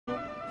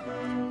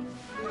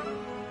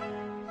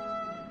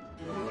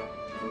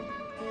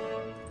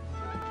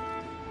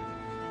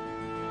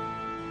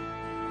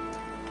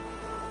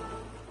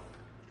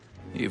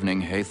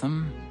Evening,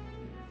 Haytham.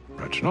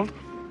 Reginald?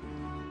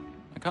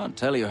 I can't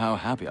tell you how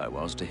happy I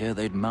was to hear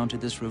they'd mounted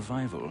this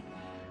revival.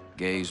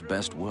 Gay's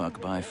best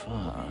work by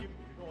far.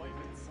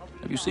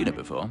 Have you seen it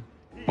before?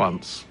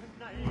 Once.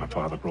 My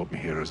father brought me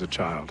here as a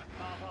child.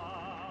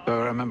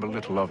 Though I remember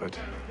little of it.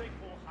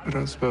 I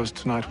don't suppose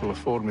tonight will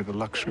afford me the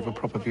luxury of a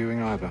proper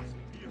viewing either.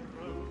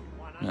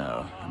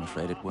 No, I'm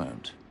afraid it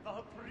won't.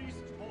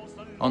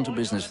 On to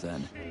business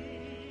then.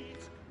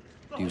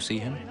 Do you see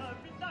him?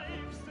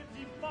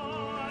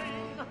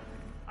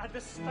 And a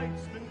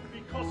statesman,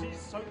 because he's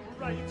so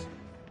great,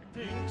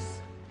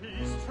 thinks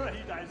his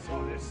trade as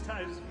honest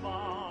as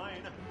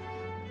mine.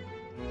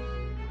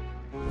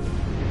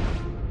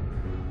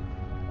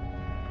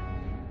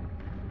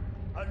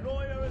 A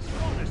lawyer is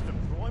honest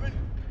employment,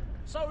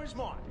 so is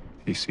mine.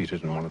 He's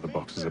seated in one of the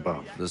boxes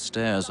above. The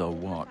stairs are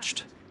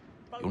watched.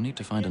 You'll need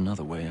to find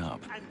another way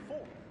up. And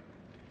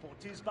for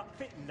 'tis but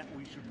fitting that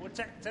we should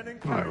protect and I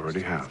encourage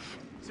already them, have.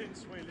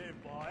 since we live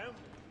by 'em.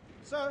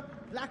 Sir,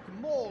 Black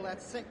Mole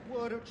had sent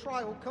word her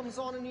trial comes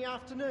on in the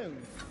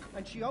afternoon,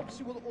 and she hopes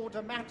you will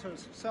order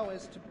matters so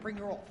as to bring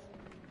her off.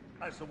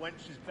 As the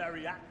wench is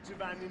very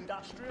active and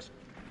industrious,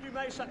 you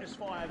may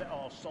satisfy her that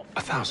our soft...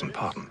 1,000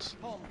 pardons.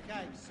 Tom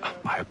gave, sir.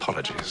 My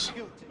apologies.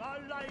 Guilty. A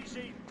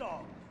lazy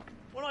dog.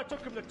 When I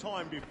took him the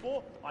time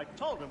before, I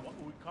told him what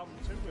would come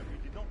to if he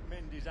did not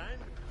mend his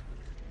hand.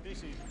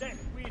 This is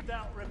death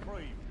without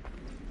reprieve.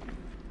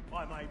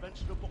 I may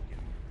venture to book him.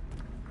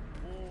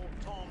 For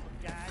Tom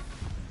Gag,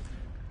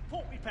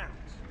 £40.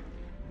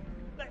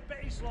 Let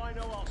Betty Sly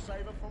know I'll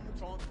save her from the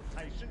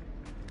transportation,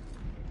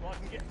 or I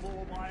can get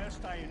more by her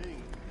staying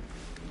in.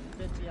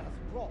 Betty hath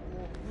brought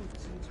more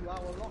goods into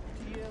our lot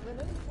here than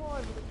any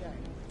private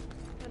again.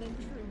 And in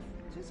truth,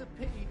 'tis a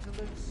pity to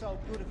lose so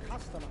good a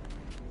customer.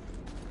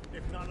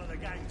 If none of the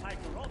gang take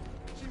her on,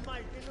 she may,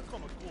 in the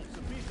common course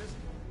of business,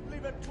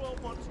 leave her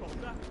 12 months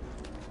longer.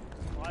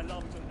 I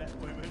love to let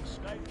women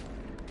escape.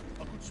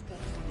 A good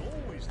sportsman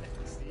always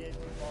lets the end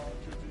of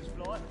partridges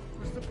fly,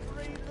 because the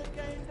breed of the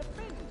game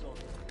depends on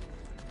it.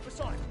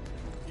 Besides,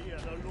 here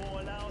the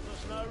law allows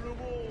us no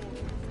reward.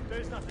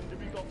 There's nothing to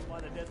be got by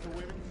the death of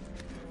women,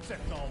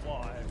 except our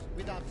wives.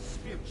 Without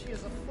dispute, she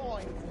is a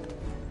fine woman.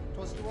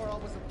 'Twas to her I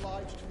was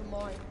obliged for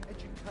my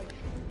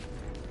education.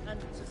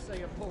 And to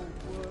say a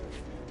bold word,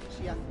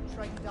 she hath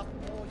trained up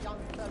more young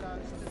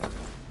fellows to this.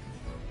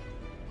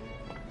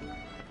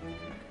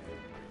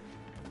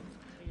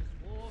 Tis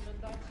woman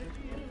that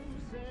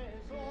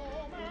seduces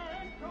all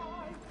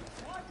mankind,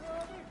 like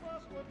her we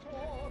first were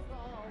taught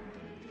our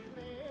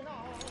weaving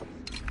arts.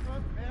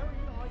 Her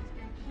very eyes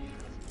can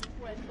cheat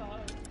when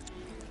those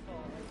she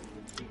finds.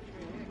 She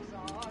tricks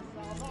us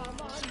of our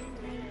money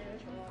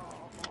with her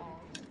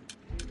heart.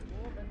 Tis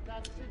woman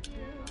that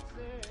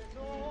seduces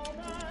all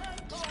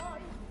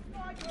mankind,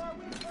 like her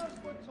we first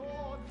were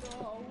taught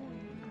our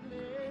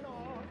weaving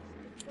arts.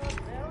 Her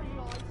very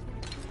eyes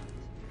can cheat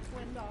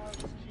when those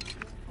she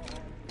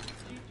finds.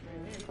 She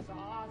tricks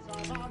us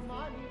of our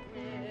money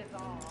with her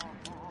heart.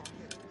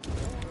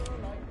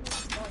 Like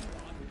good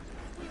conduct,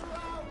 we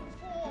rouse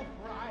for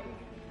pride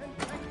and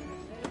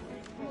practice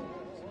every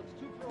fraud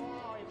to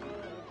bribe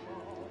her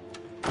child.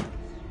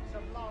 Suits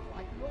of love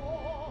like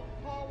law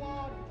are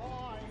won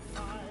by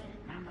time.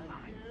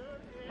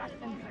 Let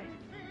them play.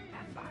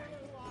 Stand by.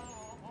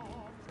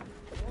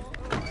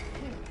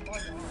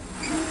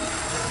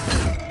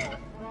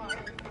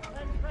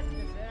 And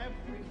practice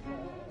every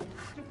fraud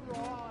to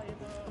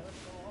bribe her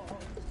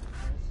child.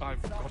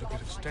 I've got a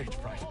bit of stage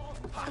fright.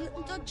 A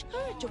little Dutch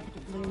courage over the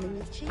bloom in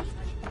your cheek.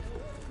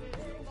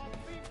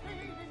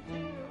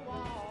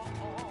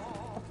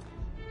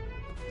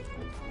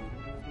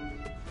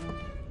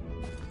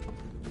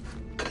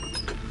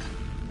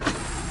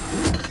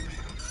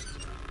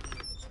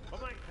 But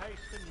make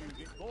haste and use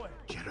it, boy.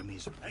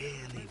 Jeremy's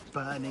really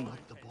burning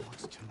up the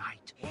boards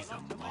tonight. He's a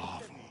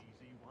marvel.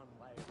 Easy one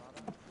way,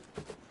 brother.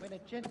 When a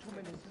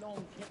gentleman is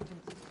long kept in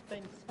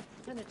suspense,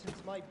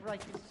 penitence may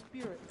break his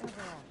spirit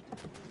ever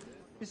after.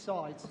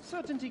 Besides,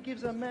 certainty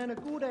gives a man a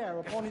good air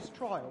upon his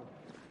trial,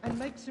 and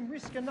makes him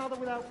risk another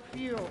without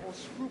fear or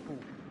scruple.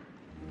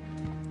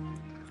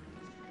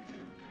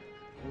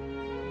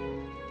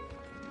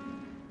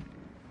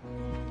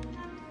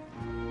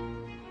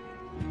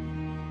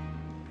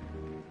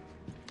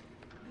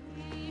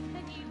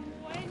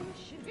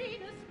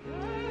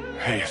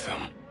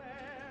 Haytham,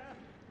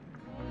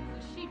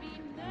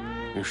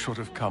 you should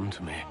have come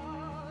to me.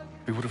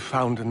 We would have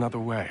found another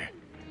way.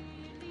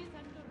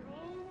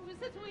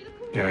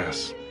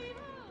 Yes.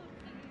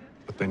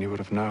 But then you would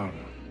have known.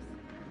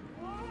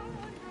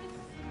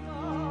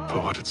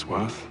 For what it's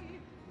worth,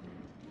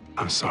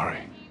 I'm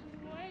sorry.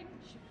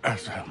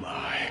 As am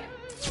I.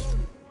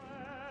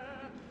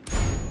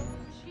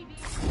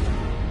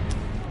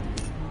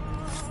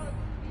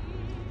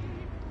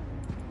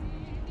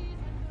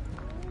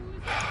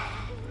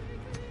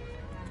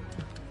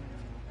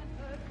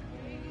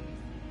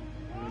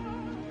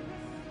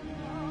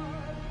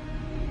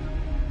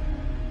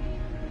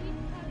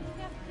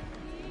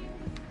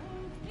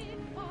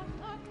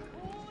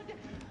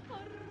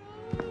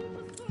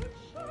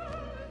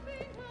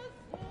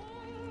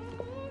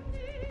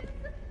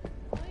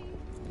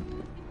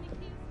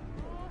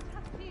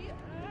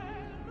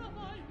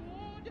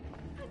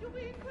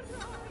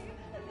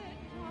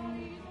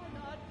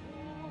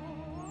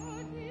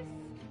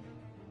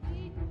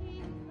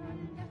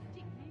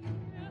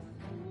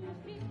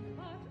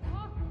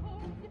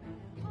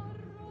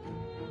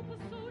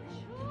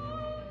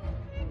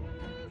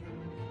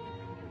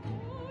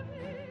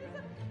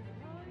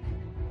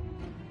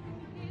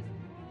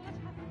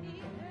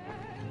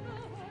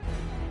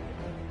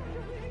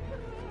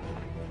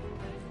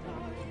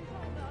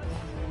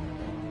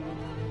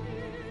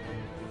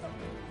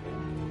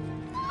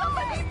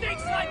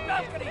 Stinks like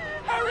balcony!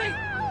 Hurry!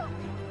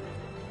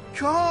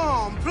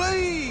 Come,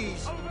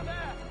 please! Over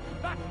there!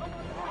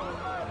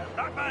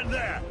 That man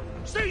there!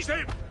 Seize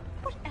him!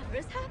 Whatever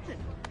has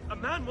happened? A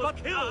man was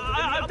killed.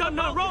 I've done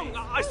no wrong.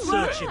 I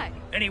searched him.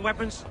 Any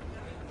weapons?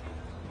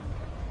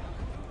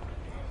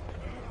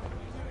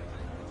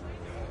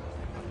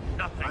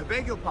 Nothing. I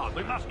beg your pardon.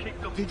 We must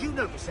keep looking. Did you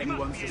notice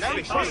anyone Please.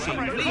 suspicious?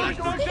 Please.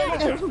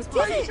 Please.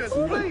 Please.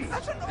 Please.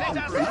 Let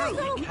us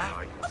through.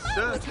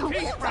 Sir,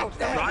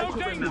 try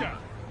to remember.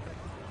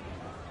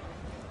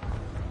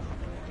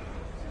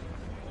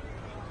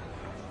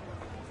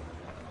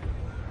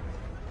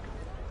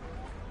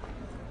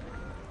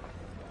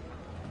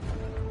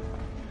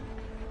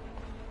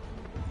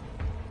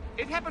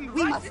 It happened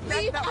We right must in that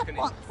leave at balcony.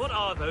 once. What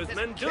are those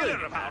men Kill doing?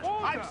 her about.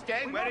 I'm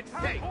staying where it's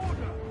safe.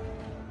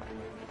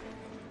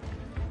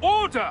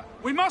 Order!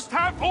 We must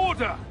have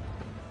order!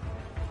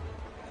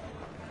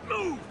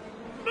 Move!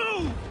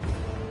 Move!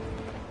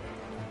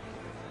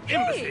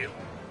 Imbecile!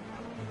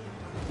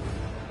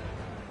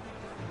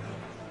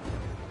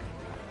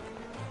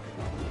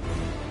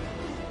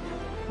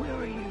 Where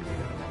are you?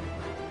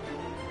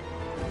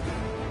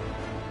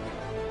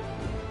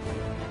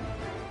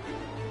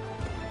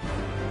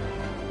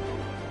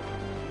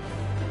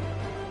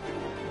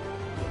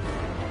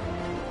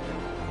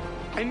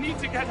 I need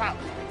to get out.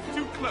 It's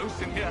too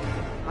close in here.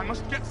 I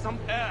must get some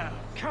air.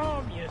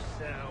 Calm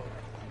yourself.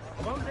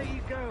 I won't let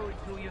you go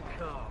until you're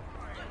calm.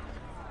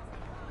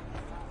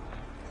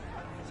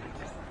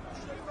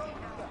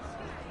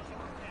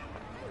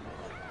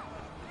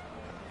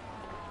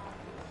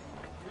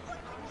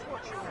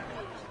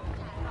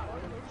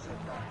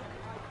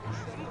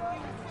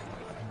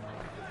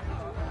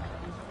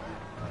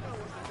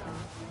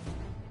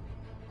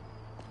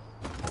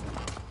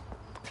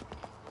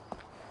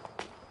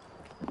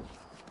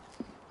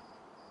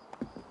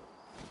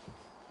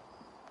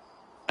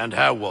 And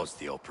how was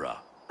the opera?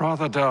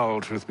 Rather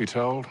dull, truth be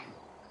told.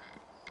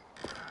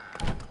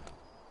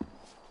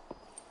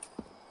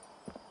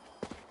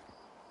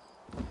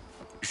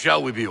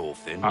 Shall we be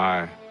off then?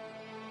 Aye.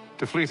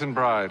 To Fleet and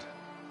Bride.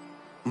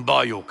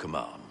 By your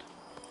command.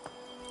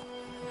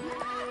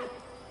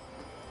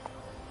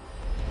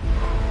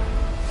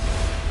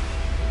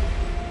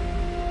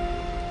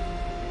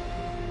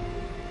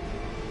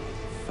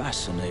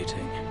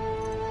 Fascinating.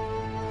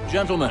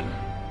 Gentlemen,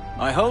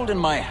 I hold in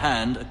my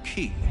hand a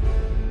key.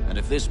 And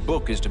if this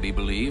book is to be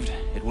believed,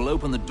 it will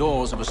open the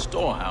doors of a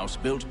storehouse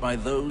built by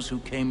those who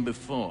came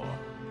before.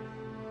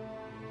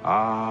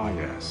 Ah,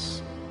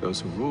 yes.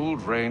 Those who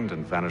ruled, reigned,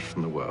 and vanished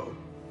from the world.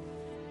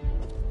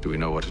 Do we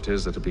know what it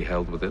is that will be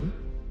held within?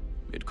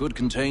 It could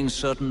contain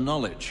certain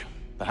knowledge,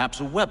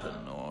 perhaps a weapon,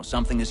 or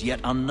something as yet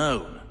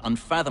unknown,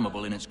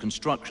 unfathomable in its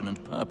construction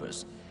and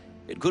purpose.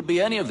 It could be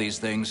any of these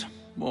things,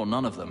 or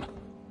none of them.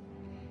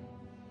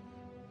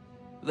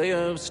 They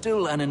are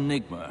still an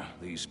enigma,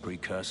 these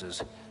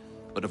precursors.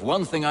 But of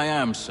one thing I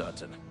am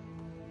certain.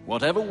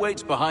 Whatever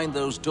waits behind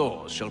those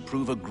doors shall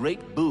prove a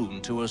great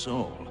boon to us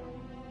all.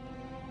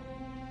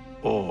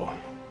 Or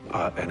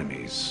our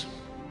enemies,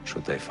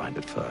 should they find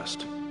it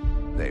first.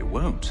 They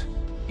won't.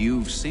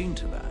 You've seen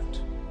to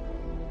that.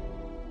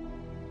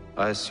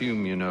 I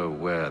assume you know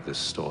where this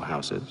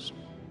storehouse is?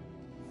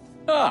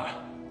 Ah,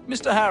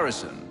 Mr.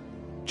 Harrison.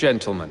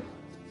 Gentlemen,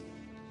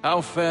 How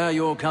fare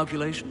your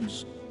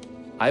calculations?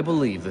 I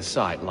believe the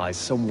site lies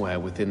somewhere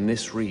within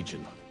this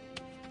region.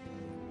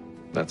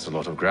 That's a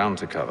lot of ground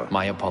to cover.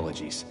 My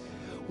apologies.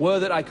 Were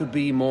that I could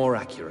be more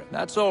accurate.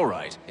 That's all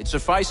right. It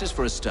suffices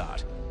for a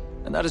start.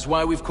 And that is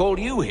why we've called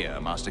you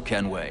here, Master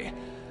Kenway.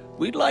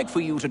 We'd like for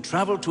you to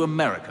travel to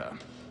America,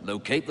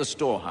 locate the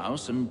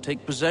storehouse, and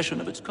take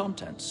possession of its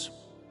contents.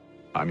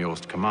 I'm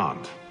yours to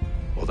command,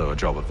 although a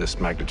job of this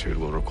magnitude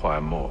will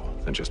require more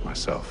than just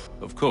myself.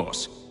 Of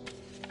course.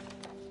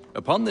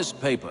 Upon this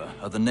paper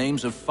are the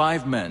names of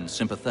 5 men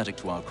sympathetic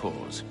to our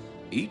cause.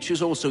 Each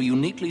is also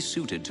uniquely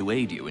suited to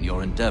aid you in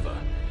your endeavor.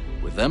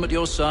 With them at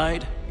your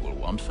side, you will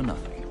want for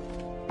nothing.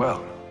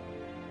 Well,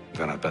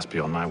 then I'd best be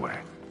on my way.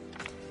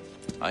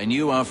 I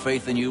knew our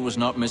faith in you was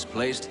not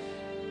misplaced.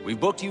 We've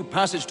booked you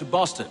passage to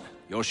Boston.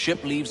 Your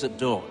ship leaves at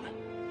dawn.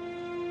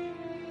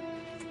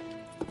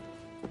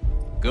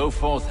 Go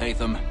forth,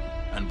 Hatham,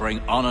 and bring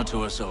honor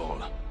to us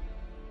all.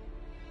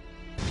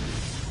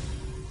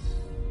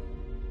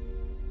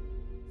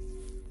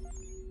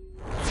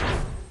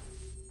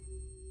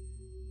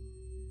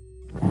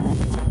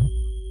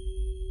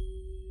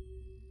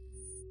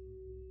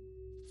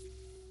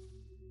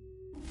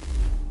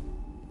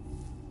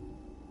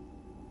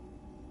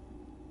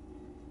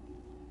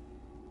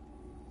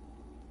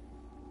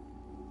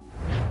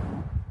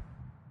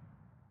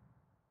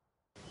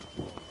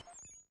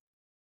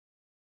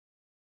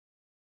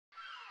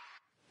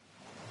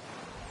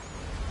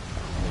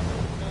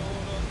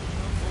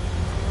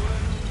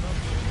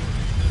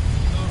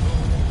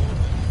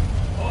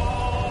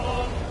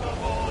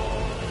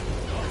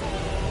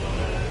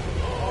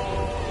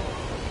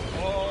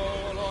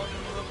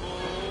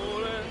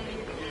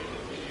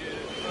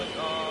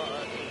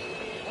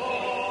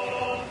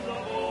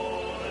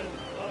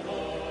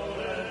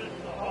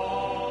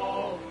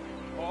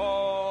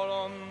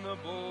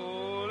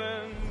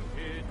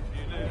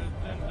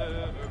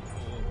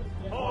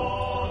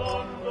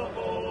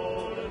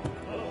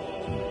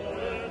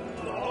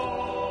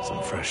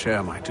 Some fresh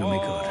air might do me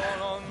good.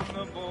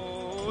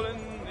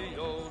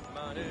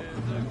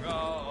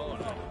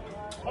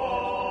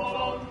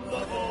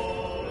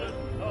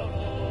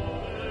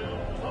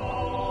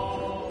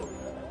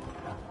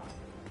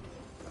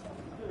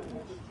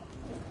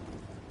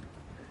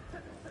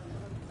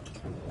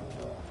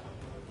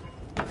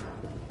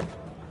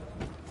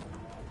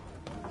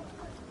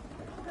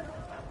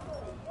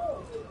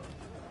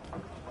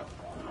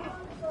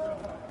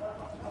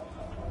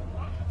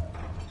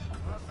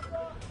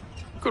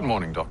 Good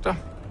morning, Doctor.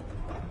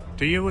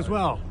 To you as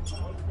well.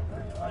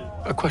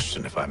 A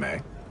question, if I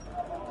may.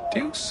 Do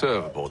you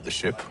serve aboard the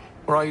ship,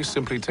 or are you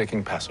simply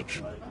taking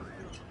passage?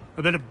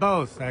 A bit of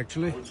both,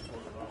 actually.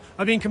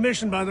 I've been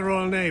commissioned by the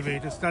Royal Navy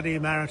to study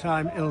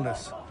maritime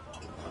illness.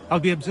 I'll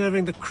be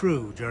observing the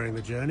crew during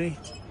the journey.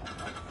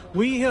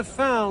 We have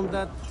found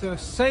that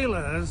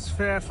sailors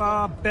fare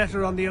far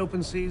better on the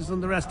open seas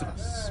than the rest of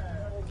us.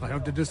 I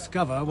hope to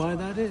discover why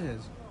that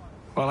is.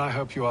 Well, I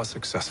hope you are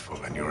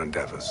successful in your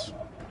endeavors.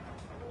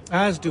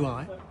 As do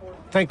I.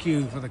 Thank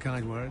you for the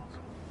kind words.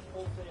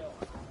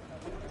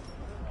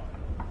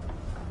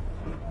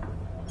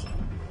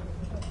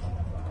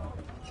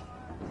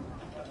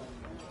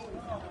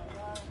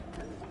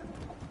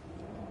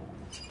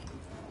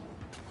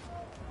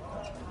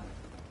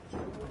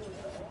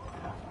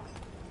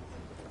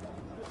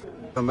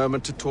 A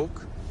moment to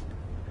talk?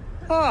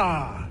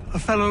 Ah, a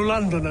fellow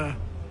Londoner.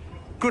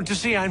 Good to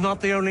see I'm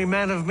not the only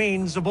man of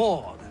means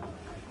aboard.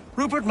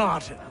 Rupert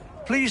Martin,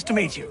 pleased to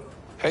meet you.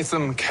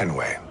 Haytham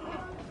Kenway.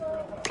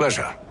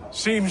 Pleasure.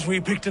 Seems we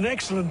picked an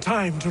excellent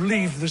time to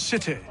leave the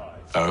city.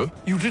 Oh?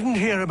 You didn't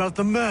hear about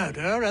the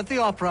murder at the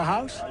Opera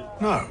House?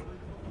 No.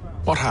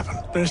 What happened?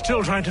 They're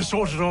still trying to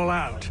sort it all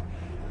out.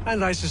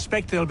 And I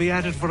suspect they'll be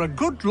at it for a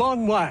good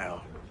long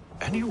while.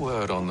 Any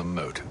word on the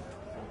motive?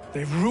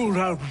 They've ruled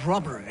out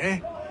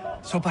robbery,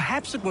 so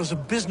perhaps it was a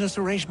business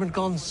arrangement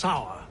gone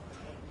sour.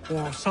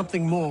 Or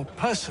something more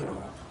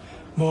personal,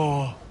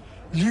 more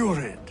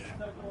lurid.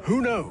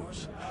 Who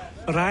knows?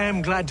 But I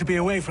am glad to be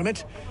away from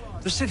it.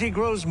 The city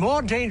grows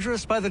more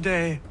dangerous by the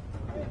day.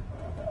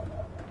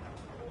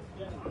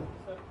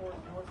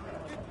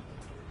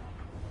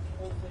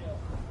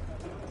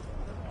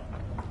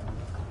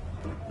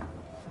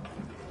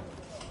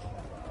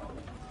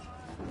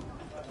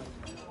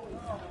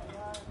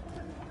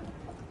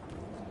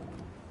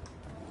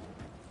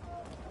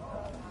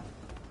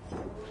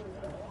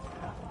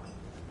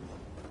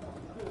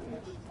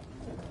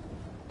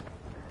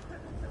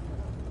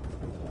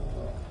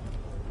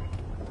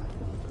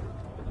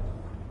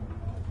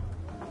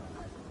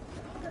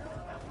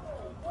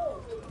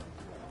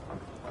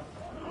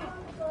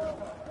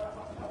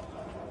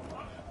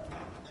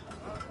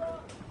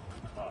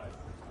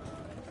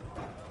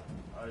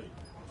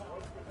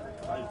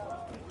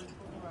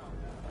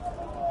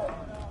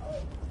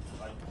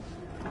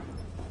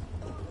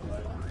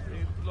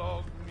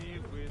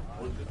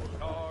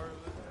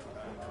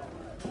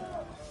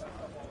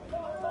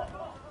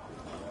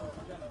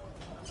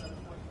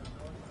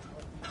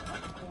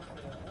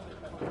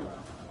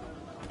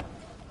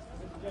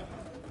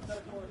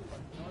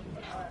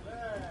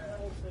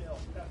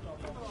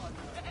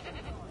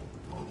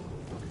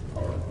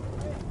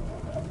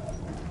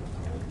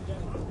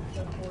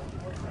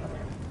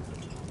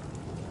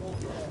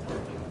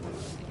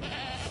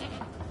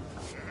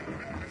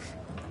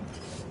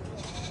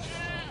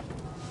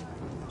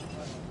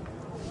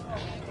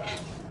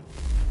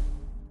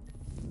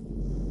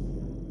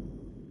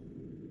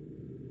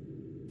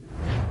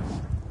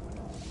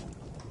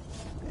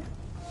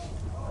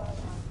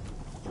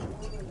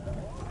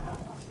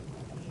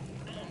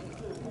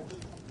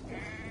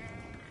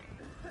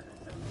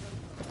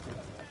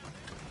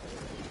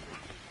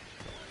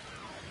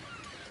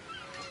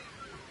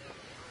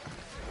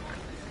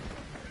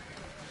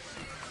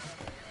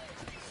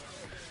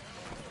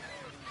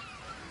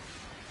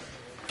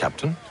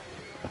 Captain?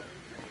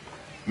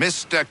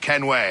 Mr.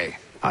 Kenway.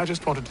 I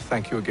just wanted to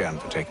thank you again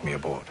for taking me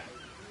aboard,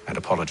 and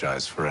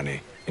apologize for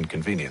any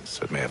inconvenience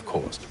it may have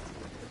caused.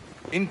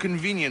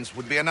 Inconvenience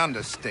would be an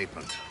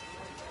understatement.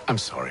 I'm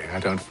sorry, I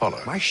don't follow.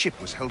 My ship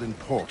was held in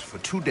port for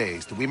 2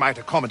 days that we might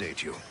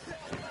accommodate you.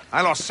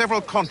 I lost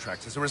several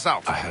contracts as a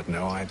result. I had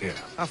no idea.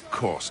 Of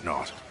course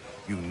not.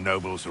 You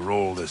nobles are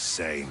all the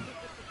same.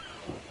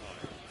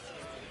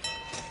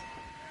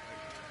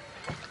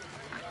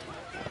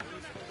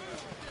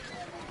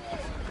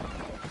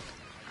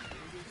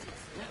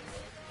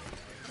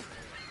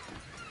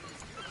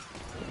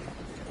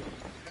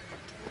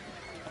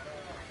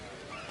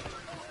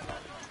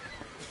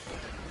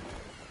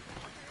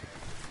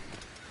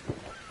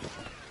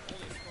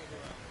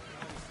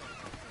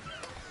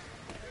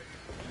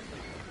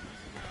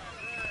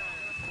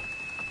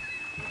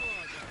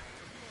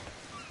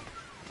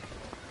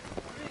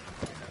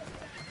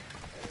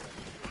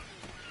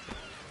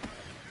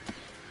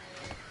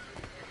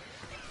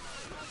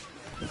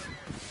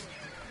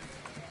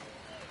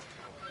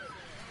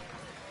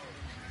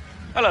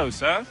 Hello,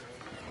 sir.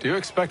 Do you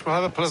expect we'll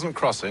have a pleasant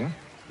crossing?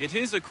 It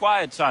is a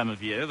quiet time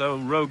of year, though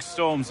rogue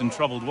storms and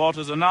troubled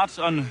waters are not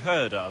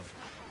unheard of.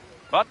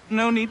 But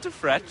no need to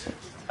fret.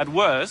 At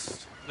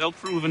worst, they'll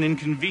prove an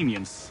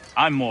inconvenience.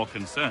 I'm more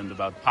concerned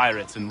about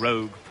pirates and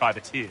rogue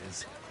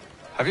privateers.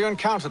 Have you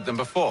encountered them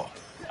before?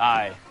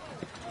 Aye.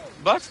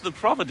 But the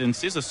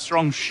Providence is a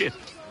strong ship,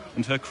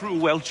 and her crew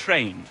well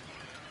trained.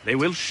 They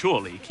will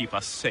surely keep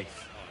us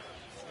safe.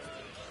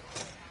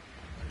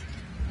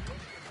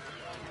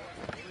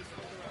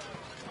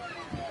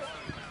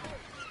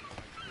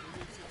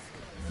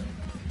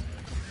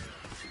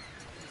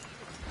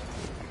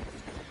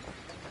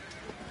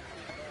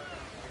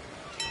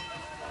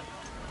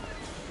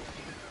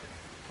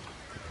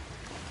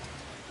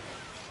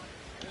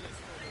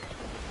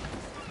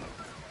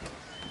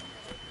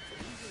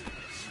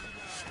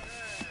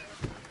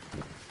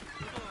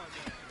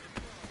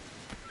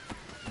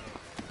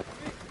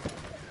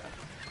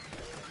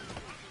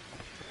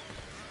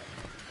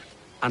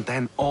 And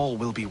then all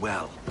will be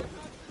well.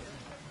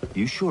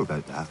 You sure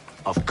about that?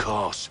 Of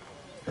course.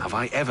 Have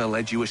I ever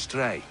led you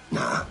astray?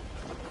 Nah.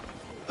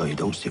 Oh, you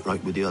don't sit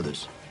right with the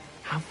others.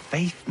 Have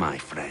faith, my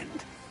friend.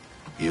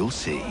 You'll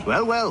see.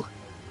 Well, well.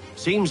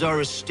 Seems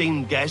our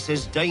esteemed guest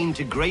has deigned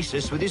to grace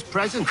us with his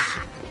presence.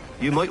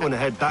 You might want to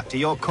head back to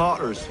your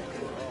quarters.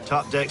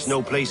 Top deck's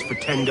no place for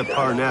tender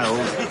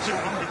Parnells.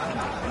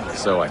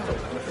 So I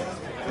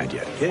thought. And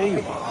yet here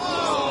you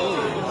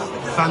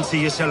are. Fancy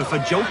yourself a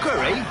joker,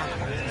 eh?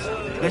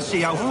 Let's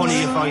see how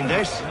funny you find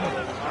this.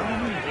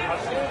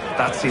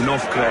 That's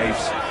enough,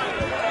 Graves.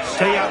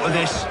 Stay out of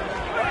this.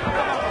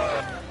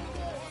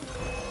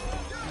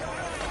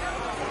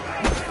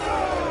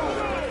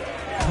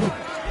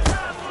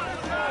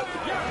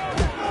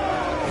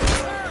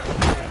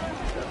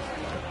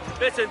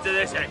 Listen to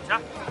this, Hector.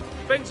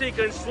 Thinks he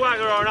can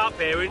swagger on up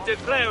here and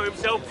declare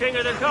himself king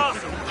of the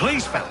castle.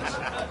 Please, fellas,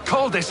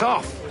 call this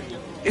off.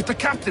 If the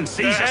captain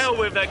sees us... To hell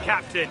with the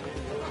captain.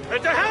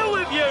 And to hell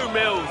with you,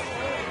 Mills.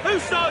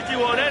 Whose side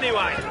you on,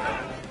 anyway?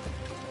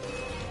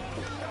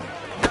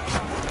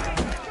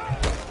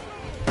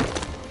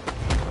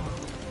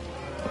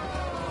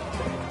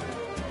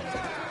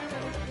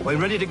 We're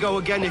ready to go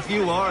again if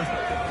you are.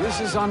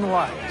 This is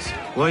unwise.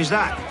 Why's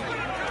that?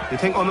 You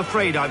think I'm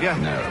afraid of you?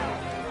 No.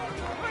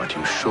 But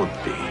you should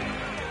be.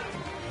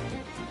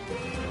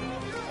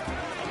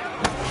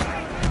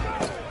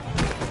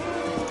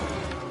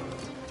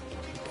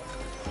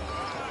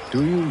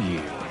 Do you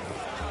yield?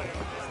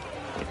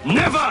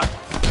 Never!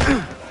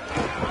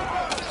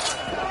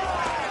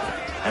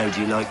 How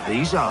do you like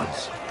these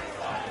odds?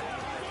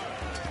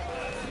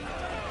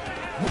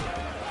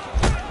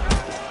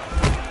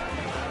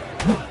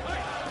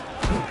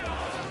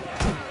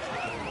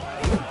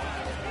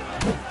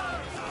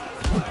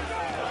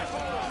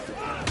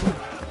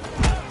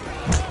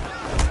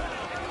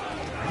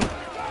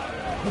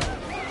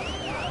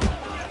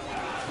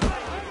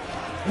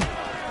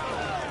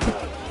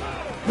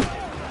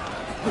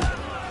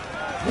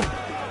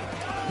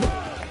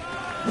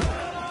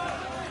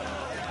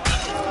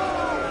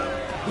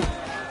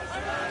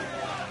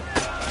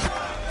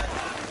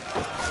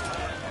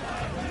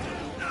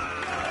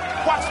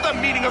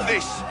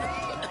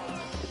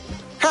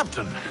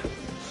 Captain!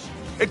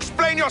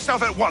 Explain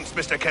yourself at once,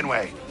 Mr.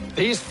 Kenway.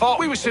 These thought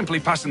we were simply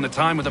passing the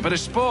time with a bit of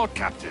sport,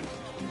 Captain.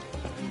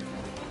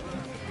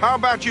 How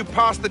about you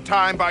pass the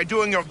time by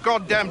doing your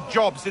goddamn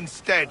jobs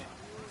instead?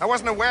 I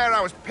wasn't aware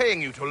I was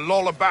paying you to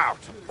loll about.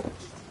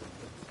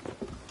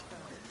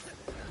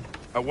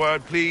 A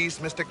word, please,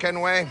 Mr.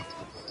 Kenway.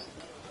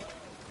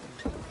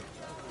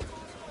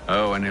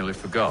 Oh, I nearly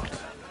forgot.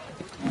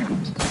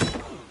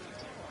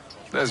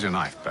 There's your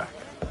knife back.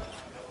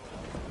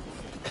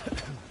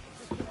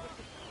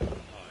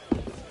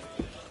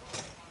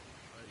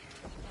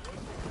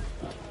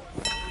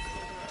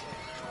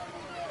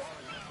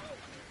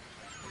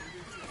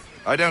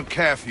 I don't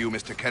care for you,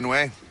 Mr.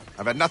 Kenway.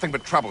 I've had nothing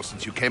but trouble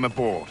since you came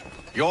aboard.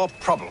 Your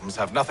problems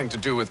have nothing to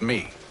do with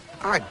me.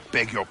 I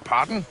beg your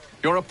pardon?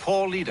 You're a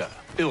poor leader,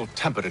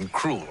 ill-tempered and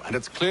cruel, and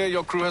it's clear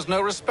your crew has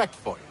no respect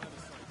for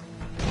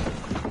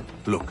you.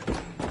 Look,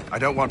 I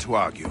don't want to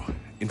argue.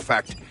 In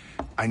fact,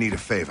 I need a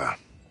favor.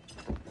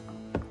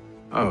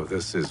 Oh,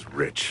 this is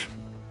rich.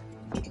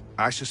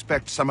 I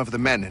suspect some of the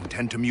men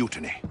intend to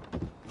mutiny.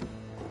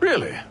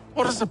 Really?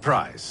 What a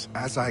surprise.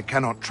 As I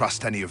cannot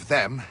trust any of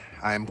them,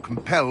 I am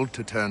compelled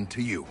to turn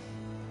to you.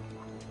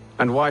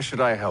 And why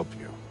should I help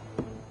you?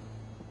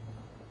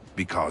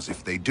 Because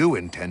if they do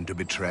intend to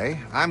betray,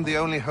 I'm the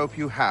only hope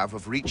you have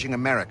of reaching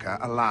America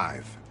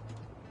alive.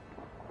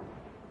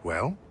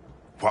 Well,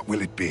 what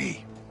will it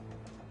be?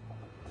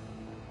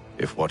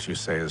 If what you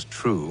say is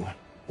true,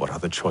 what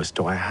other choice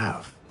do I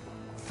have?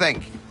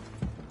 Thank you.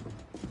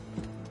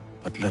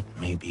 But let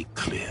me be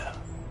clear.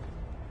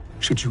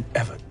 Should you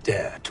ever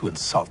dare to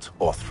insult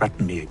or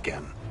threaten me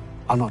again,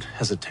 I'll not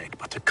hesitate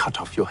but to cut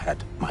off your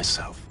head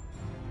myself.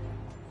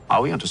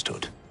 Are we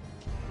understood?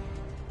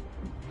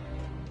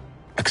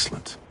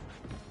 Excellent.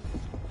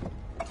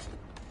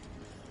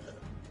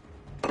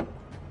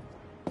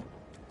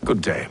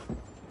 Good day.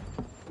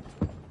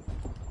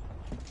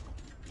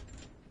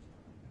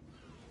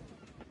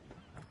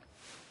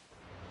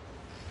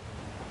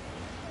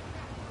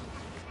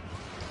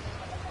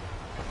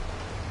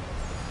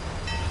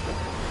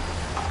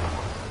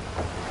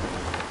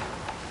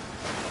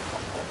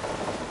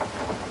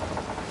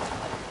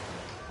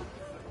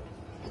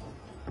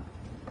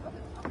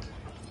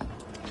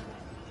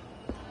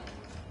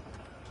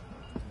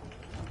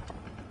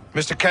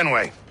 Mr.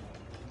 Kenway.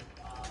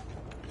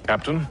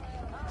 Captain?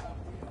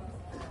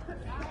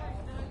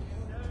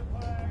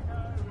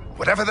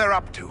 Whatever they're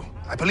up to,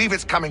 I believe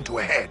it's coming to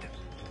a head.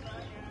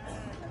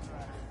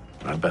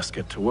 I'd best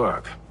get to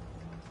work.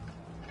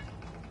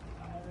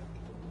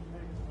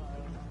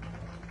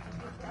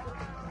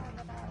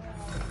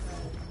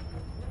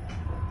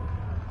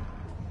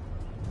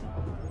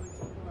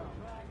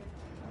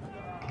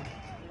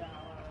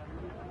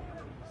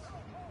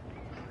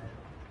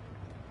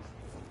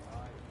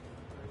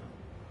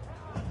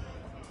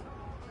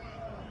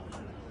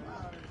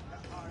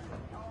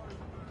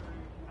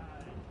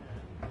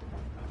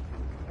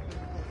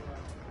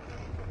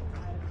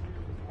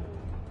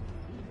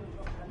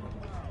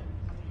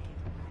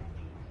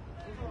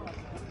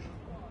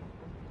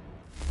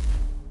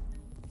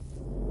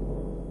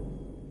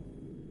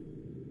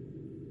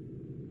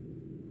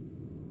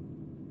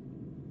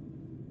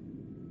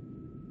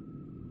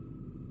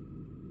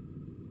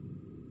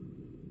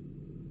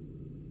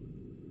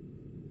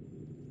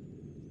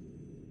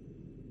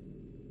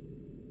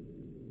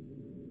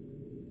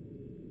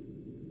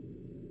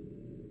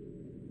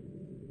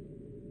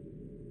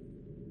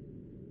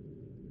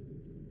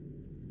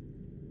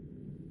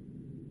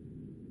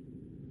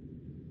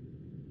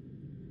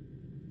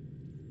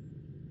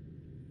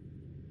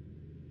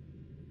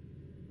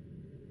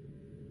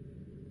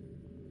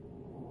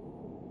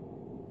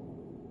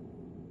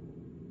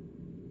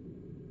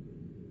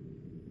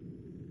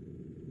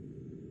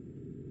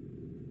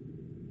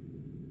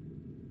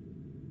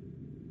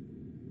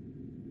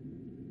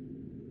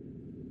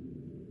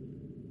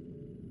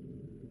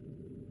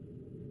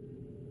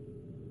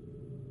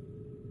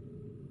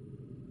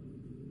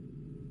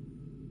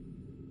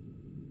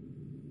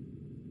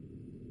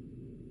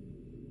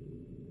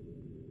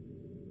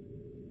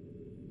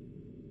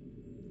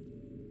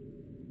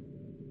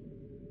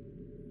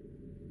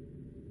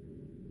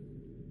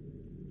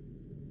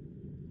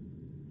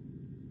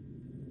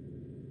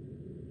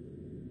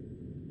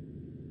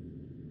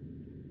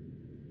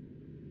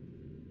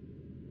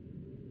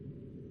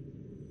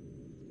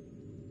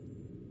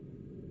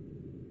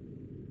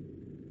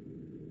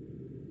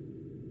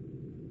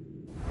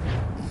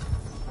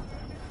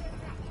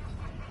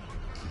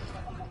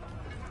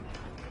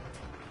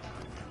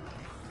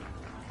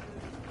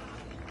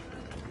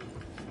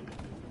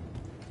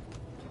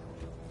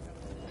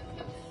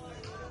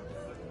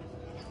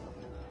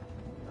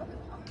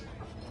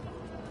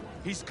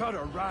 He's cut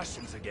our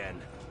rations again.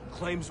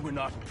 Claims we're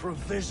not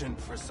provisioned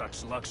for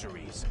such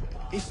luxuries.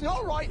 It's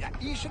not right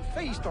that you should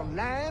feast on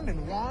lamb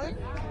and wine,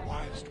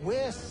 whilst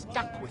we're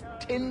stuck with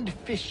tinned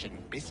fish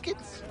and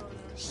biscuits.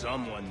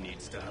 Someone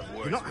needs to have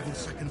words. You're not having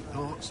second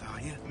thoughts, are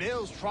you?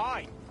 Mill's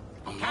trying.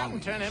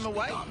 Can't turn him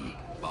away.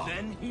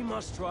 Then he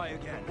must try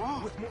again.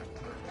 What? With more...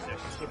 He's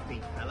a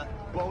shifty fella.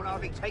 Won't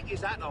hardly take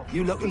his hat off.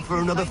 You looking for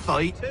another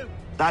fight?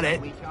 That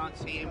it? We can't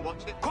see him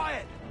watch it.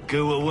 Quiet!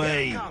 Go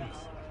away. Here it comes.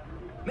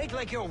 Make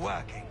like you're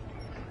working.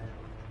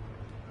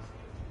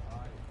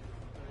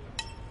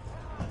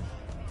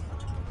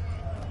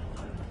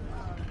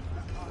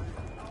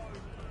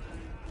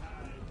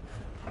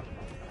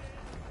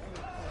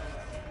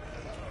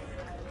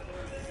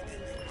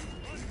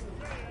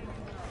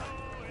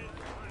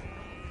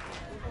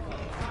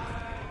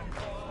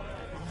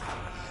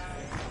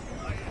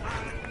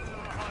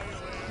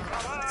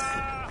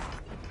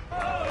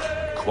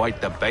 Quite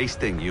the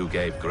basting you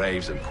gave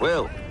Graves and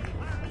Quill.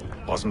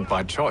 Wasn't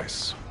by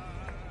choice.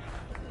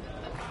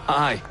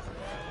 Aye.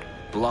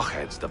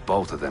 Blockheads, the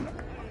both of them.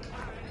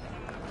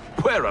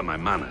 Where are my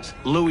manners?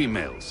 Louis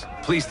Mills.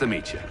 Pleased to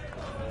meet you.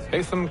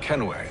 Hatham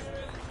Kenway.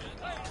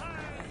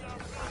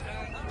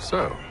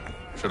 So,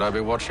 should I be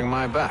watching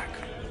my back?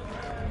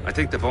 I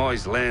think the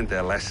boys learned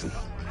their lesson.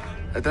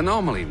 They're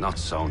normally not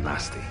so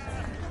nasty.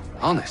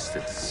 Honest,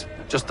 it's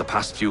just the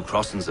past few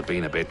crossings have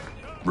been a bit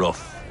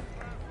rough.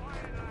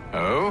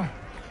 Oh?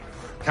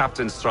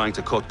 Captain's trying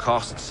to cut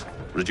costs.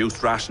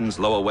 Reduced rations,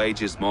 lower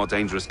wages, more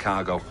dangerous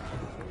cargo.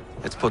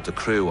 It's put the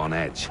crew on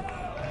edge.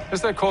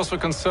 Is there cause for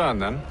concern,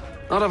 then?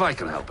 Not if I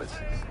can help it.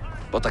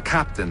 But the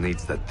captain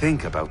needs to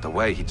think about the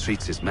way he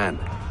treats his men.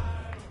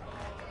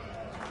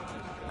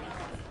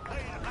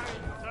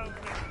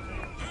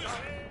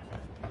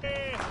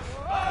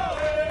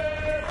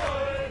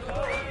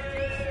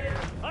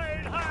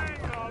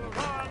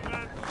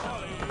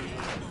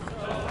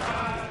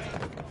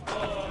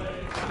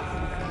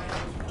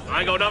 I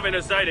ain't got nothing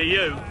to say to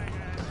you.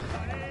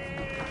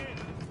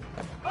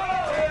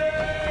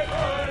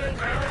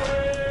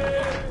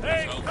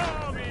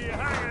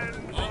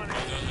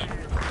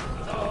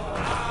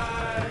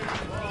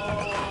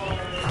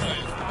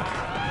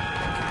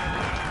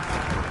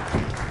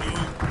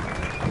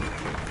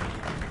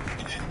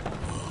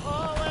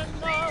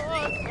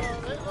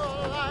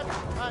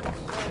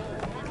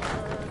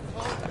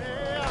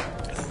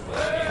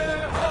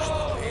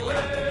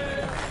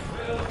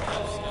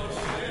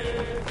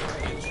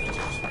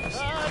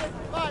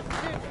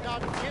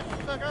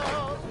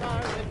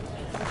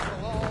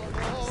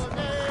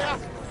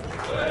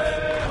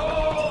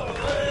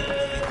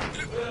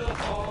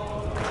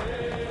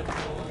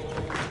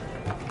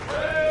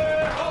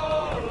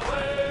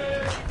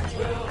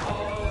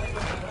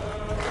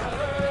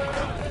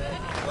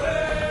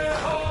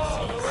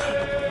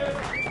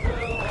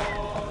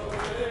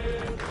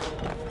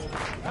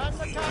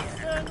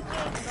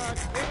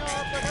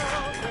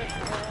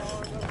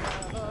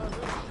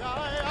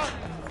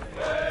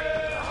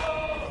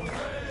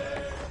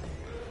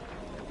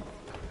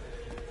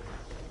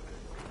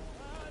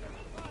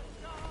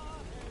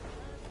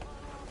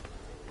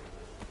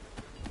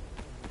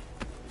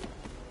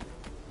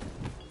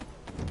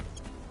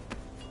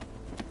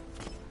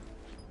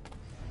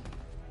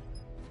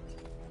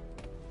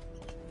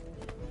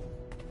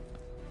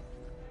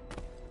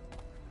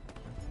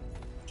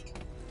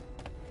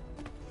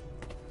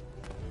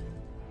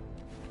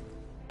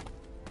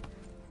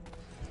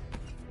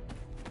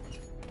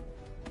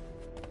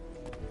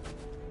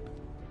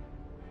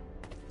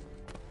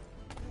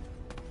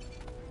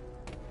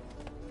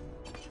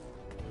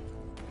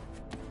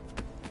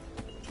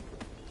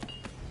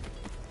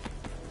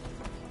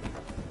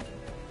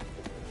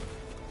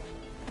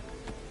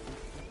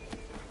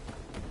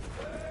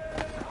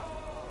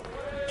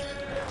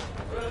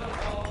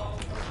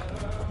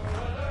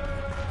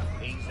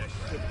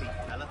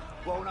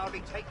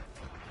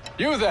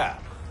 You there.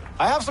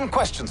 I have some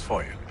questions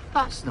for you.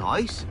 That's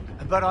nice,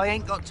 but I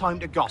ain't got time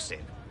to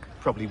gossip.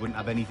 Probably wouldn't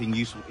have anything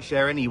useful to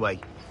share anyway.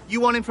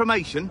 You want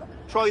information?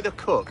 Try the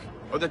cook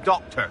or the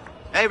doctor.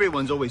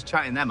 Everyone's always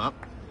chatting them up.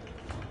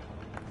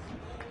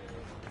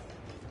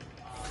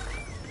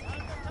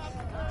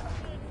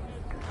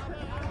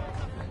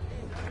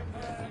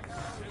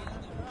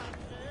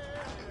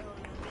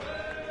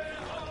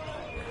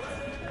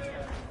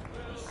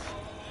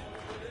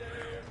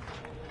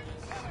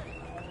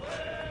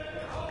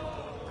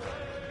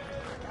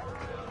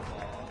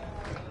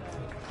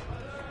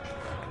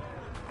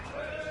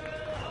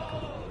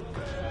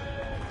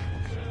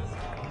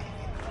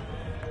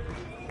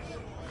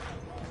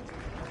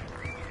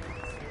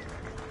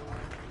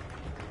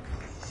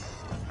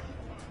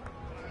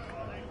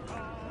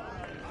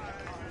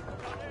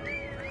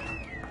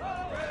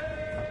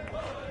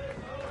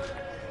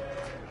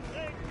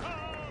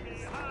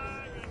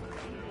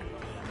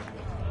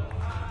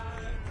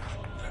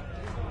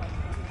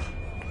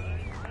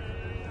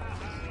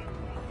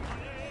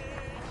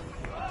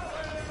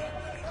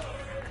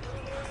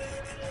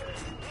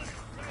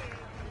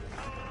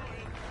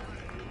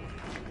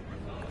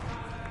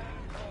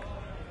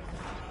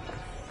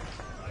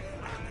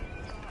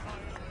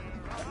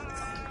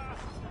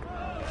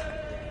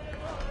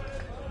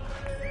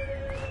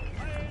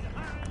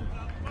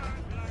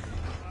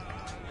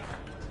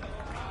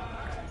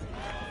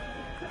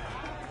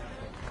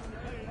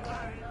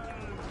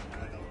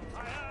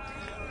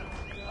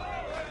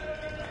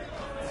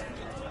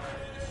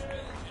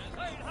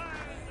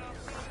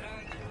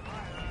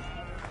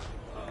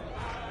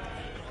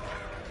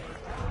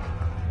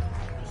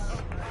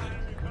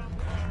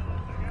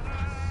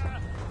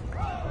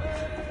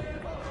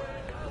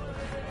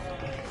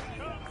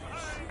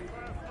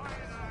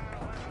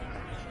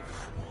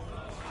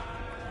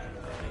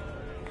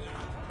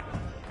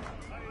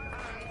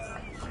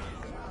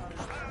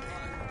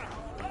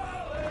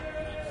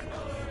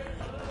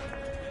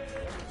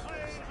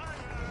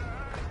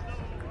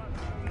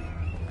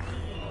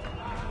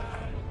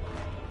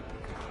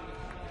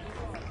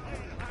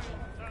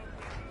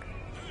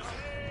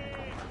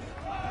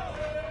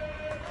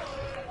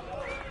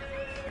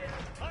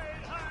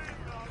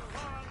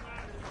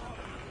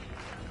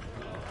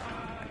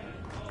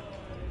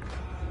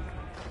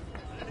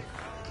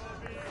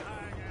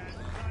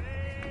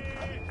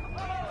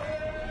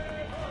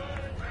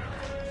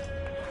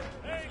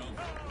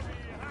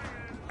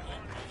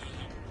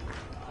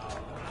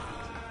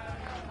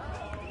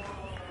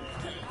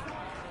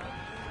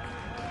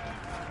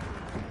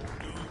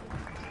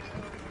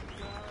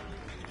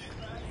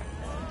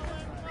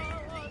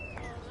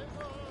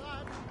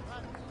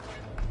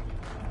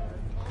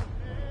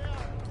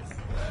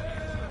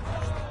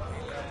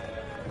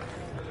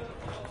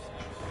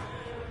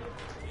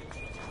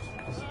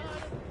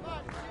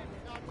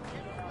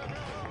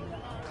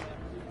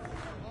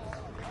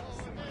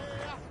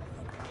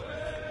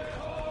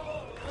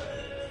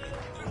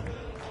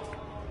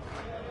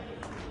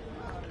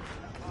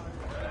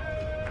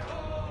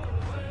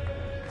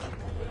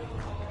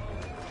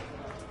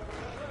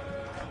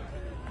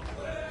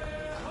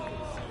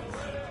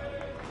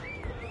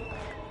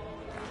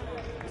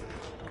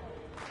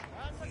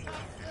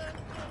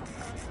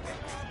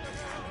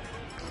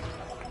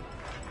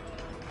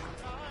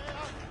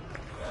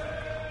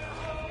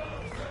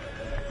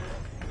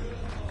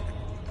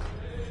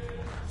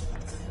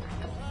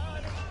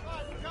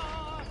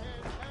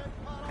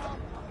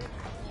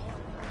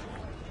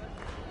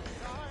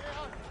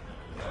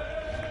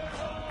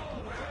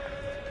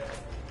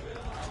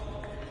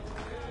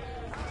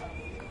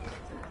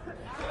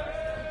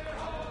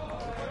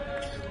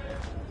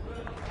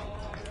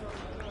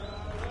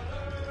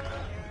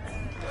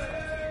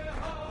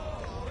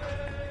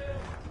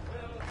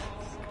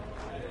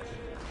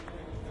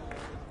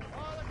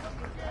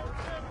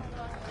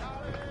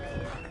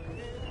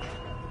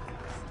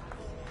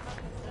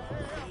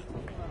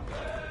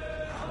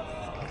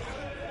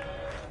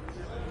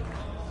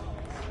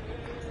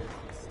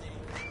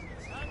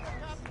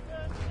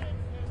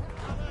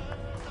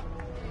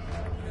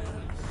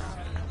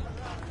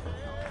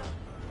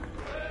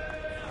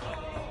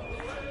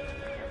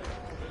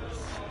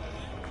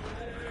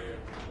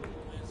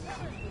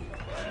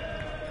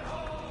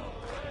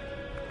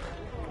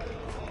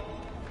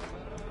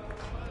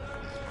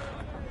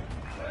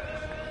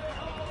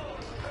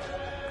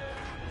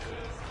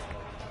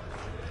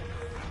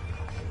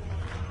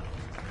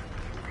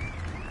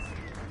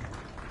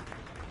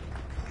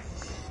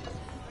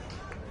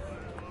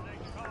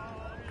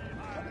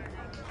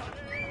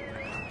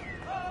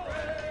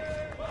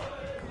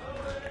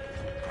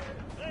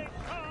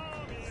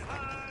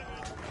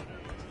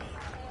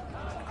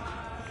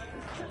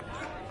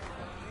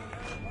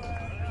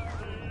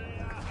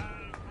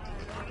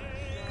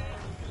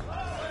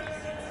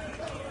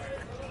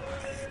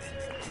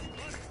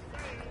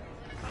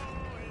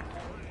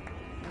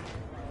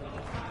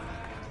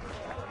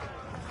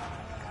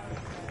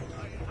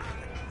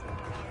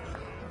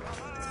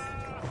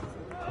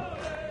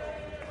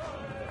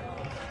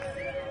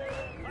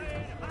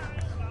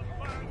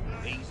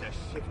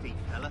 shifty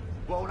fella.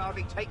 Won't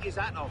hardly take his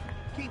hat off.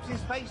 Keeps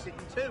his face hidden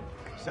too,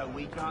 so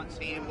we can't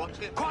see him watch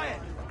it.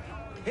 Quiet!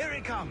 Here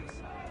it comes.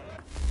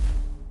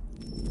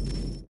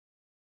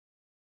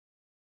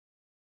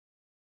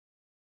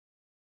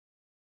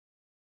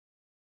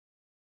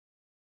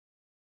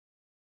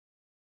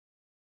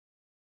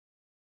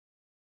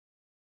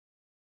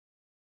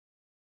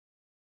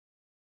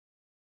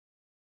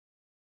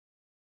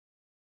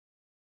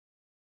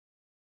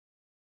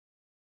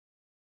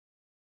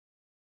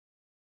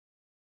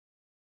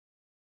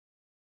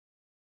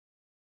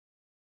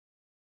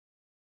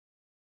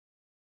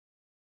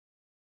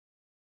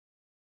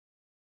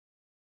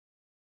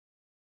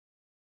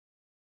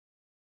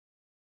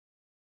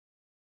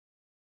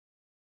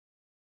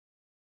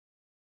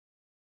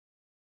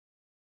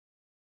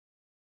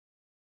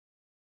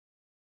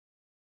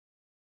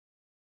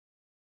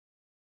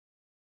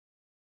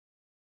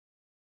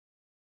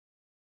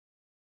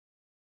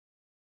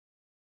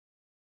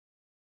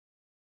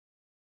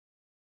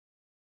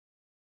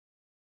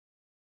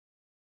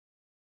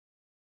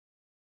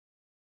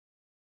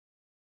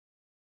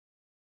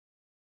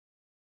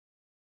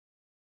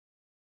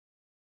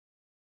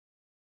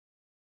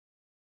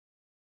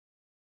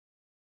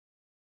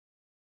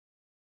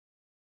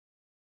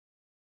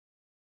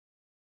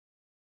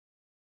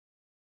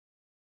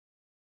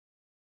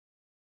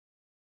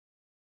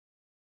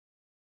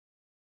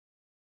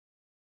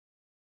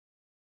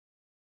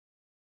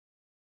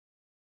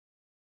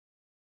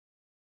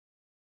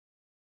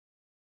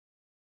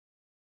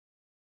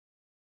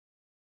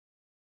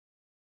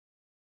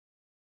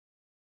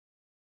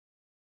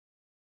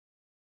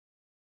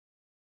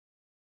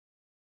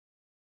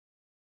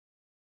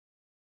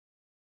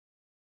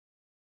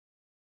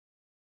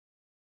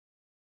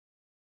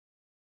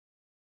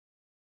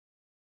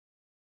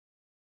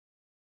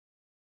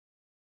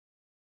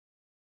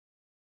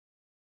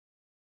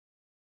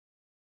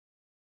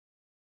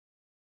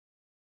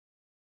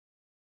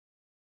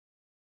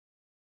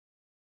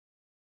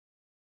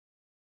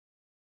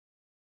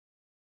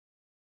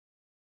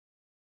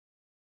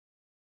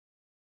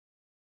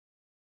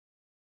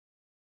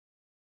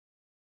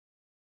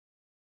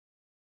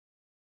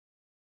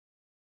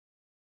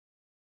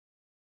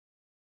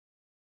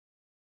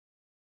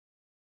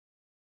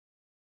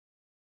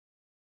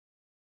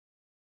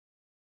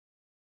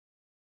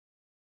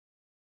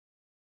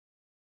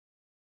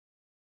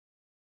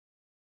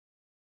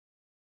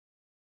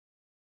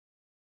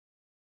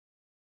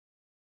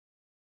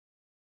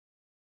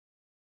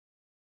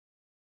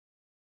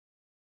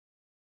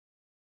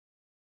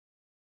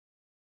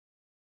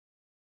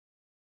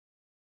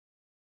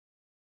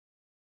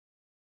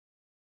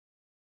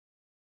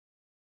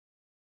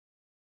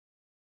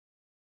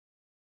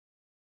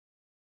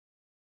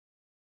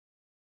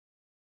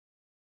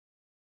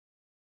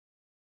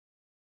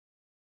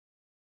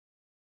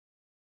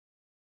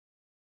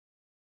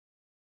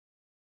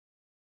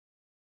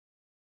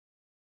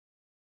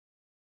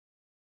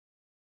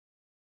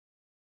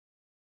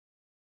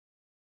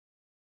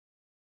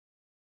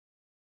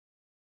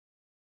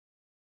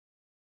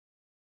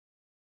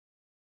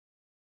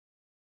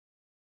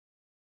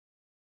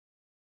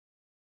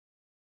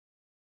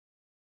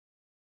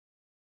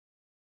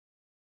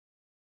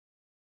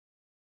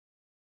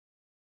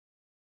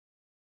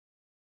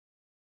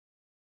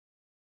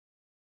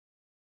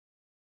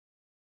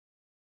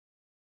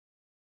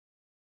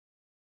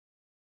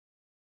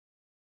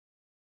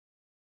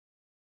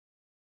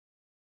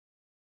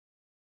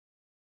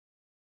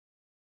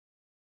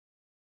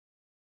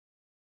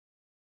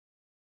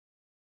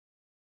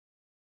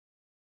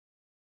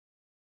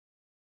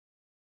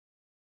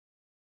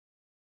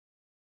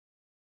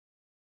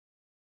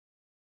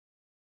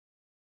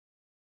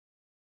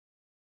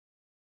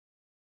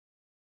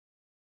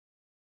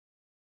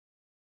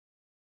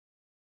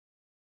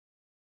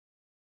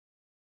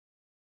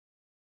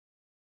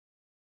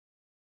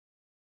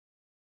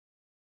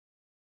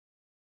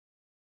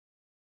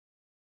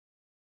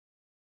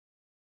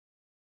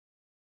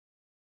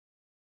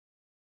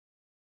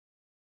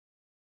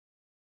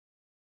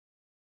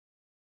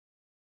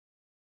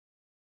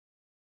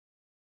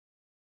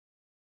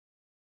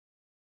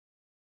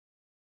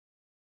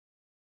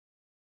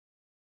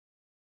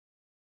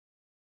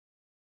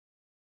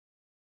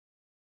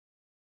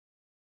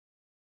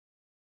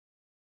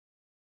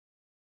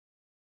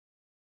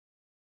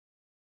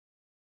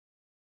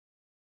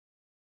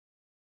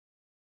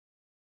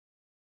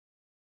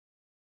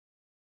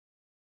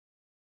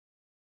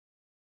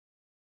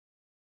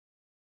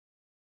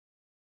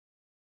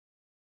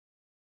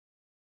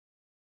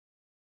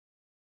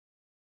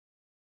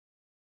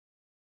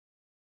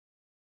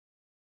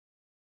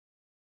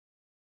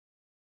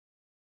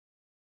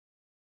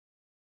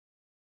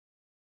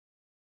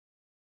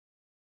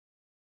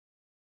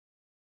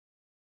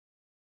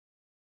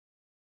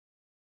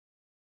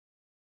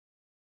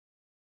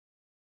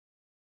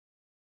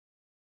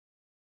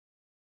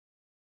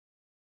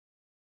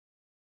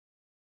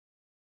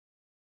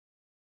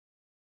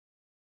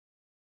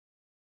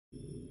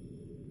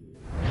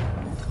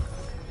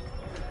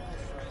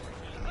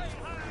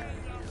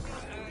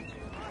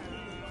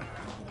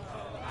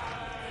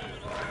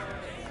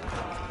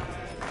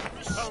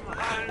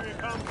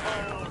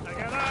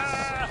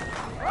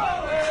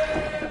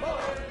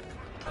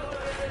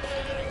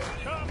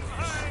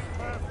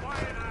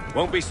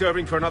 Won't be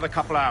serving for another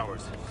couple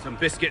hours. Some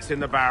biscuits in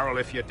the barrel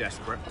if you're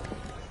desperate.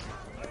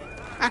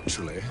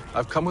 Actually,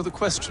 I've come with a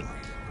question.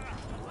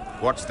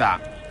 What's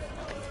that?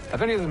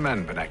 Have any of the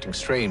men been acting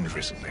strange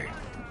recently?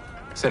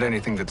 Said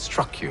anything that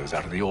struck you as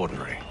out of the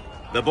ordinary?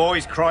 The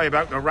boys cry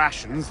about the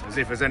rations, as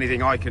if there's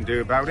anything I can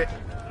do about it.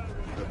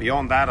 But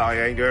beyond that,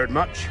 I ain't heard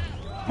much.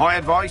 My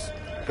advice?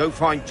 Go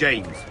find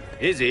James.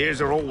 His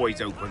ears are always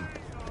open.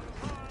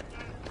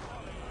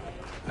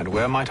 And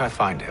where might I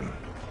find him?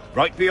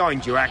 Right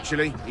behind you,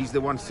 actually. He's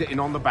the one sitting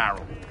on the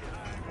barrel.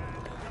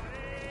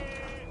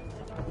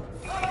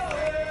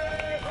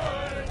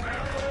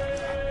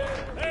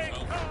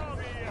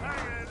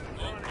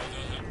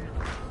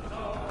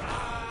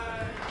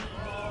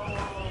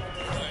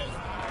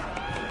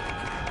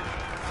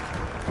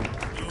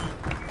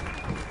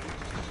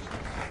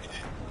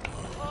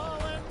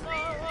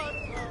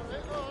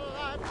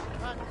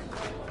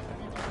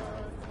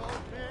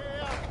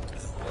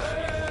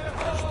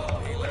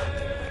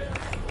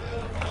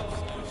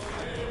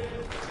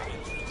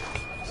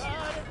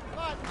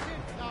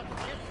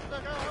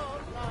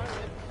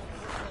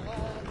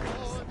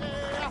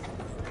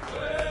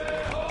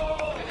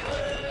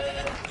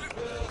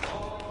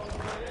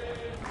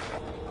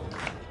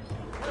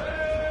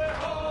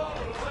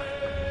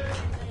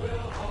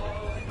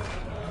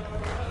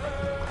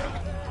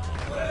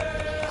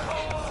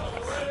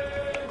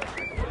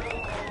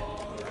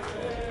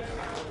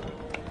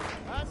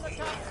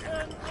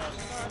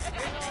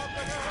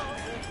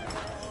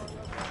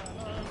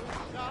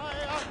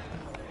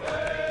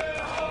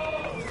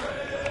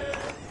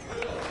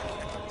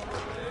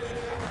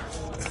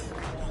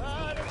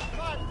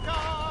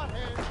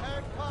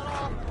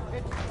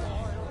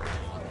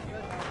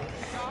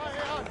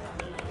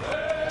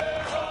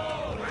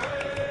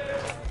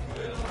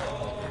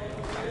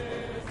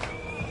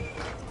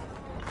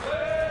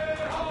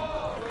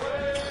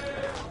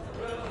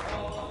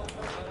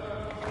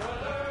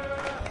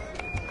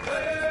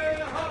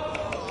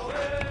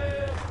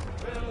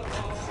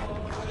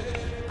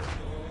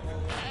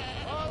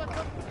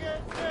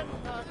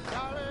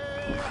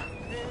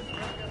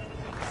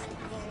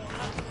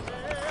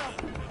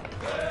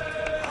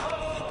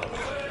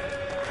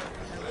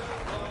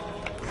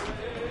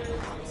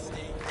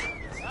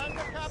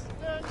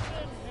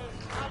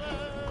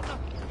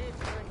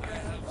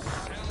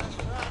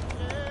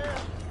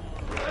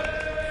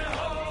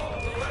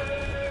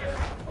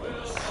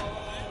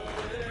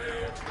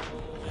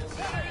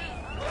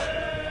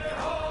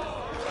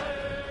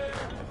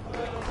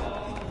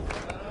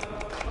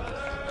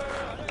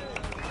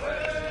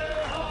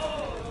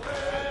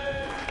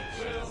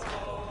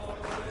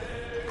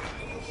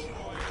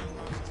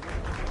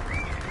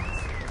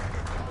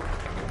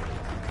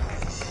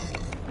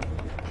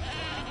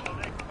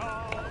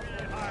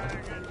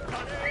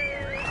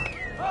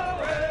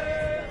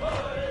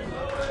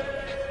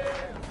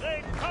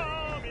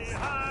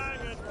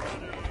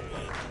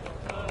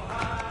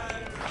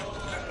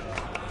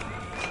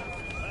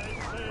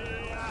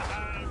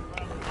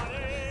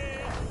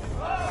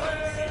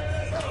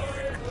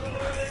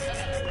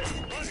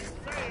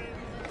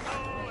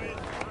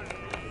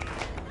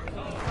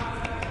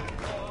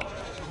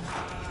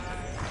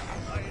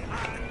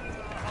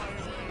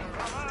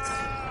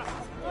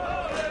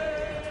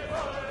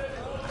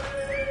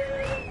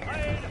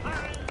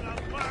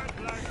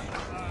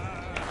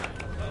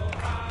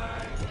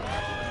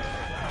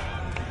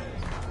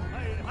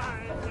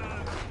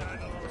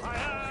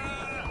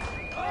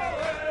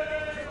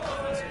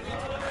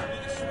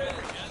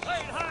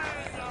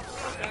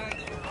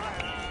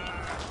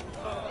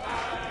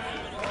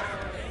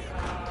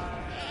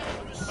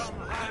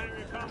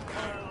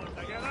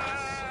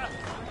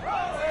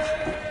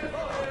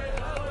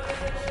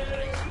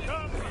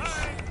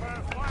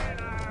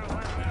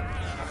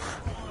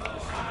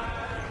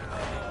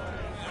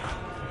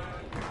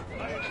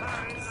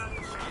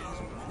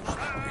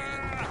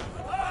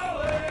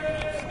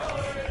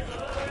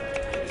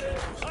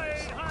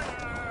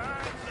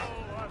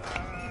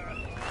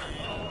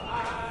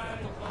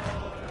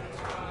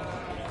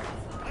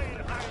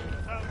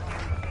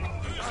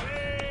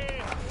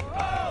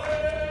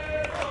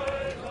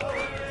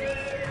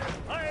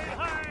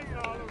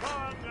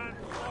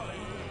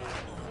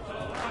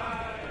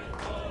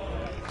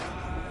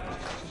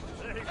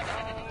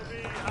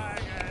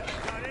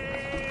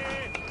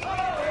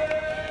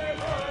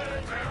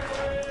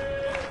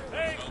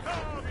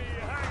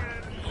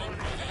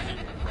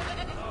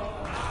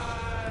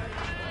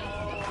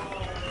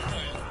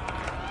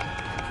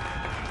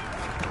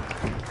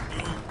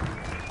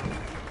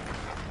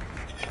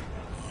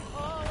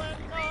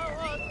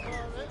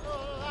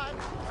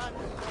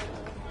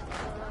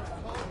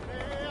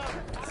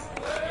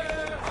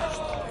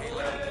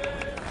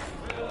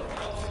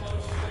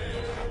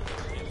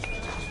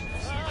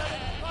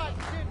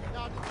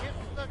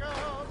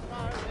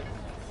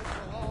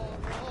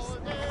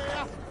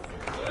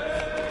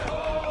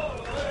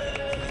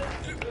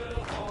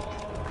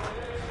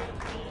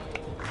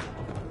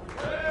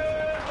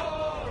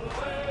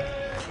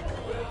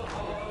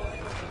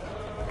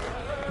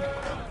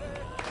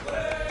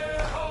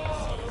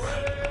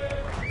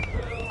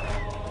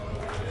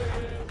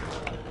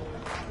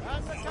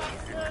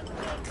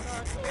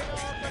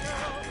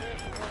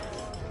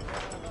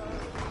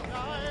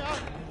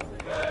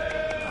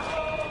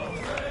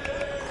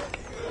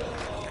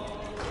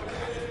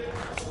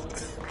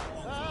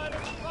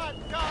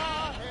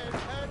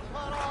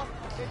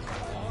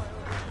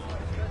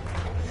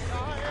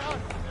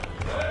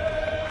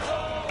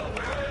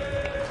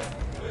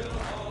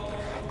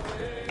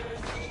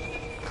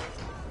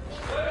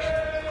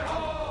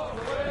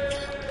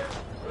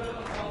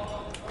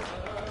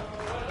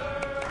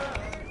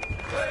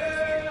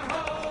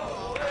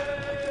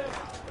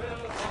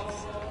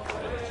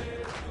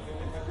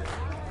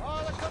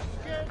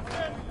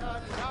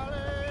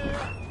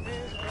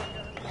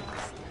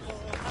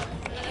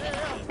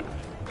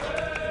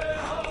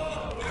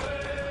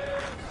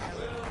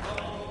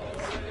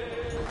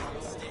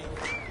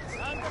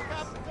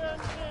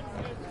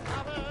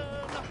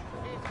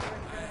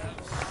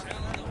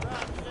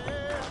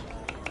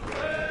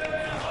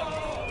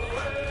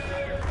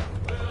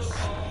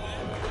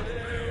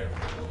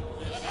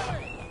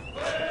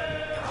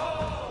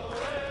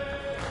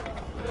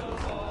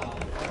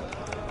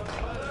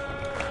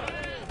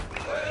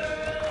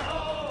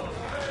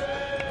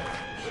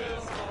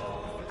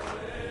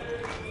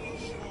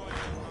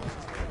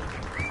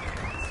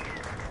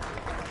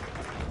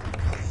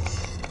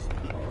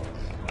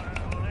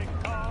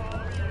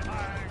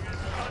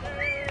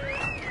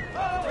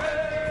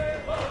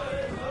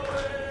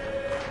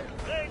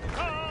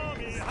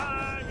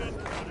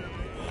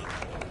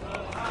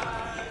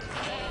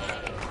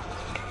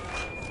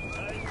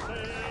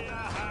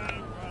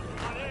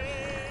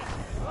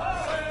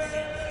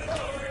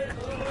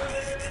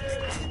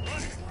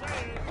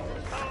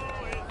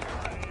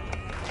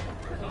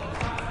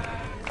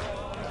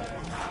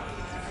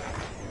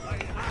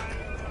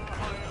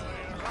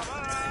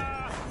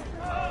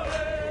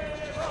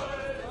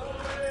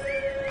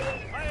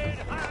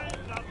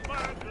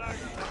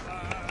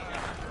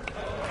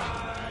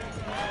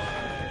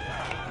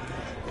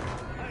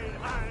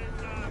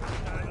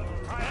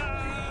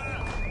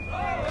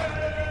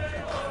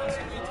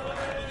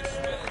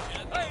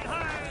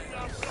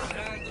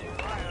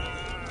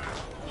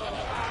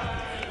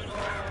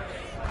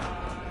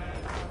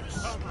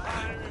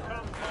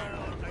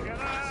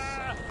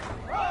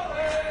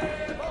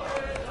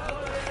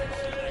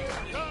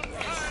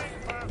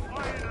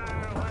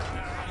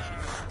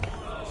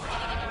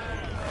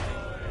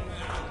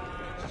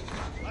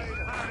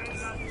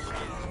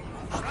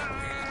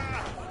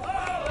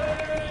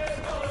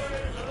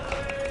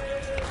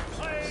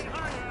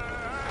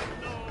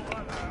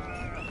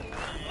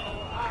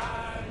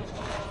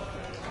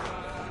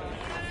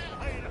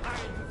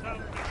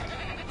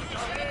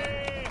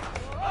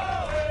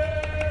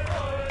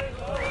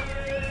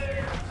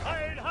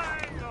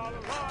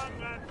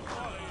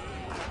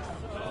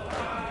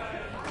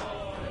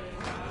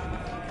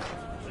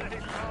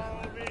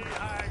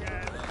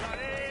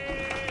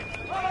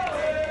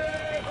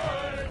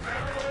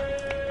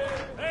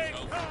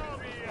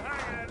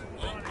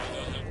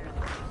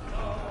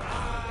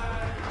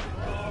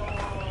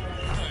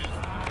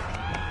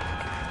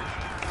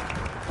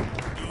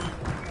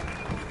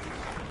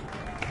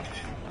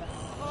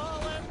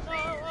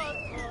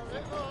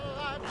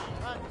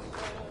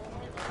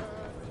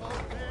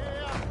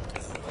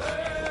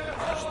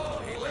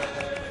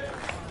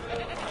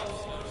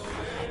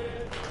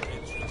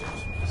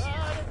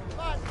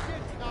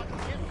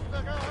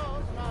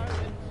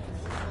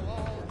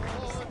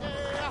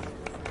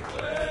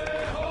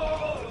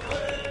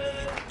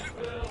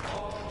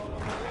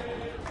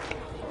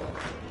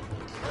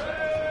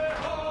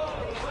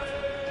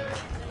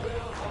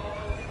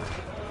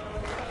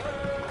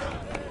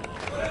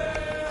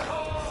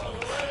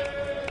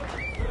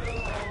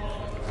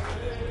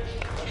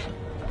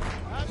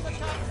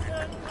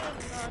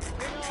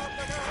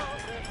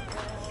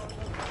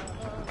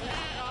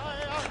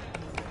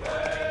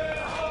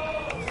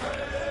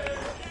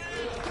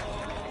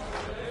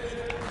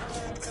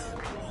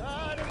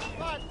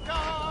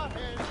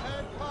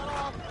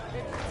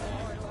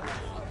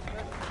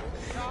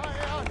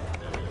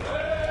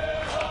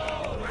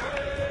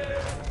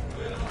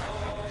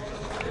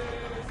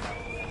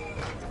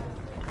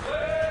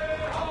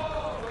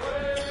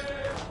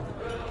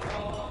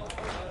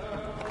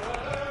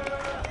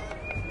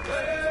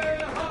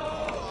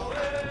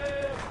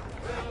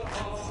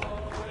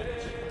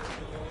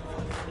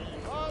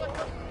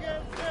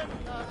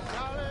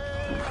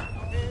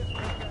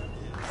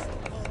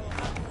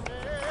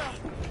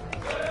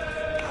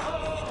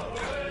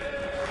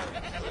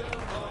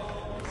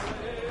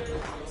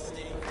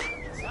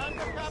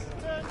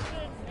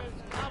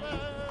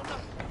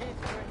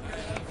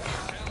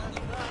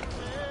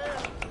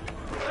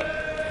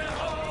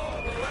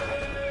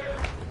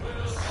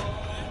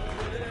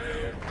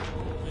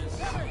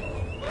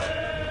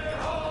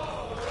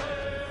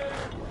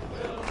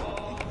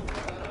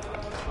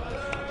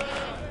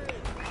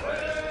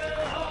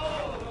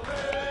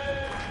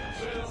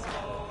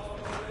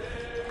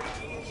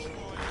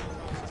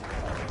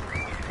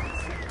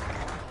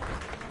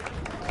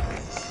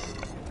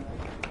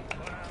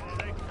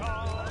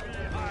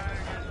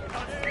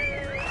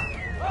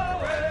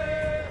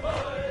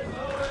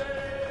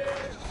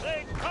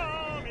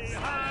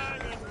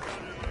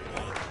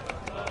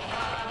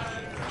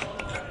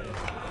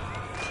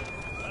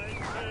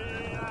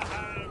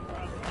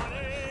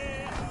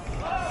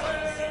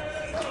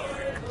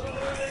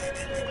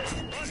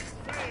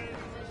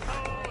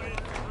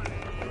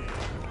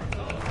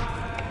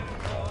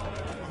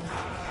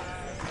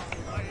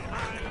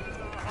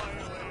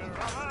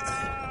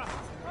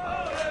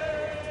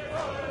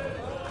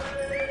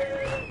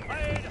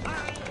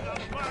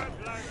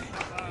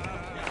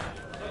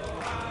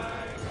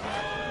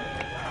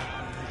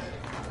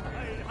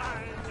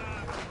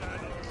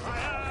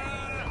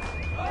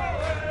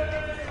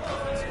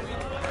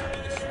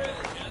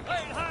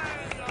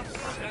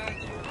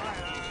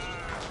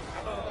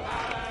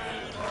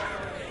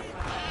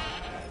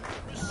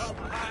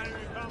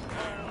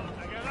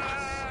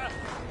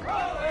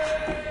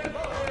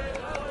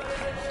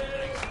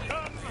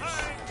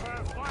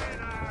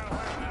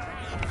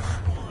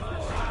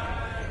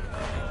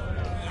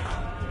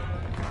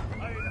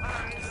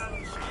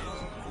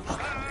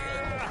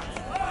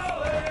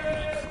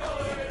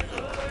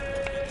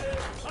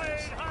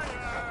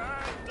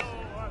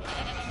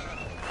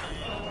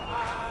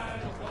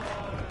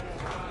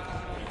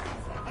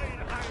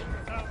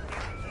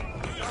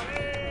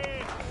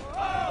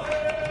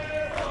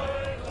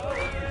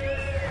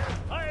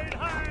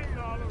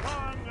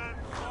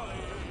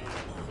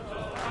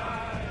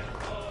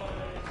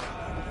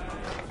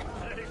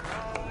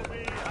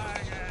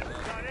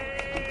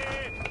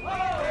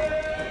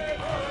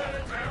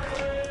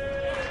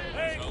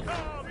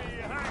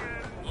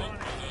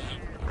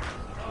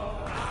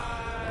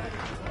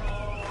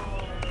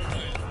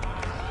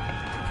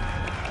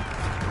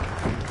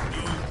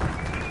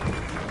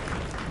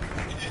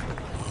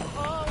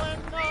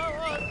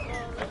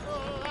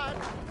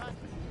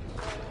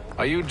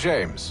 Are you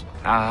James?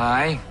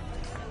 Aye.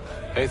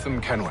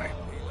 Haytham Kenway.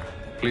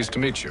 Pleased to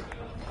meet you.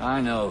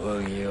 I know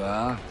who you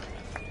are.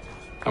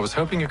 I was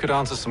hoping you could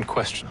answer some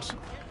questions.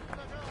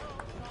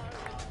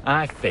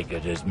 I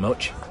figured as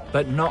much,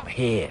 but not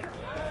here.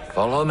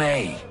 Follow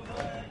me.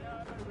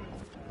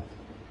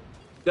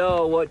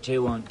 So, what do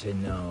you want to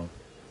know?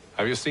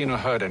 Have you seen or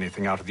heard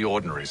anything out of the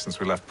ordinary since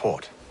we left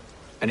port?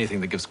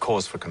 Anything that gives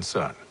cause for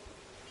concern?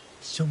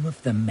 Some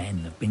of the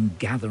men have been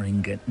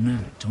gathering at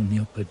night on the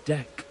upper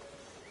deck.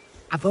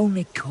 I've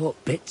only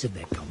caught bits of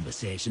their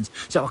conversations,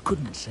 so I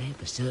couldn't say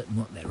for certain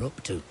what they're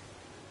up to.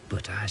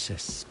 But I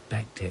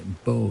suspect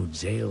it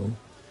bodes ill.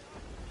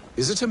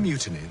 Is it a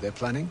mutiny they're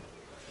planning?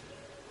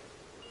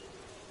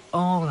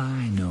 All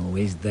I know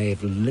is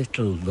they've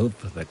little love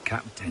for the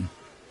captain.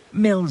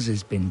 Mills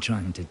has been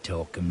trying to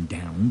talk him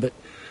down, but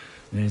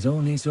there's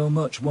only so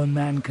much one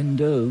man can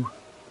do.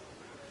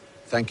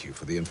 Thank you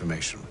for the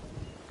information.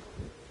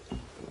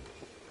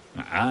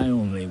 I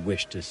only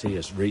wish to see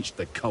us reach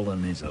the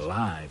colonies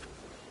alive.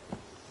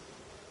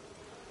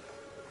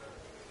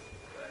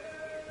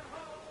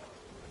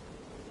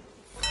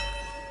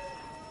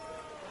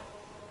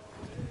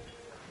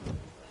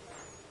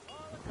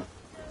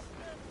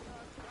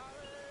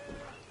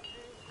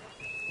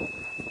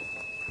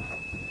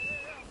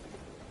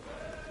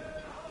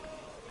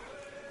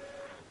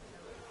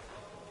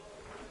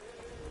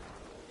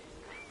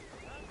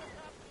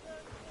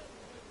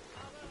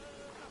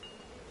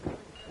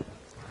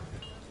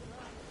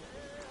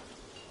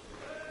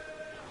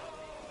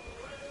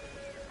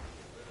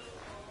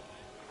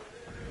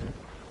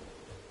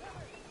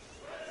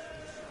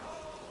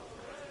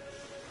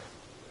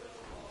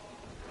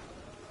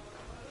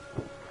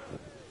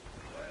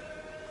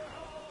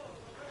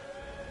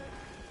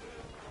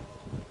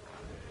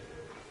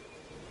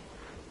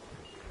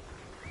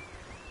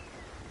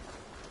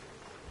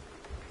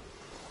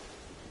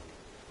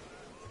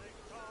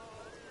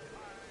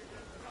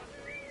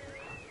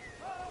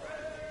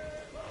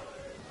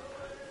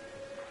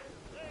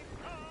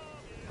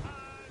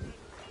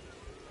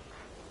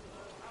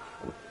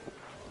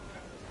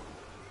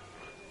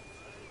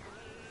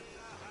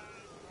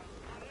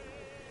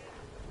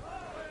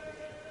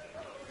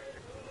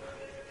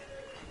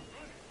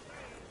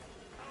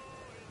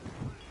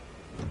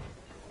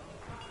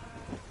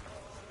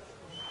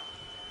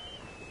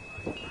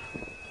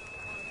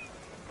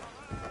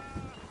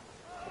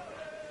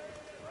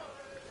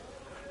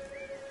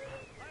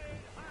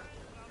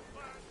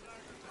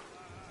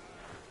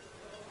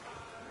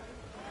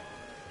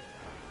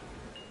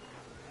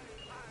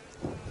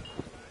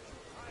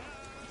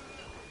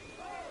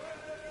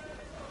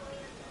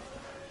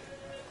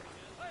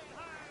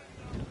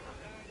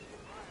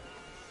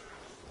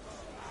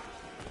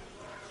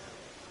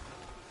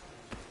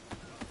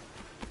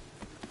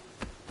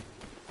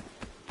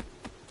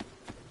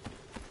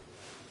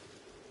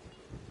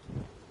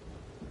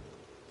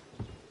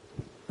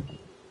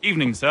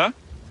 Evening, sir.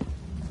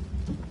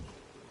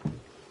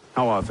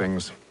 How are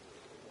things?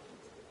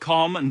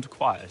 Calm and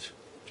quiet.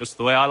 Just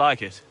the way I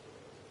like it.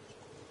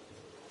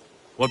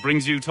 What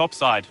brings you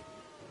topside?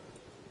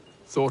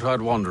 Thought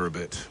I'd wander a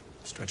bit.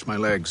 Stretch my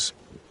legs.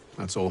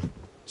 That's all.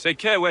 Take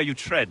care where you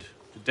tread.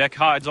 The deck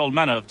hides all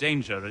manner of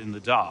danger in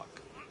the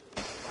dark.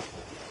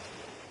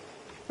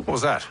 What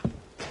was that?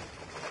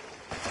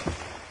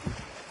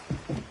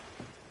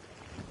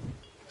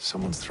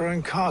 Someone's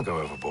throwing cargo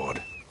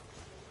overboard.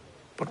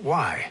 But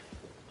why?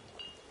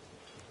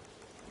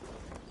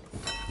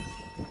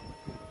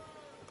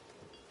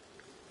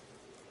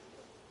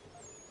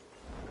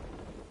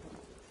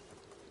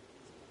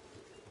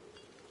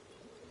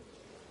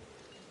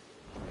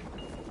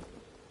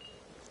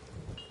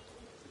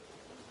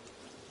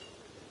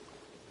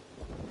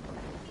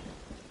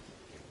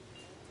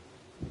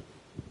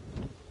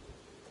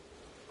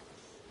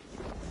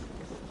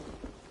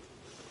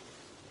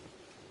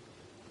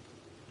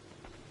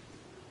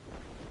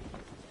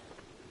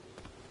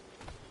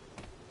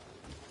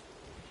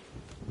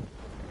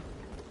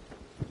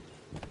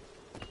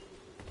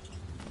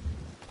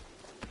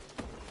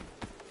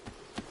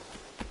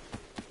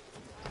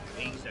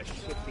 He's a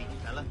shifty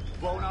fella.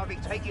 Won't hardly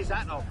take his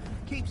hat off.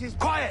 Keeps his...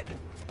 Quiet!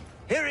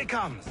 Here he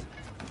comes.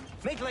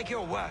 Make like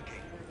you're working.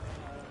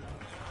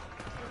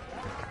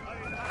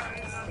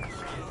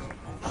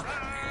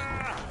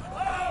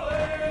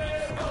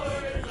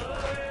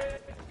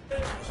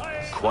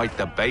 Quite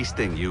the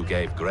basting you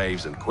gave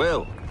Graves and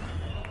Quill.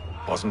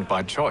 Wasn't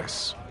by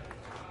choice.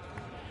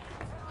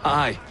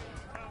 Aye.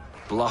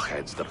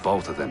 Blockheads, the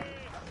both of them.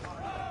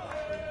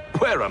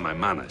 Where are my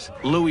manners?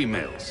 Louis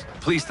Mills.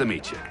 Pleased to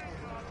meet you.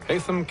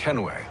 Haytham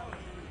Kenway.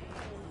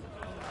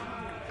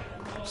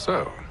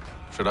 So,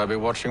 should I be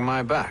watching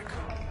my back?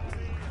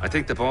 I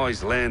think the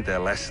boys learned their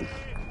lesson.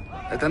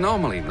 They're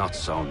normally not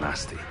so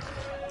nasty.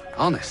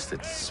 Honest,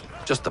 it's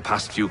just the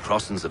past few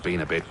crossings have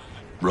been a bit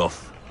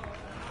rough.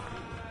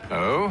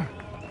 Oh?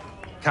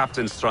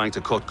 Captain's trying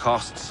to cut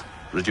costs.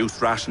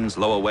 Reduced rations,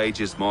 lower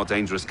wages, more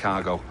dangerous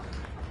cargo.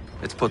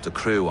 It's put the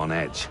crew on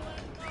edge.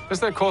 Is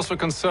there cause for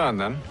concern,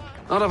 then?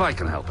 Not if I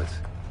can help it.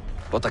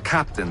 But the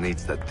captain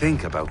needs to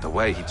think about the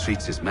way he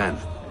treats his men.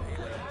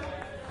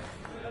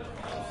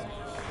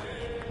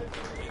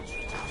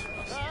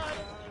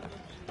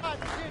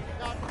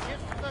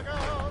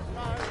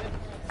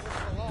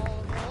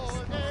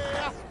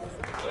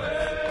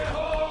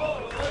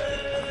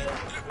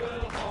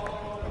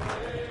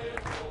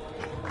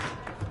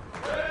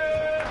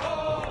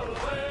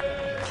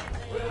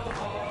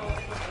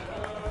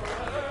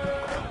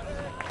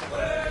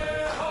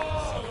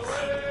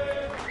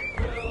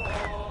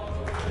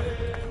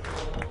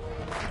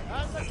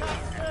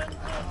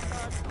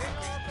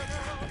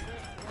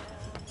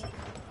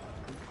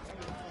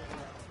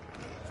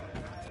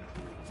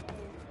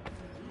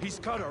 He's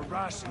cut our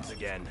rations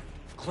again.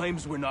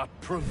 Claims we're not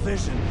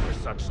provisioned for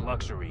such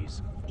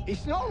luxuries.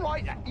 It's not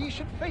right that you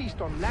should feast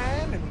on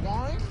lamb and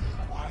wine,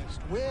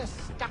 whilst we're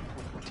stuck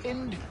with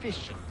tinned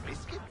fish and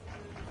biscuits.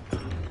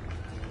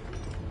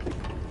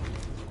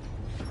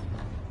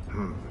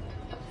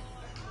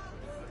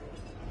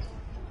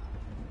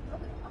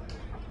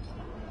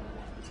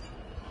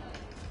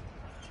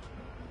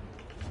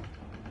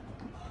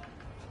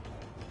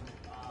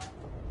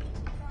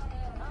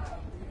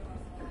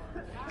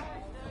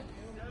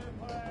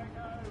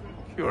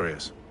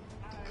 Curious.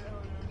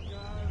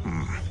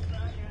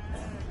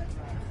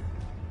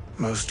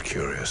 Most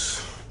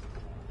curious.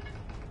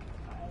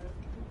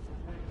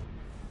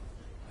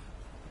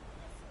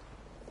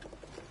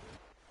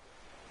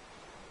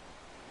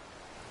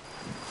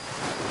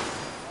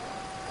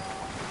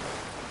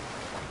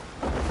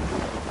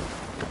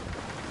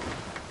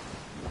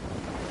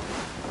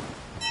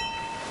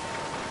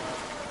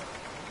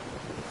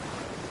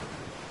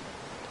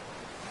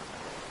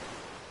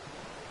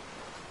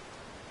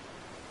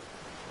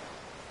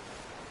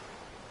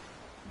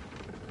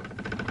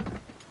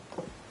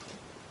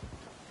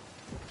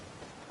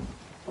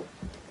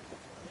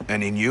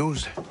 Any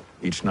news?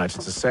 Each night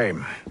it's the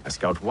same. I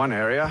scout one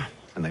area,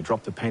 and they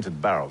drop the painted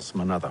barrels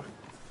from another.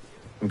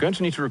 I'm going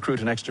to need to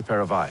recruit an extra pair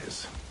of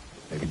eyes.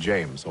 Maybe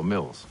James or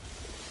Mills.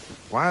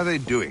 Why are they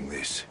doing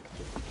this?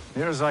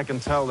 Near as I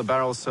can tell, the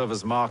barrels serve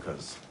as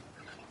markers.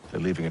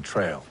 They're leaving a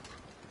trail.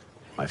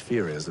 My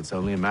fear is it's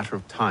only a matter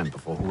of time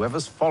before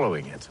whoever's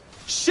following it...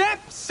 Ship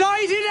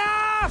sighted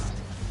aft!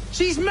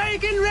 She's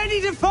making ready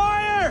to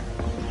fire!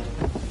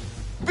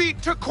 Beat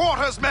to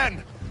quarters,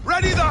 men!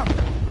 Ready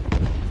the...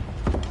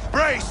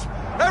 Brace!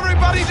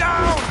 Everybody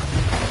down!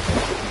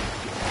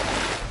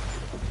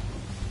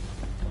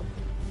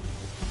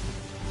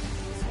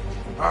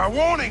 A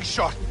warning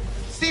shot!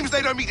 Seems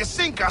they don't mean to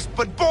sink us,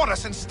 but board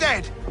us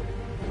instead!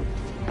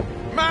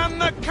 Man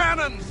the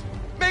cannons!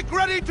 Make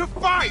ready to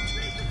fight!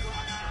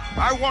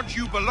 I want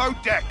you below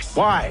decks.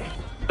 Why?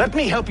 Let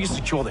me help you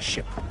secure the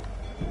ship.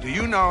 Do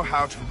you know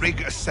how to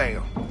rig a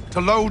sail?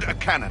 To load a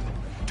cannon?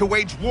 To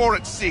wage war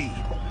at sea?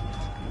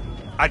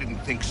 I didn't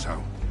think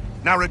so.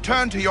 Now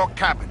return to your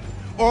cabin,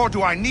 or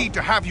do I need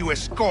to have you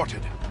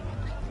escorted?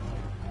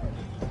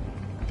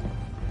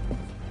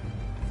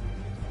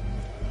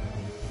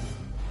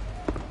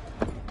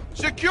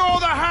 Secure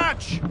the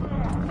hatch!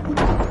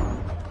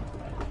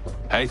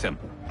 Haytham.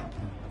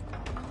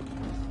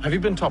 Have you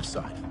been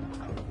topside?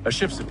 A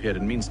ship's appeared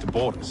and means to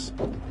board us.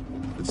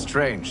 It's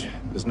strange.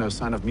 There's no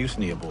sign of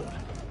mutiny aboard.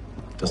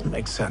 Doesn't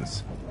make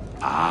sense.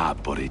 Ah,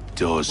 but it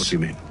does. What do you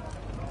mean?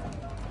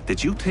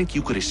 Did you think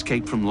you could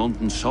escape from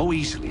London so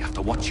easily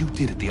after what you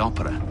did at the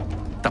Opera?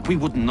 That we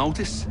wouldn't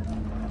notice?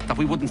 That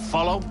we wouldn't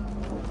follow?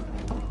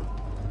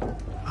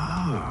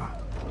 Ah.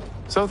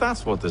 So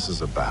that's what this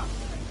is about.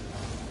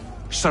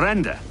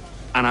 Surrender,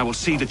 and I will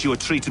see that you are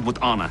treated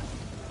with honor.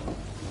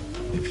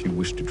 If you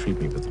wish to treat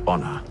me with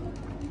honor,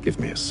 give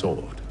me a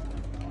sword.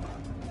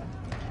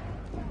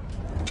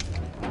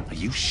 Are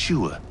you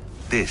sure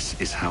this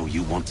is how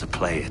you want to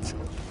play it?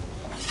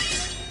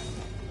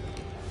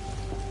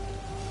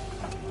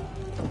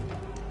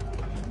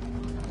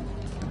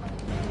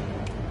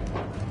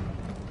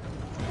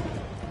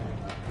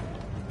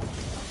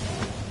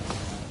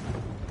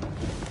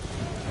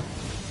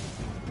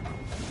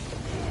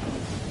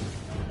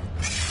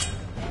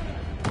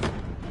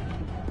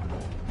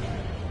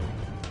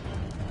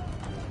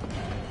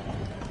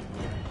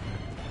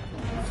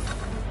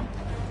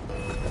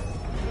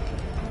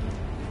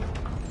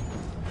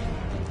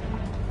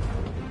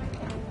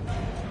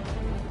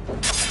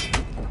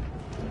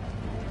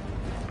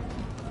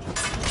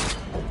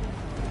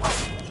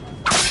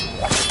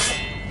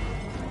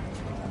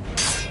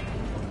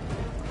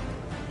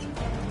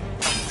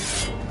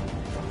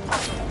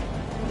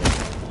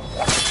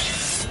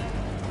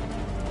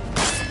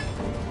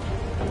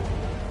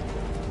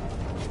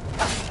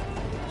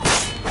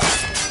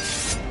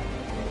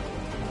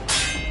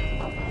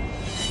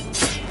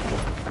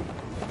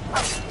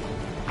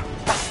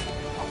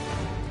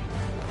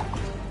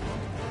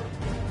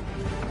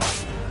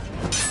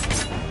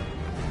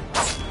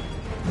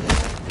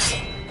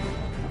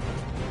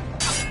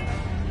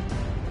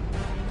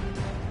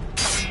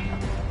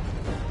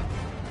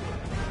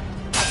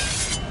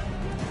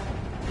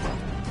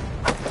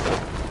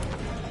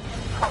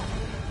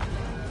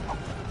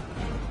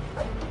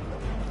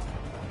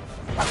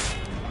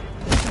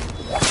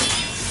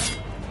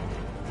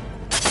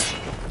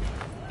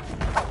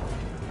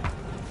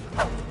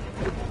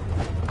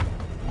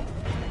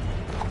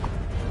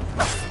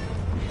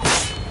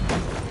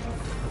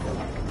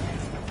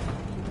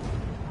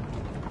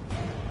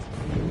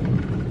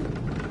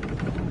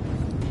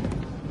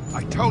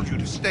 told you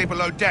to stay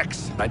below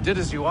decks. I did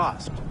as you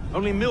asked.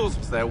 Only Mills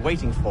was there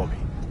waiting for me.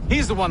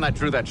 He's the one that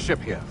drew that ship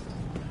here.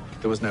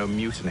 There was no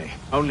mutiny,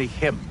 only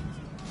him.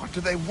 What do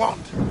they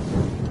want?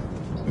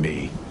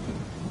 Me.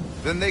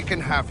 Then they can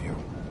have you.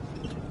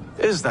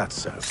 Is that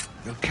so?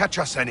 They'll catch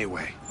us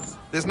anyway.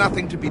 There's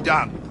nothing to be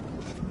done.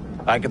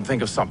 I can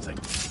think of something.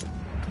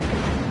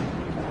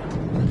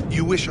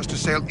 You wish us to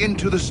sail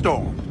into the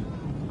storm?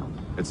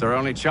 It's our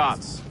only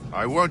chance.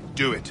 I won't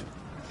do it.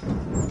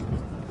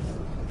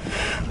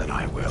 Then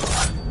I will.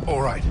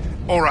 All right,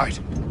 all right.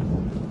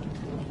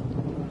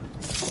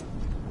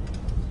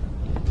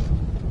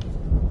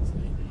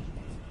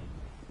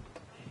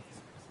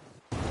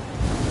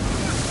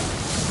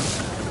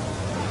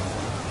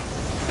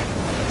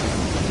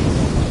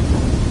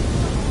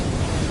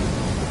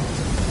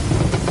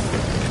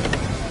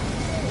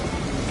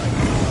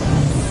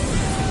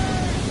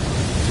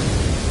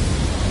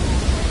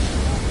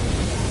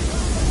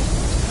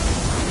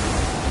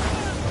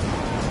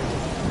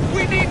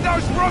 We need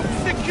those ropes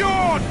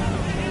secured!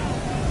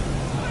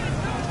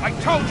 I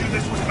told you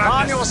this was madness.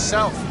 Calm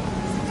yourself.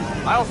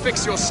 I'll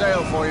fix your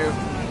sail for you.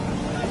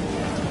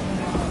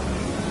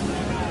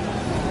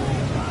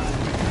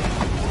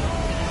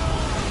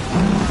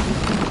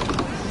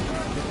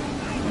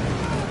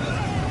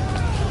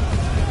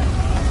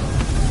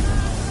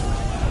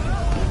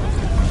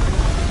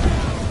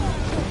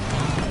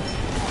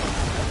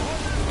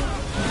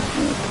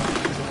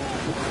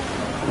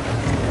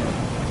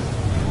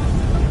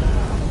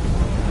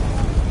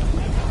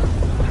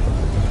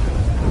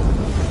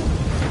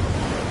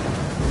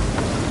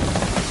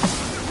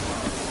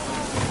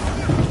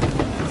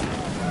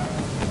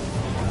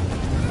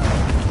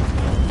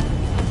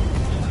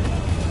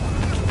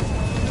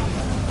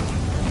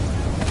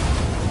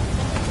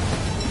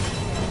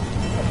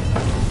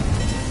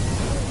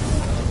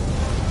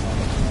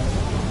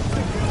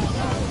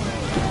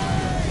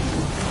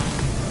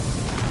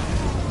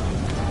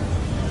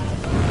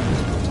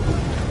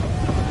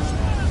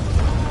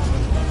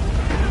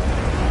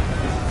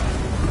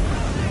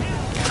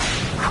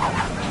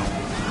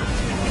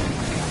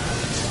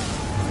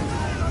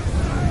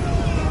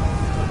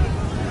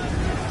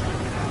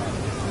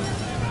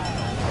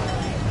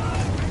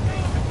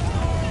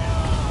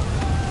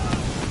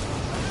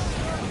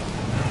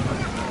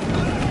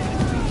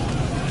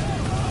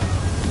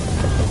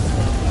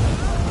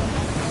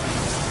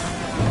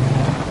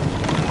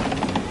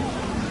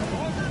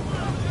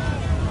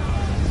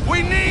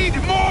 We need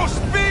more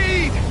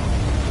speed!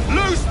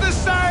 Loose the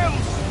sails!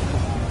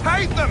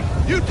 Hate them!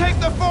 You take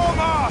the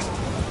foremast!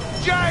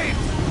 James,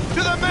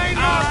 to the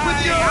mainmast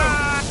with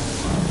you!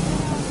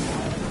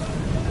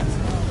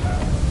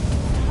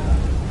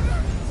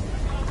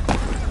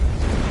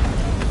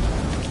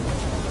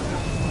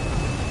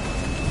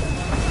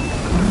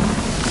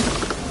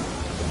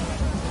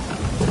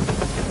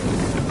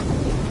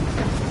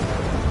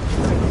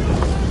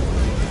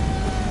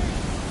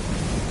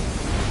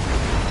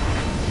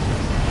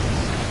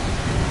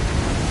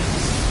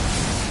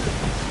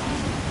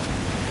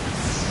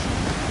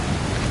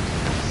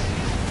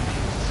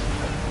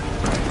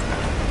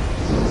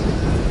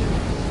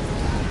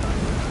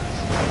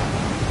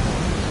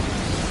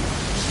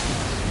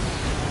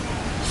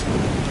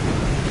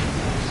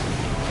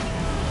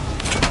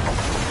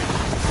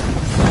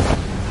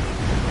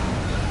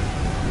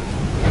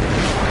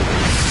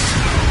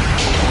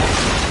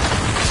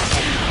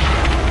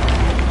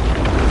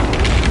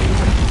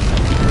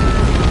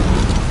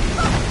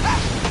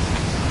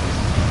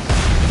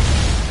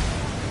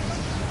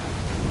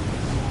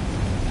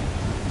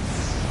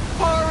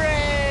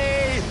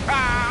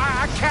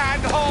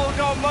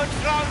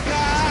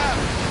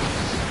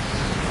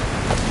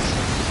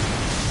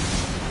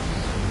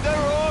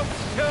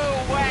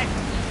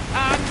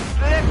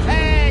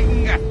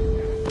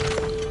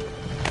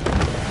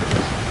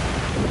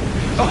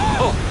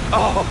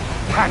 Oh,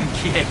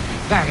 thank you,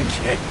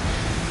 thank you.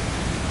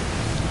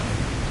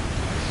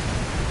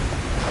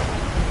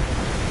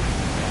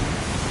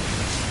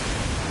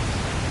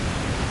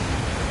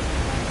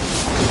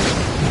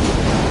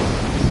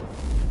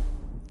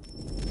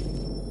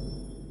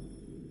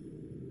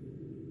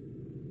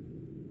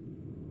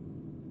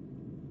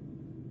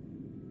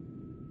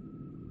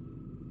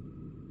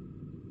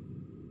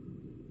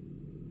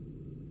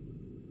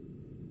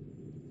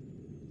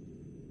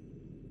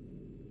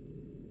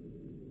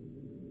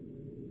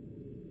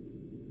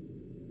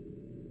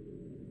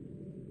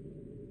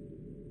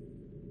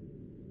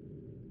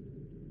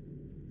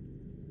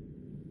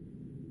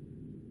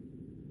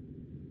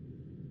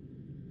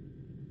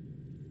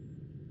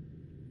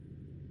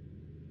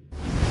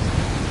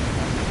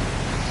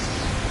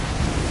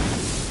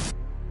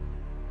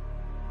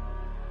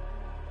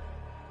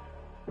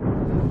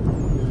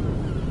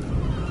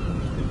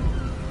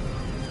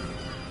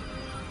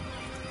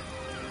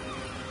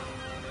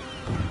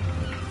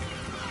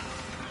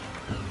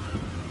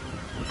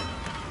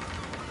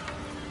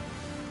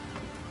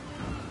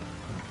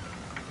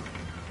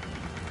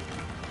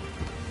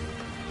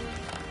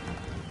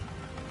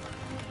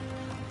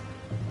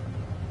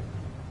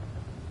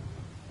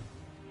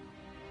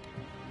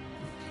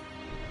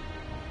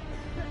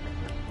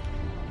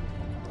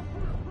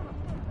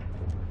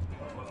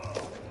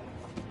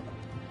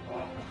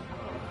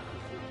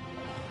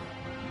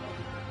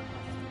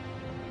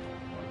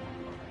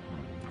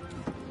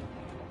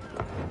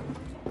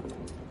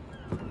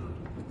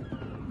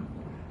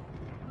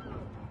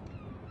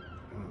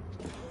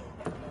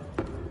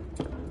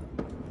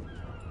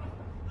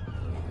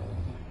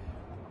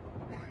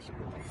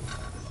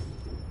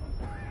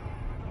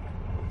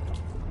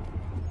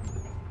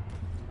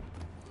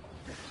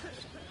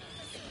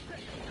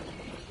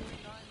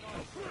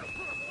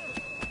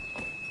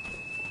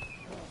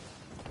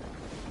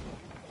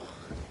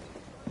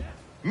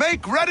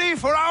 Make ready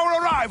for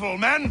our arrival,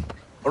 men!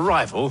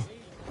 Arrival?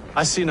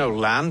 I see no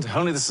land,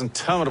 only this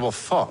interminable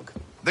fog.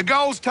 The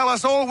gulls tell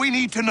us all we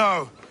need to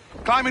know.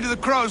 Climb into the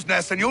crow's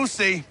nest and you'll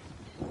see.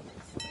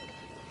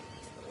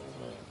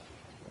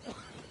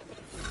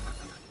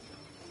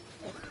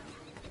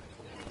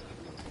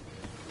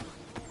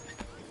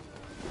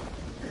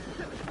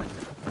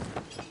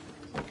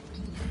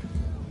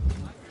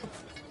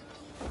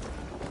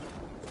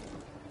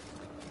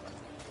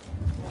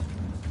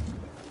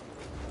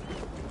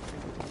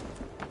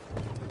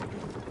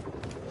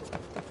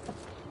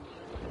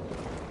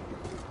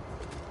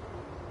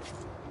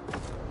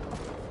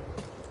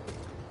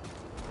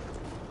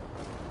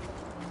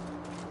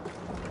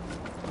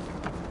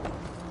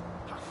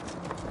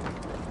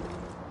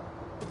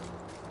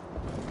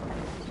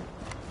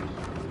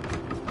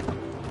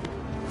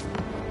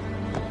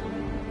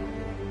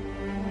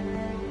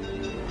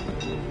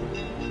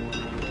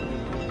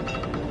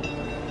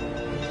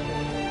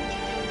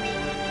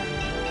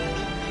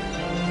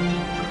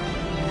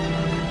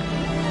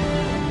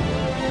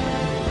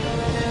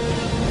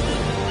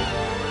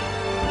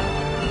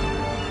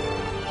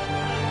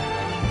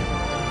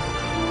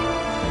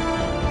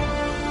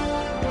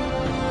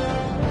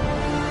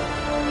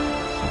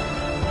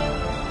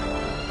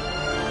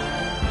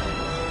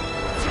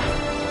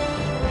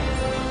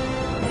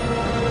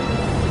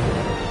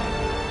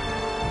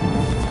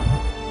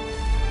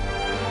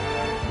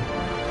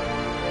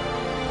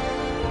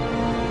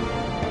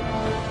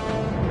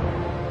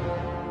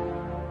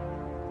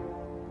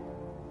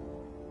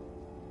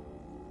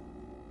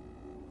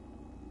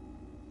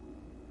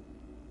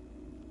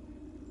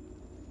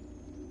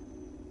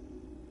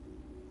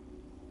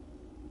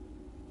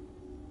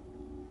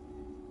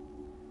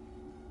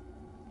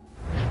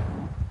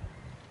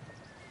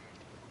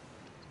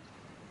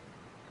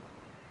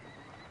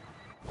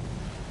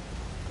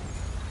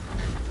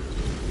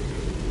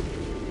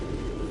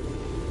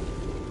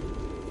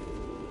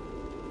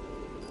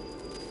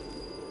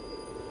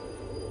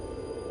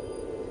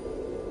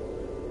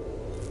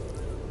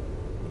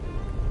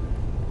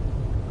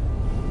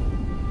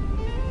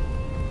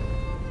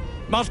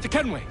 Master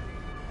Kenway!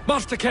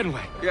 Master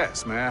Kenway!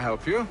 Yes, may I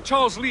help you?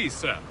 Charles Lee,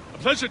 sir. A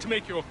pleasure to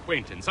make your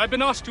acquaintance. I've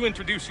been asked to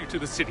introduce you to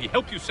the city,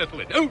 help you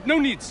settle in. Oh, no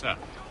need, sir.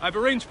 I've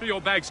arranged for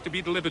your bags to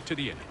be delivered to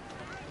the inn.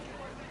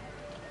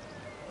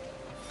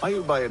 Are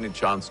you by any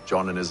chance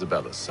John and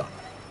Isabella's son?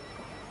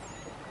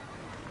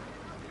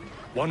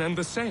 One and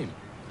the same.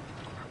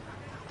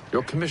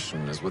 Your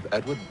commission is with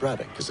Edward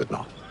Braddock, is it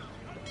not?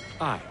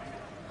 Aye.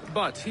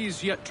 But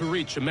he's yet to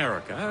reach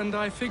America, and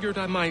I figured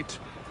I might...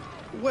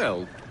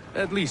 well,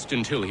 at least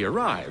until he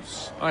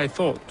arrives. I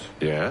thought...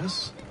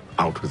 Yes?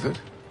 Out with it.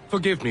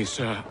 Forgive me,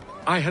 sir.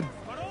 I had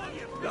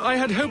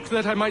hoped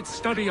that I might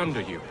study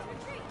under you.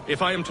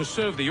 If I am to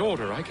serve the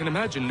Order, I can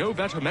imagine no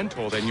better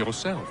mentor than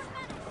yourself.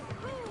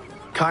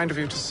 Kind of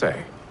you to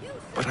say,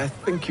 but I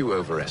think you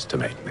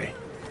overestimate me.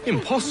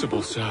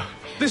 Impossible, sir.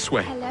 This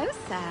way. Hello,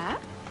 sir.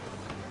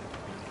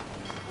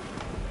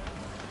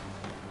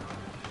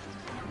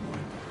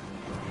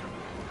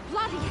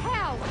 Bloody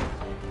hell!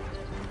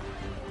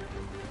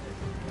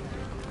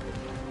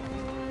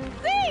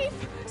 Thief!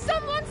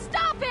 Someone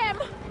stop him!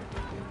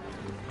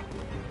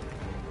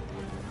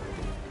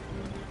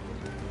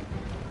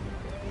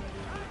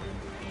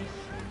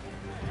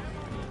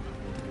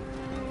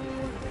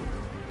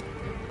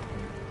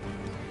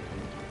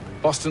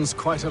 Boston's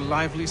quite a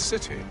lively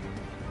city.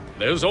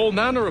 There's all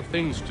manner of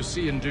things to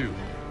see and do.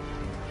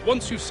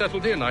 Once you've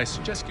settled in, I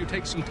suggest you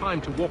take some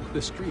time to walk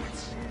the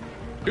streets.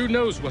 Who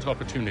knows what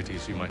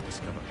opportunities you might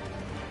discover.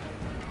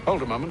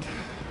 Hold a moment.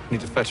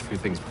 Need to fetch a few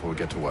things before we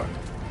get to work.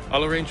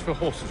 I'll arrange for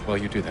horses while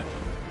you do that.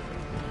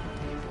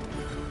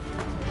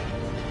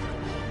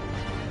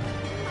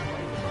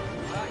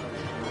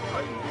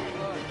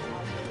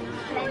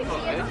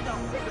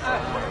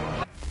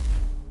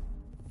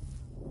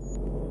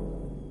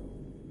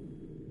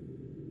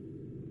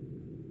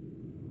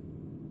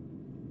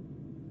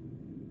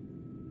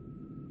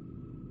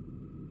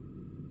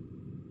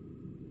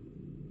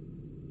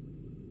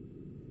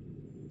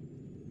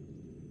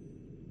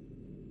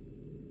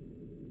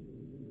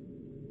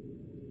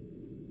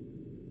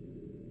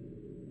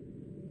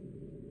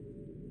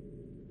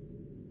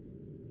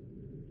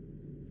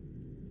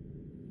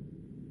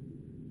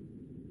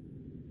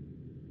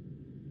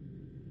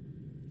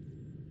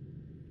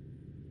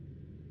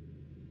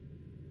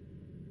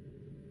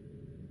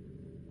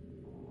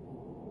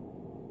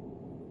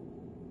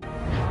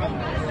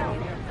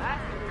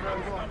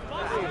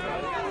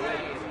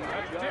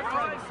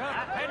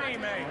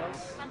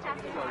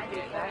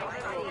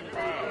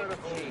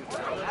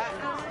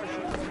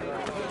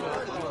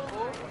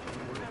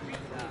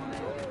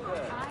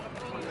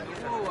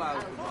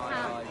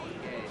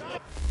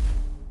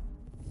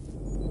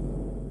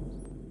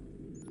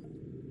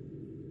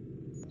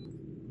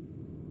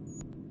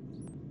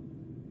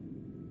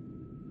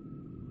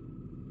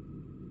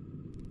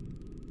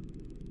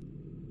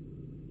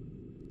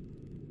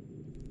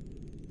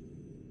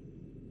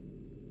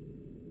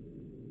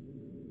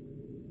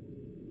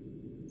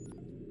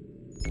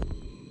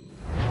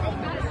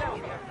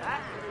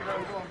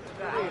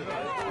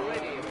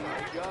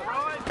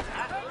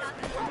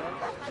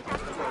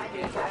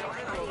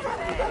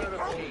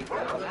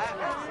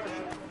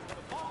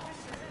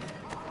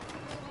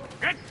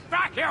 Get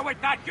back here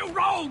with that, you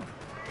rogue!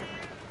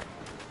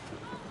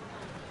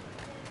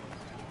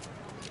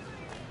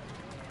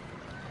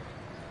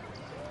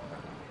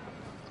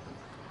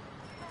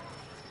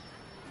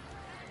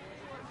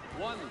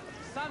 One,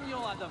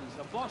 Samuel Adams,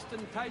 a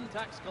Boston town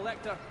tax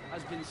collector,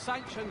 has been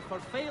sanctioned for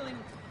failing...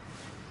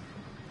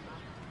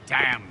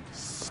 Damned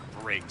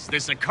sprigs.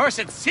 This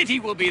accursed city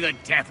will be the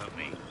death of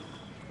me.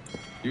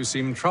 You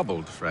seem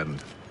troubled,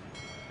 friend.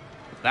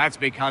 That's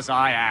because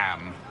I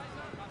am.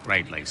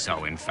 Greatly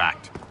so, in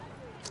fact.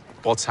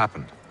 What's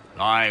happened?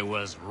 I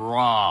was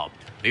robbed.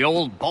 The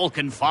old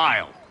Balkan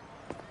file.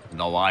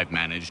 Though I've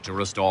managed to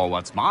restore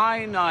what's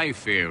mine, I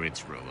fear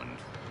it's ruined.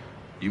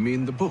 You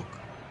mean the book?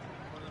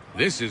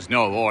 This is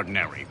no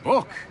ordinary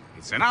book.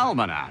 It's an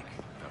almanac.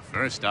 The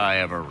first I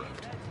ever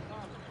wrote.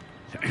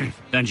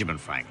 Benjamin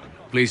Franklin.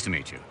 Pleased to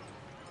meet you.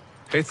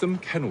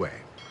 Haytham Kenway.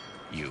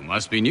 You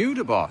must be new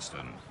to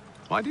Boston.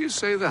 Why do you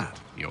say that?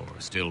 You're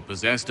still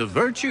possessed of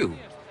virtue.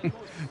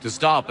 To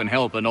stop and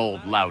help an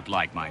old lout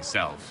like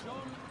myself.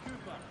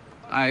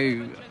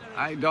 I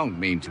don't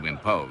mean to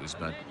impose,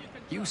 but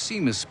you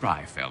seem a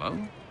spry fellow.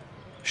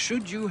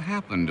 Should you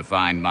happen to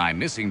find my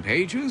missing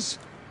pages,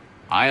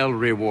 I'll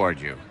reward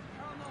you.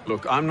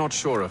 Look, I'm not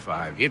sure if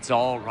It's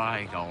all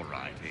right.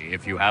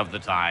 If you have the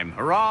time,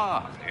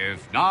 hurrah!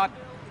 If not,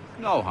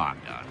 no harm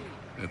done.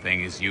 The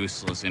thing is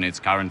useless in its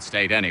current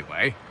state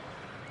anyway.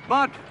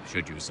 But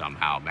should you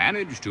somehow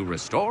manage to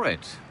restore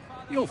it,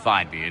 you'll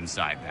find me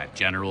inside that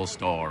general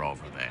store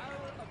over there.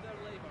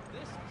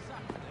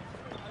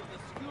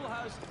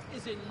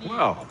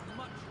 Well,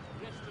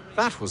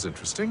 that was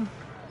interesting.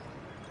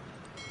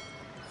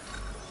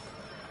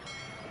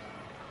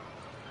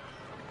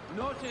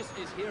 Notice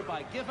is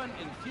hereby given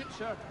in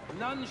future,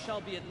 none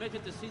shall be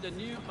admitted to see the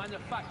new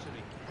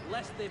manufactory,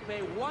 lest they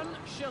pay 1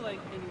 shilling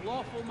in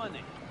lawful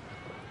money.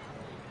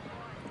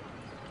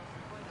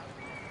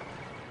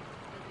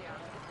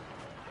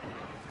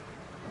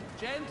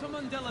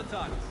 Gentlemen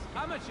dilettantes,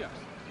 amateurs,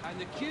 and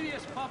the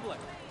curious public,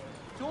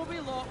 Toby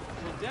Locke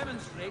will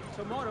demonstrate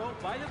tomorrow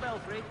by the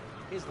Belfry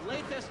his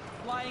latest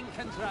flying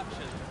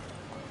contraption.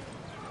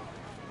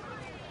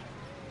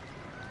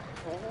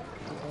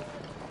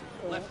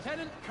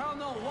 Lieutenant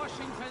Colonel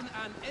Washington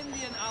and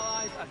Indian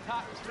allies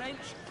attack French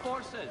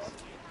forces.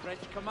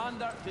 French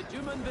commander de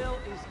Jumonville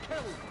is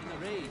killed in the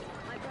raid.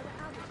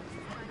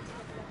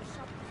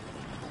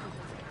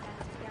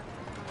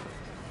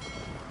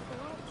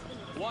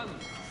 One,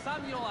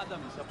 Samuel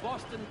Adams, a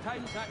Boston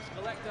town tax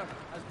collector,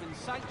 has been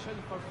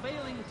sanctioned for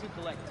failing to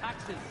collect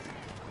taxes.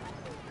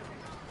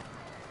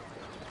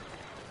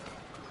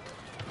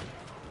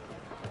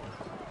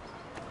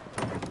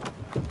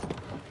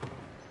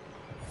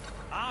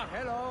 Ah,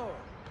 hello.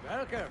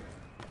 Welcome.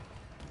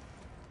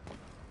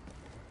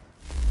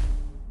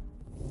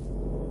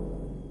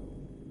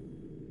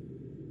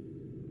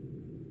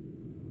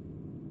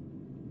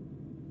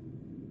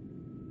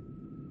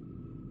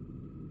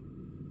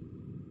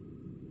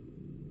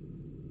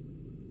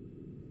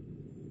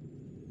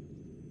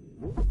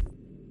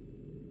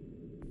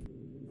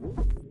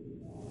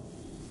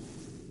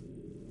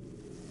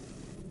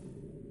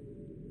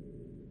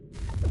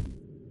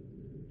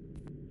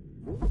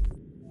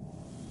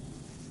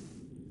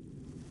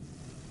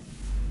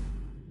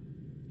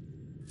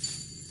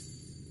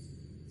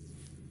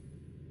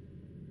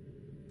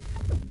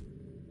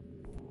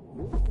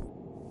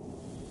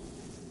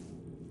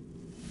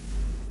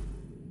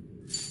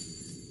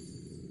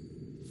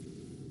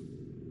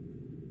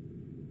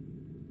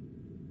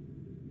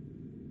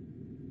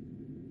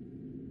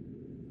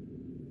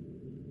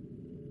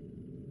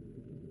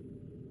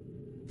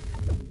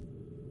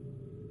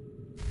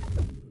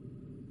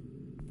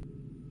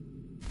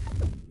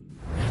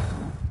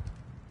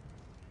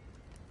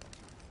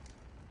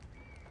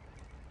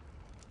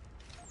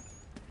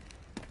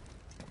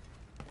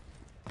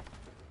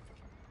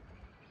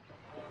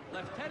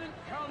 Lieutenant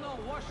Colonel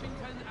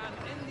Washington and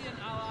Indian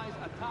allies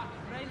attack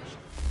French.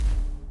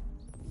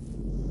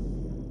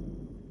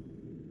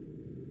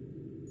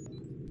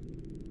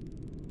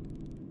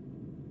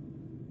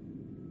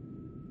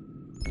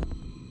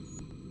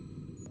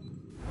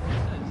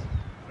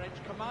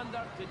 French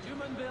commander de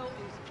Jumonville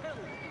is killed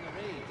in the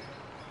raid.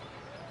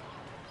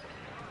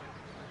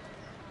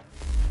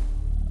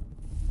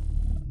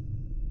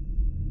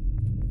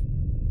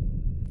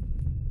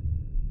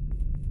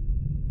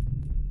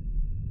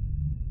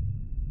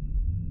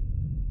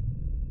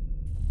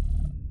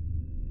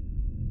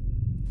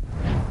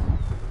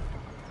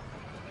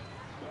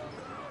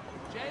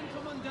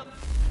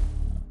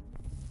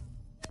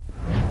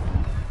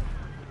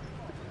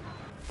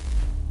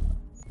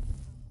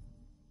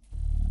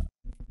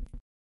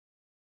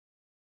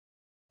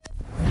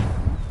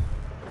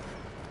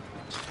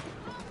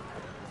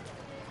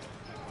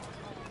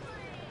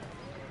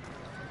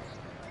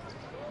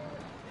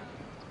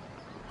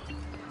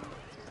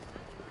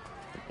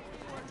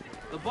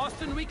 The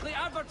Boston Weekly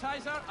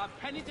Advertiser, a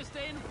penny to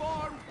stay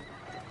informed.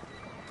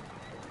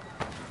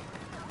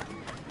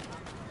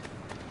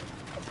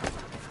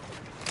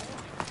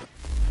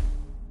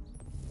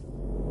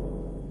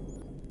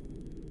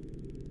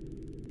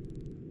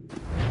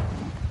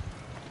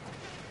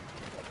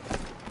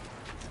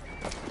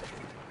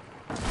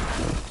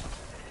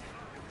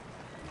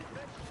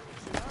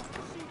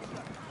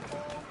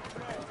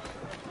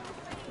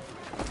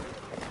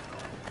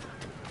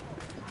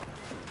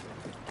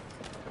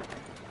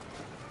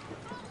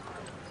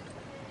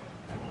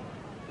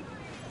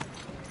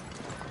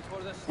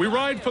 We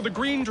ride for the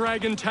Green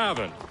Dragon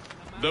Tavern.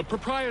 The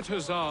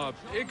proprietors are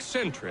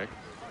eccentric,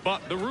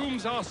 but the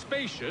rooms are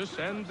spacious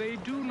and they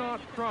do not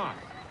cry.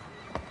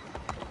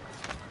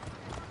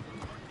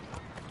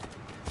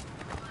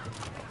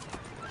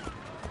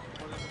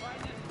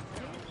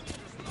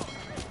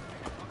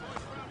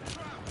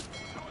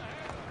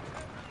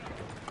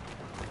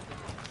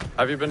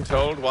 Have you been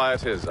told why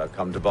it is I've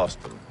come to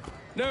Boston?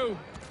 No.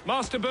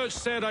 Master Birch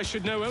said I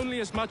should know only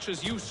as much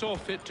as you saw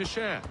fit to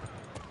share.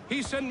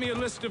 He sent me a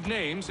list of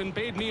names and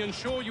bade me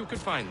ensure you could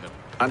find them.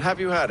 And have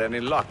you had any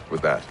luck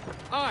with that?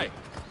 Aye.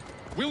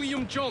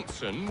 William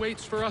Johnson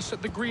waits for us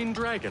at the Green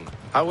Dragon.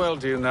 How well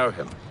do you know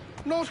him?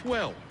 Not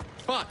well,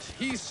 but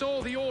he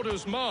saw the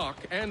Order's mark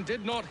and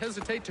did not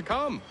hesitate to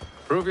come.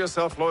 Prove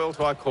yourself loyal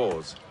to our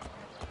cause.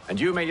 And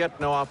you may yet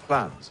know our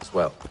plans as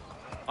well.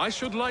 I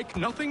should like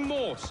nothing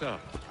more, sir.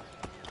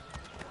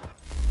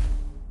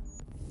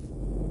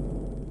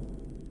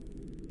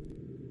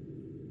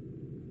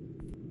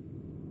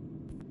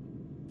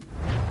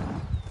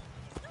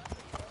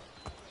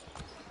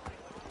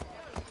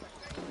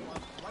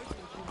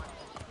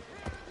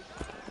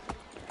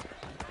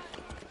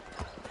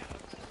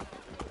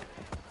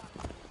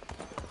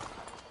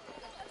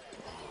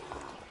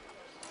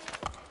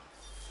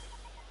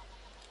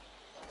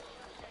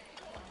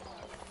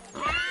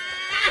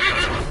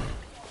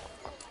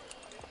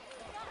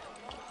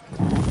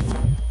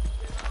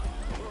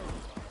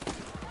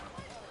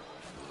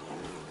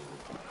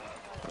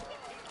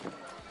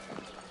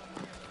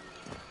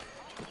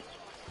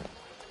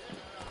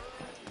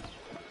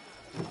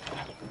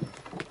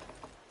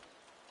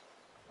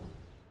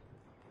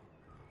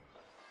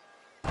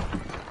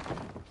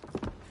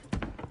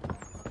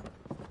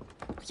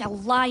 You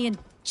lying,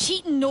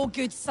 cheating, no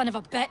good son of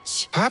a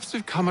bitch. Perhaps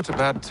we've come at a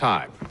bad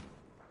time.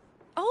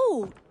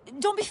 Oh,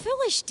 don't be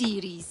foolish,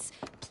 dearies.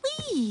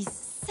 Please,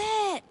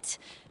 sit.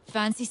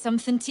 Fancy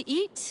something to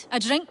eat? A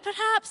drink,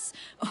 perhaps?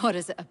 Or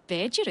is it a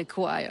bed you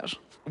require?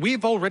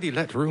 We've already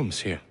let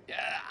rooms here.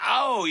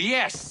 Oh,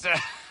 yes.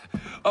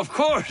 Of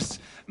course.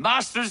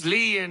 Masters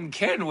Lee and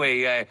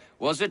Kenway,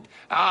 was it?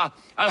 I'll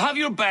have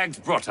your bags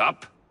brought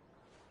up.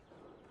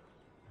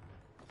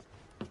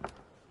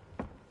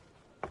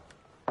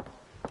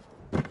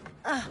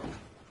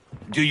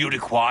 Do you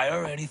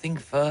require anything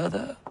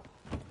further?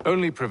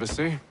 Only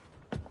privacy.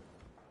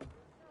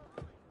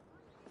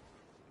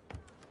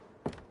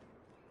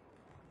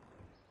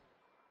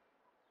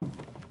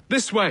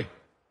 This way.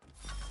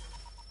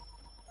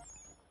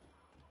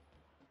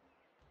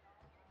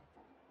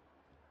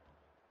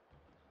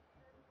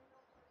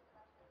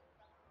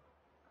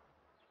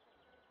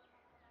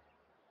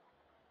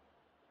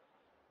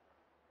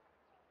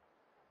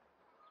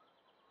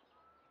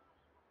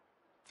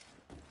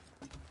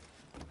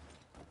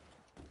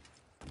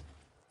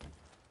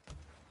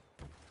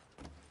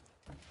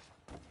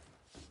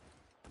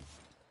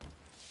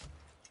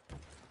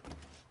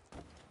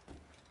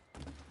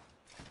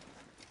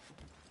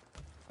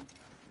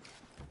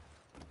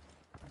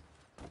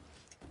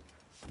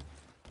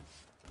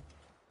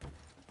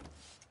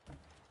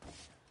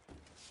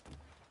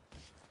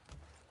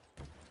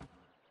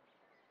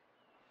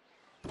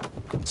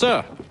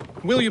 Sir,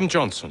 William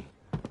Johnson.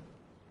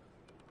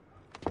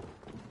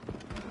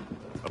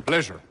 A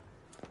pleasure.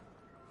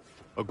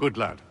 A good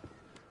lad,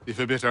 if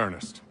a bit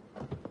earnest.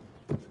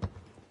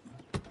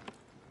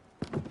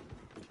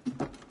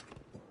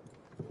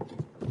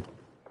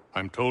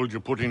 I'm told you're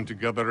putting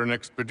together an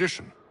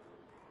expedition.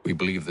 We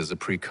believe there's a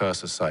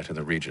precursor site in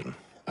the region.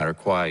 I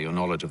require your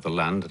knowledge of the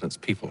land and its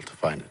people to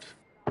find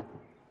it.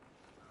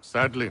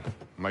 Sadly,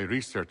 my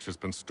research has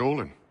been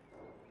stolen.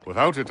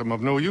 Without it, I'm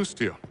of no use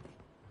to you.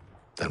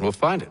 Then we'll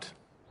find it.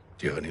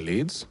 Do you have any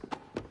leads?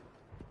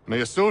 My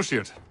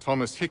associate,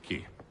 Thomas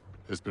Hickey,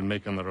 has been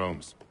making the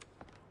rounds.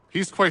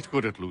 He's quite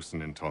good at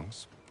loosening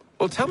tongues.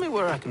 Well, tell me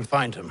where I can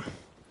find him.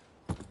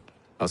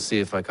 I'll see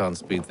if I can't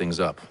speed things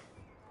up.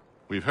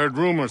 We've heard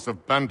rumors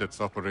of bandits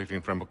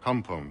operating from a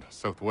compound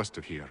southwest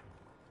of here.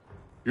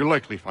 You'll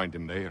likely find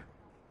him there.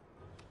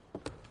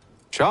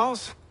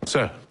 Charles?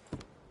 Sir.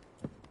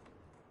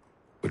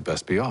 We'd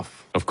best be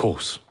off. Of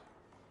course.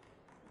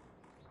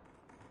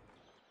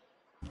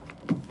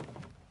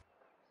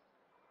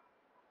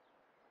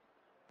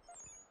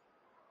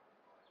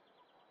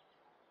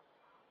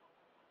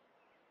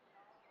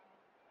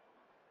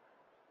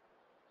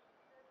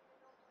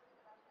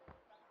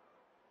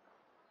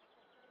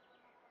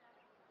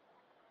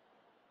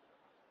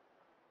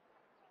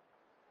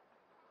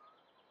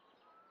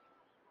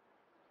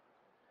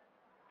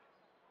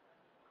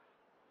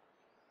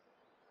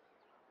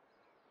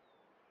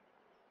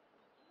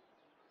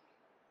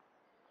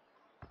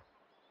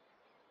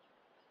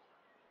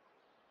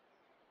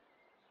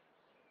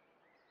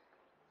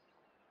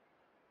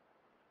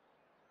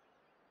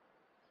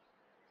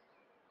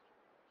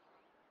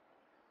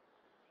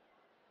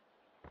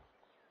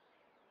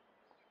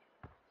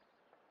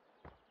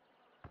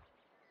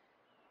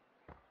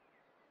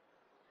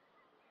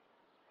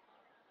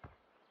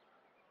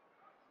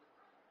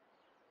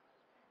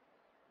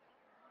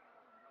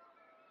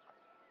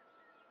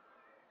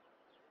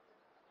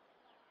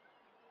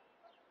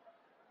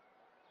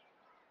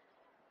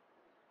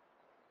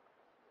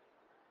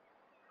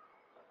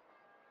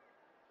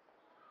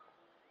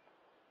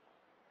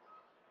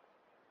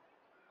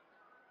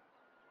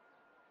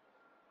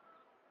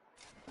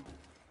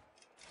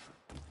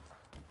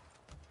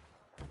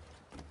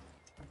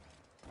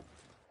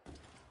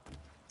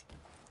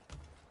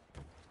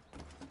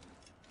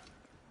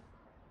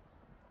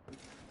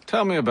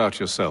 Tell me about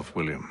yourself,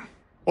 William.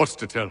 What's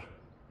to tell?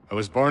 I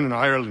was born in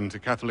Ireland to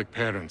Catholic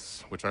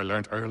parents, which I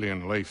learnt early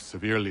in life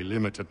severely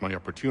limited my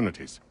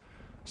opportunities.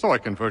 So I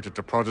converted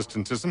to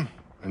Protestantism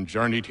and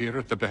journeyed here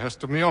at the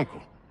behest of my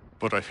uncle.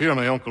 But I fear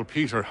my uncle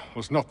Peter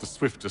was not the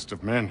swiftest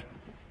of men.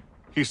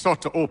 He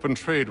sought to open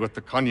trade with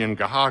the Conyan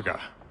Gahaga,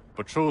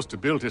 but chose to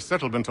build his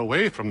settlement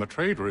away from the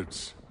trade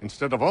routes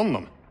instead of on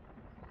them.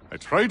 I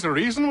tried to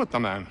reason with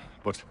the man,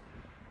 but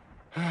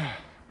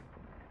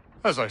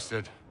as I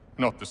said,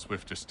 not the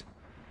swiftest.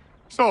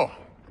 So,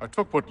 I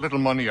took what little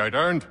money I'd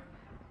earned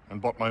and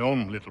bought my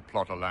own little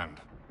plot of land.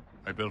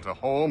 I built a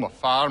home, a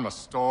farm, a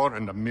store,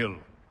 and a mill.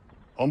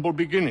 Humble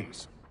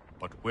beginnings,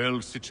 but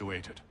well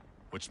situated,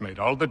 which made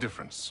all the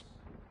difference.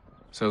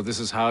 So this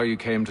is how you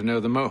came to know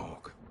the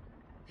Mohawk?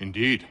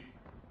 Indeed.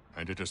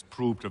 And it has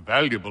proved a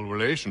valuable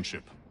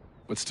relationship.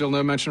 But still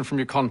no mention from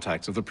your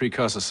contacts of the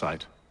precursor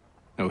site?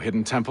 No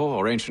hidden temple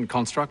or ancient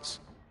constructs?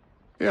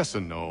 Yes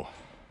and no.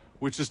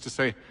 Which is to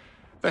say,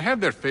 they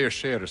have their fair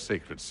share of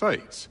sacred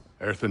sites.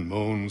 Earthen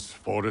mounds,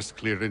 forest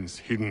clearings,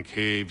 hidden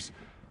caves.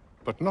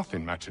 But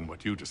nothing matching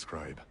what you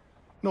describe.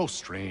 No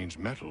strange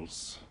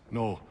metals,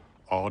 no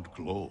odd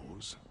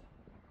glows.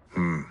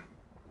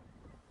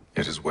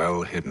 It is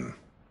well hidden.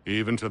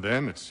 Even to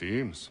them, it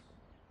seems.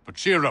 But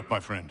cheer up, my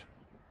friend.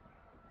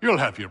 You'll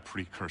have your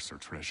precursor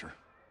treasure.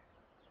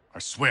 I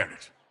swear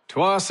it.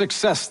 To our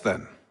success,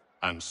 then.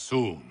 And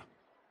soon.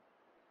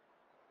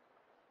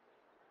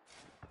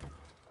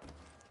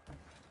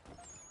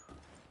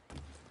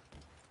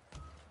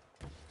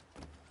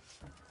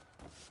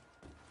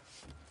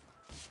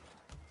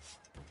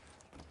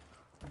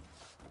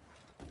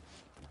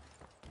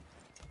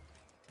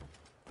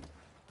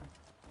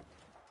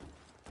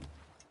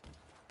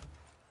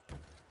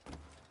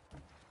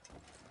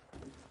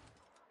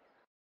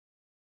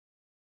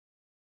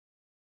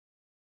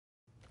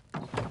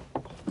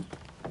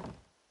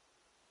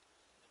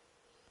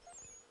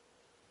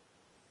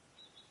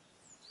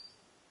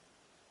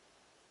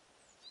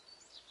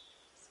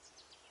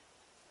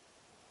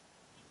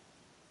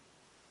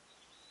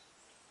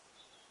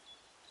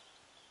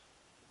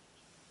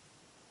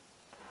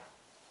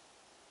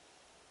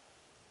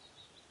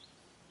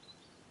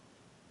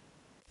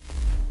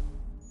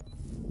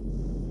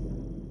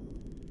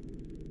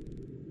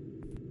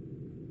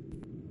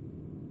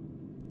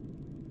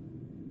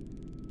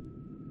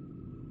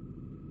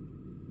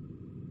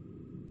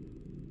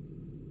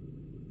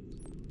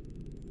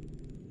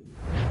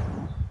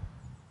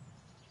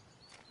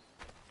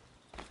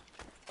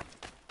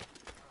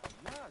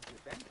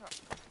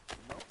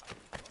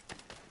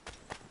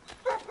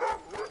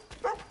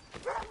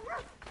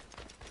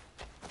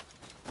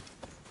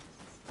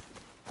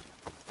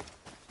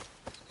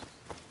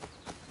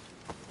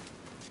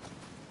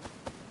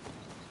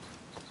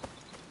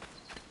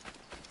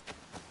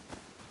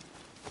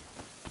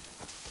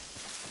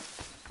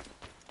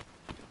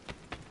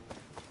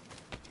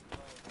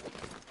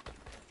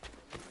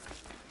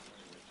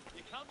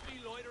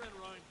 Loitering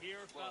around here,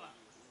 fella.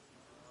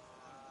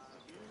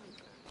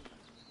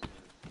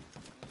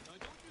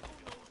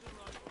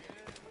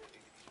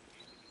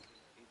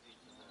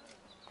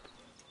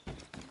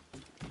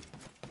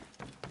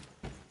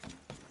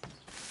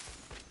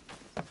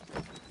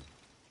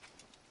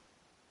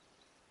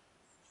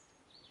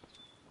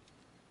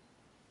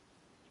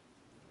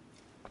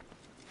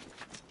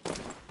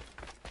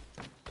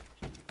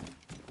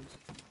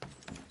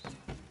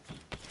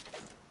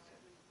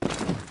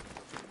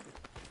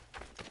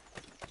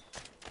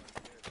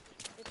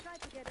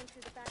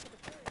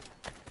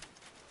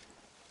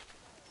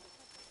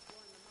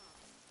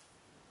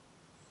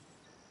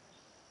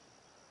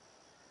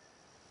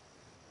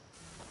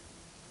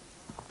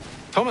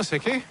 Thomas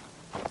Hickey?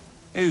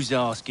 Who's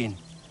asking?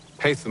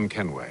 Haytham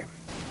Kenway.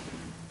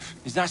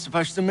 Is that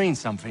supposed to mean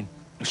something?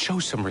 Show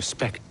some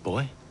respect,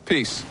 boy.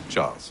 Peace,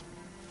 Charles.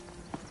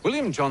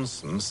 William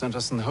Johnson sent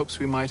us in the hopes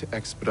we might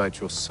expedite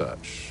your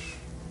search.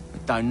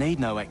 Don't need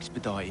no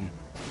expediting.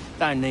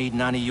 Don't need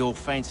none of your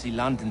fancy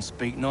London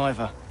speak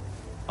neither.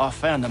 I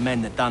found the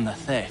men that done the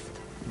theft.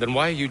 Then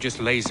why are you just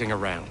lazing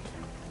around?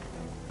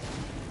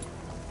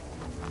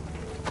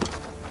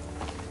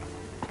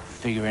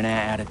 Figuring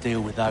out how to deal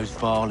with those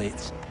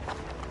varlets.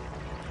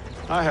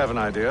 I have an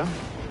idea.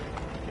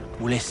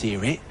 Well, let's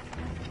hear it.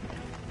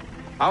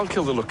 I'll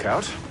kill the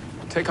lookout,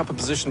 take up a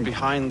position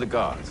behind the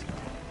guards.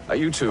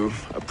 You two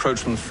approach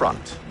from the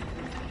front.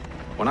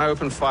 When I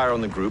open fire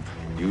on the group,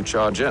 you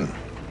charge in.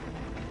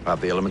 We'll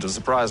have the element of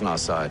surprise on our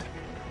side.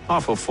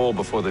 Half will fall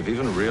before they've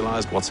even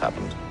realized what's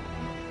happened.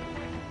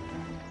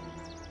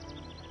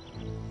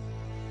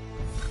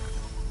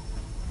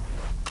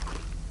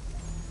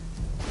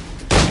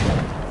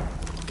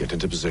 Get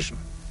into position,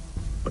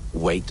 but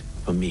wait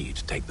for me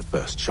to take the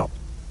first shot.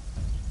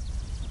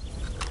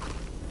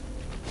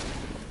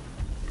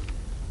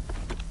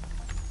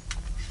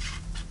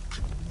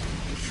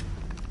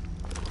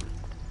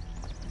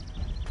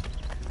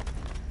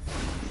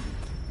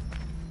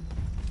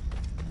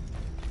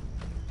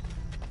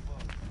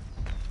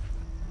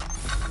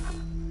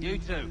 You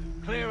two,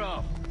 clear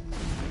off.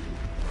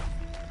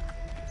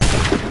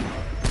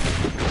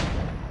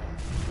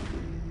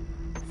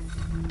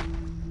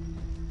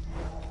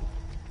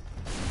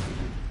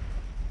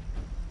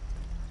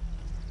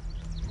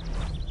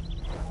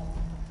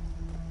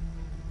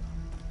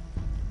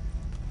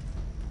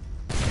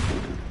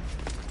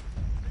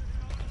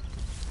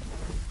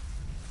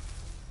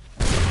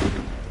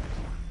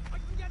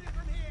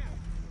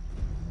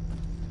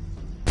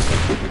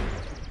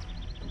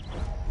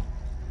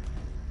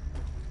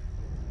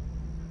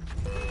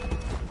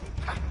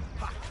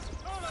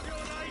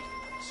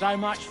 So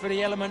much for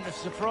the element of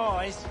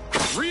surprise.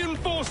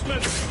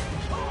 Reinforcements!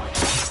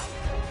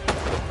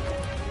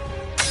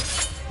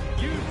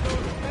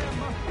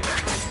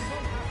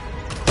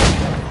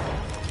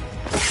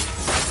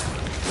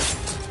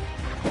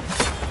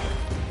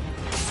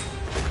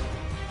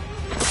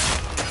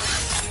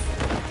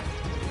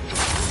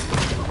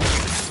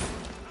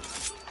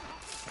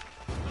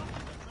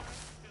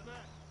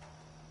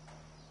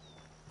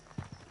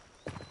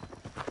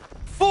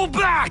 Fall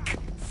back!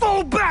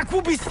 Fall back!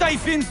 We'll be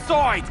safe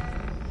inside!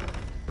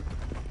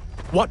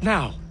 What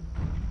now?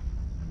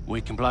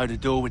 We can blow the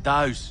door with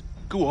those.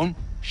 Go on,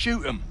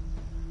 shoot them.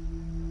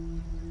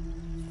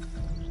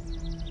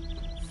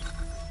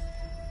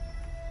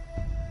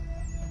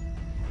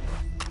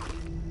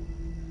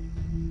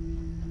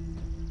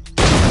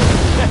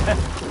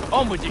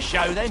 On with the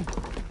show then.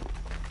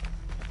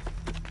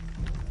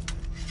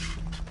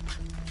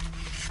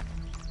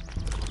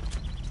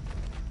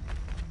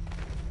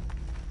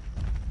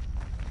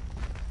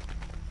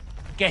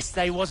 Guess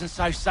they wasn't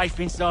so safe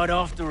inside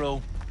after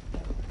all.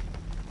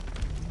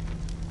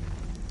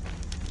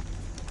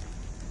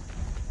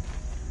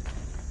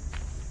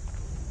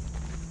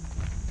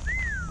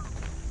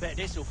 Bet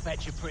this'll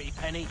fetch a pretty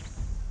penny.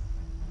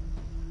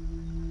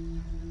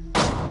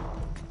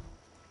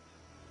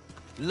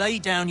 Lay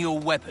down your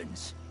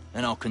weapons,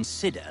 and I'll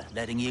consider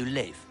letting you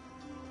live.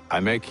 I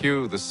make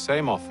you the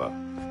same offer.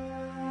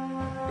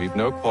 We've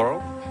no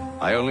quarrel.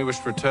 I only wish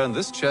to return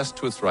this chest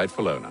to its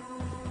rightful owner.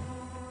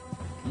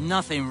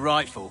 Nothing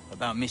rightful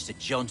about Mr.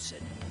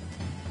 Johnson.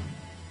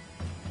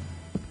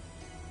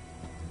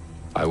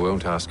 I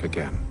won't ask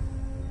again.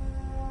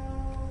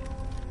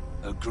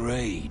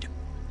 Agreed.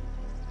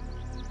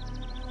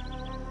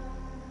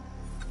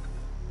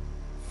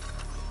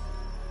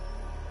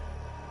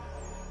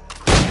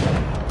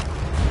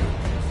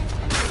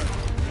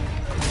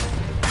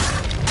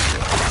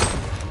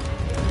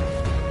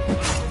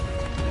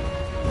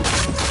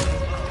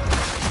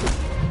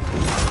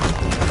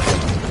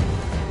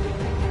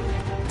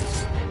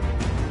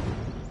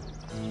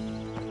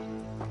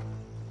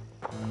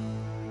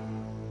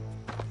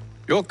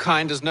 Your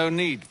kind has no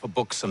need for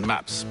books and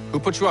maps. Who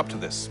put you up to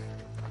this?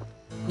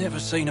 Never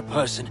seen a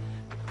person.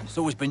 It's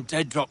always been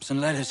dead drops and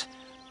letters.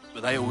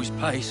 But they always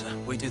pay, so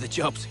we do the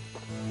jobs.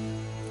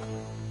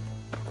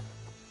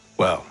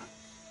 Well,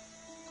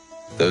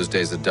 those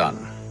days are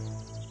done.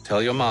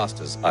 Tell your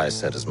masters I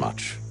said as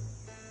much.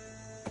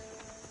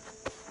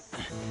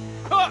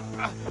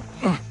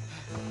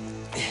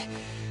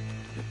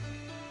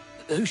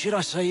 Who should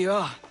I say you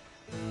are?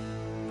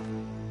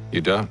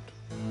 You don't.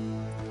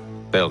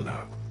 They'll know.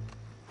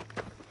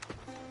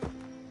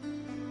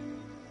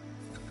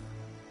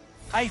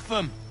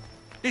 Atham,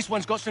 this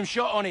one's got some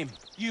shot on him.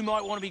 You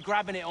might want to be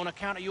grabbing it on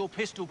account of your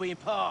pistol being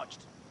parched.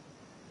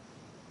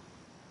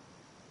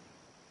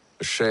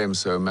 A shame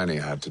so many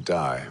had to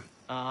die.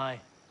 Aye.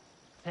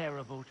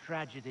 Terrible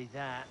tragedy,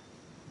 that.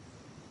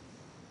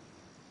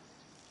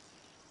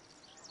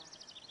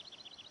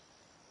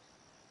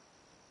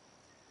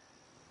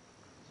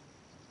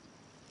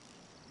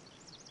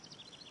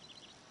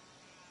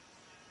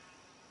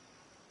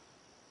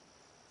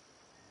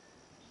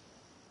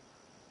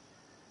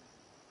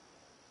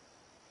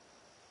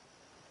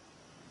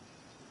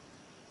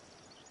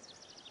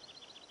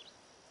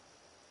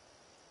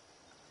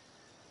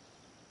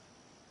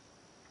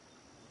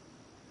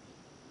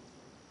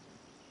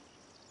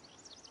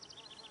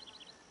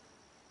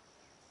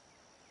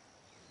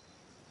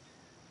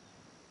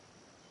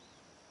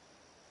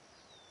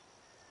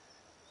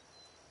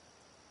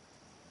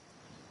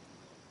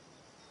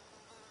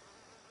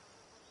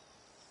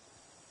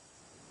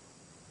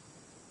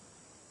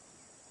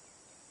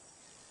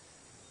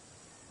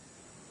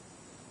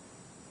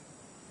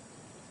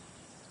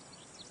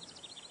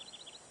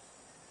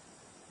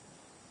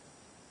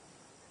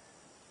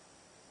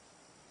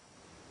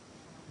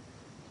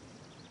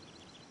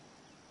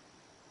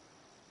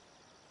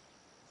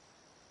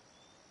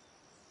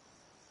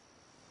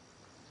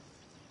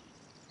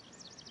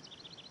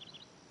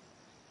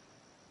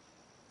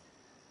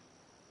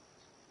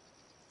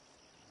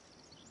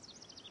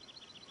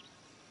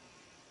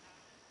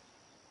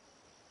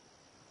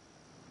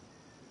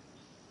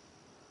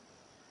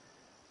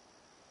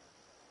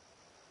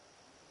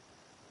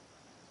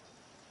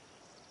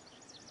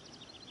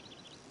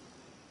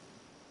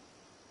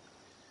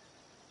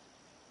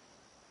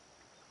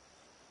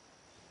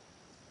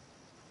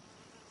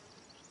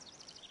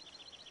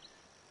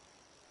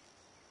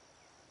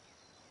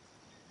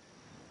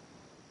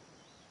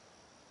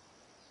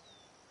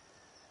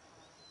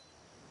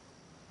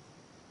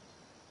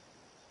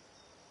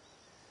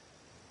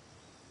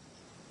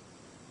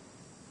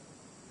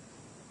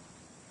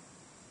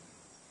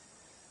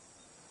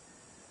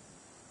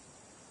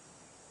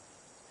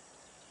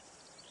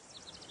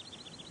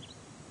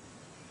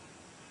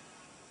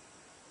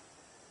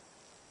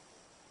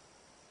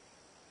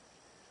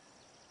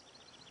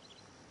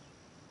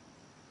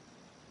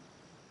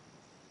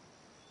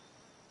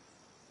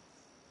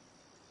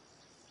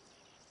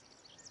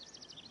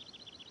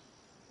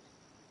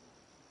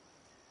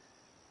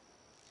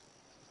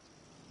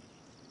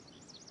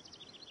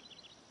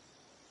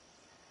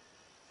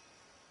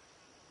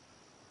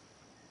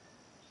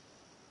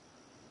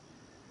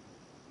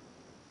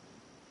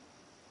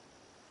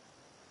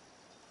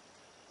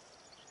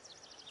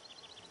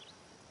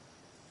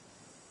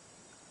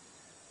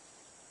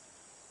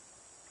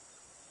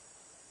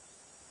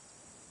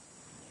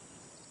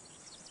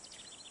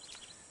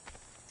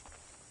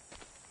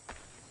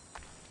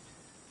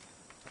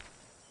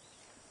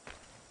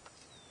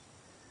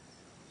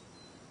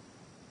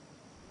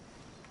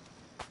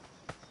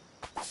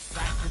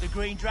 the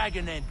Green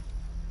Dragon, then.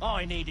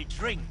 I need a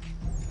drink.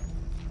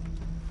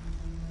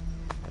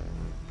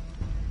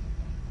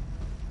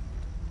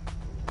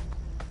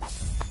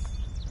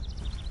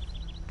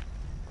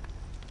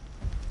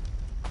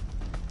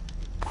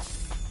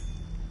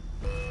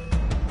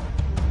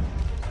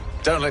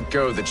 Don't let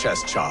go of the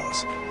chest,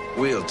 Charles.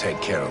 We'll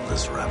take care of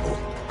this rabble.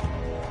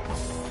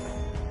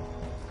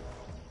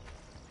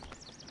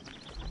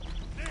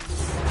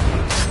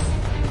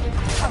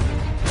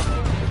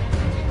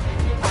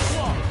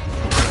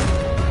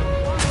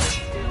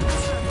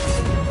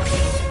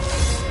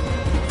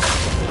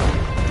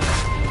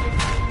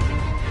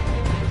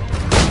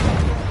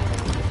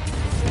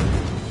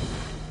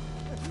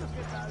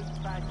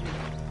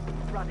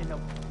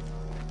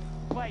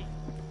 Wait,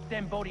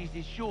 them bodies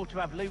is sure to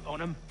have loot on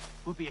them.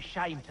 Would be a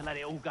shame to let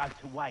it all go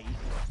to waste.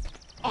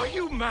 Are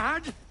you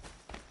mad?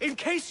 In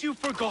case you've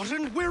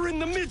forgotten, we're in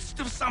the midst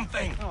of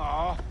something!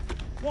 Aw,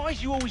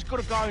 why's you always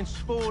gotta go and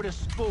spoil the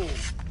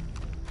sport?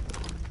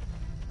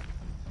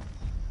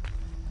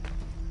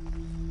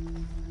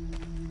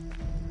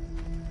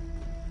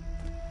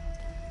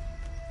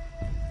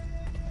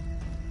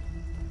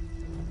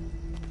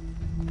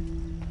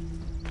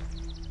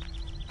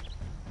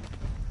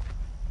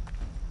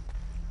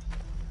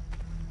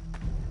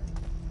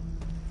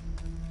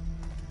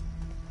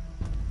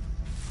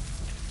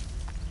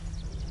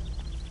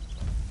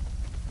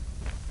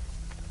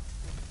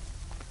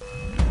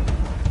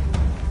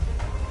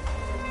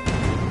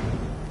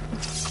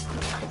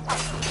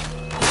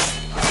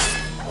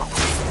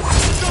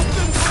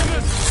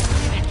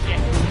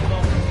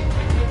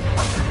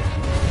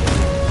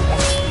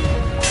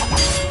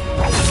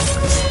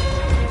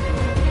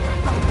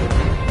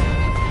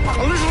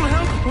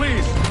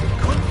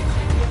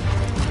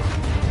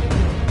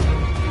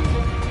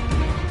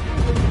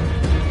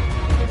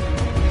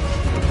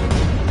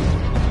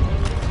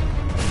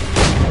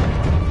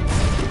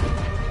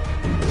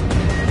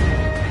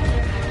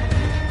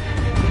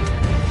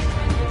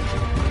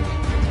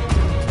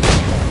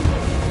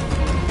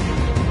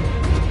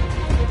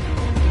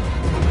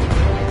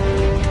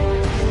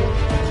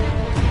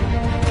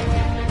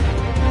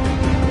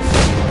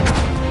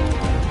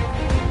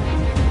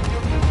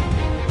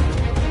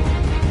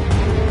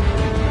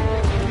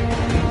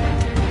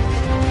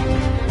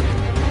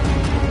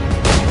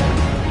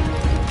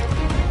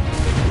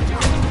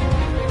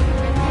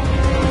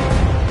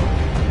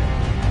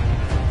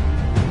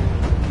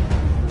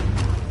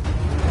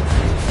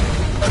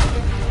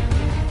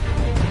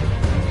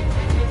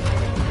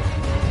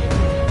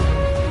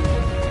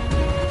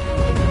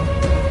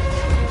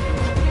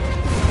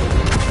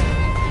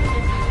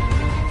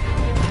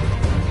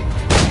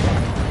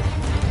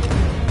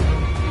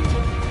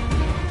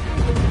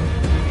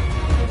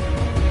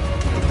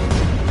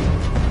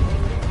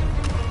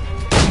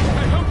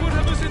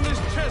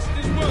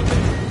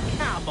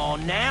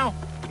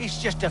 It's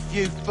just a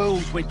few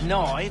fools with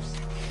knives.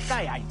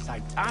 They ain't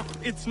so tough.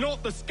 It's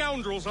not the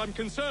scoundrels I'm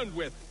concerned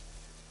with.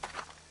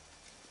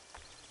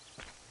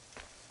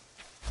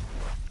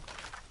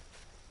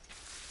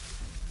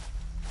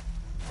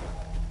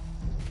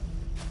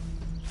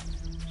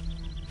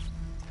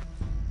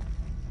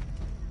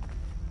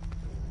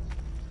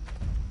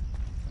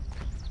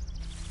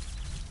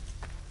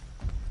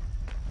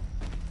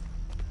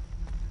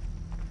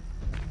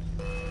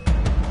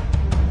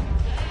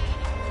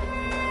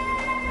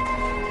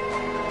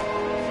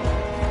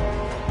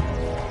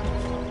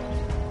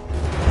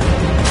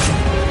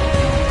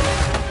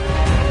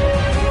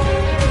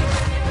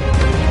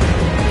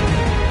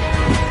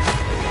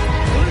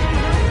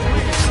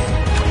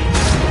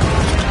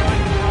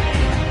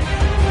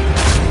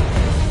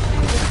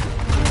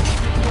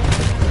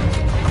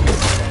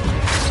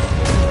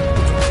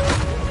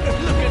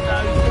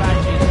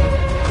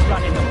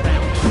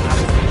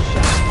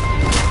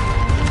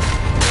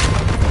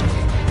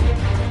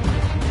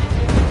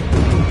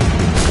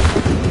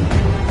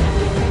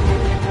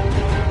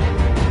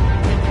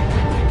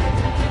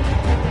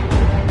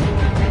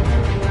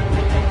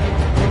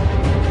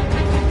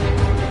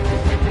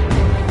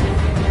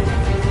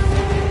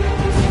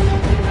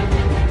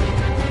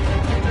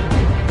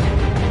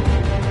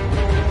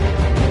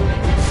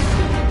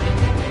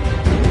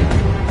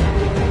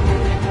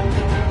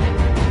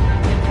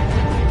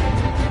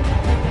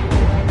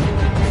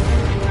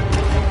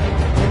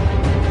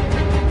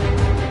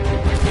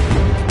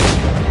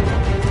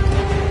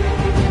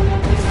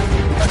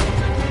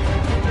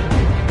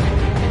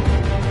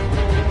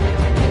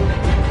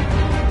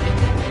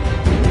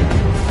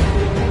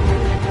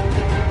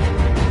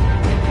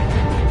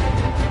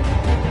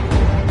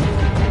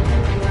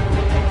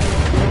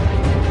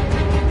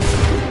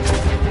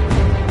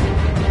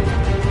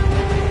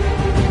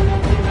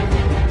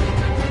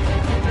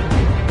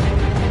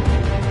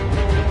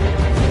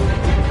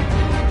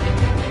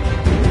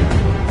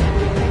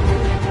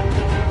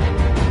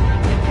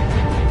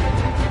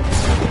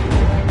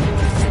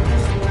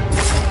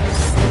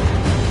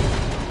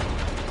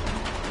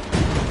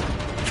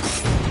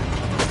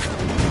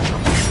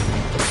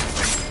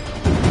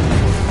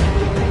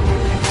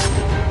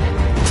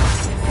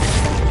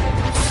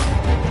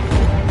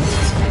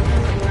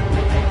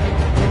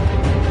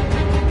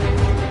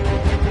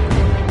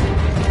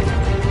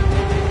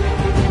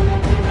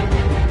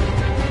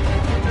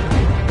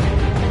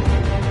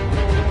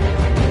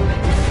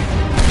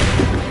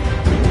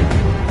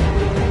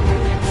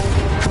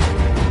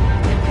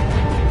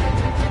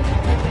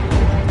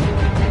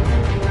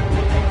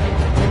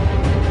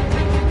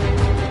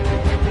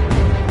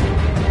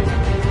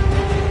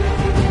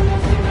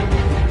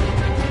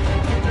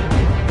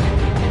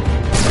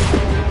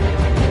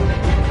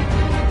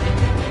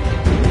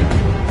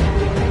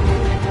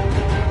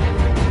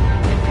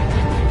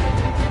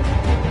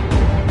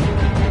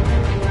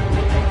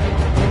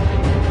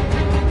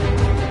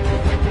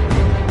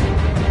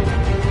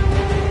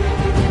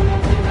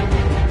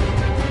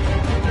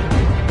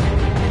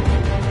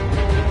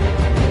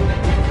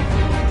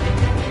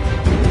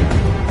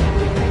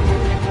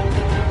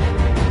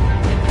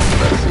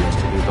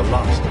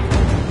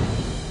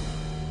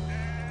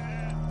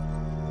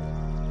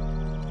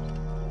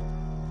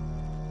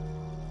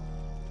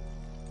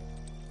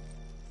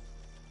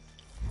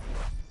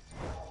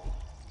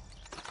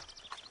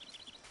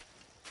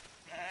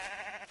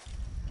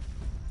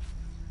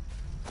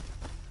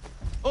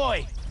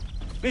 Oi!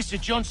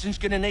 Mr. Johnson's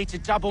gonna need to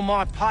double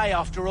my pay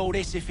after all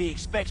this if he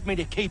expects me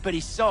to keep at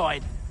his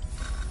side.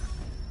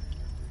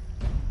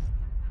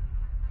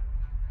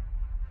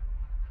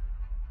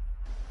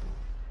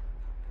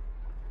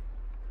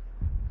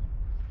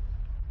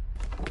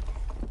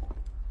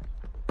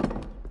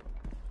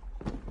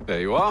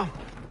 There you are.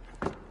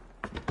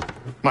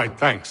 My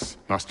thanks,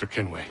 Master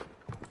Kenway.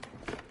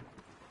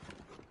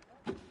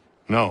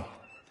 Now,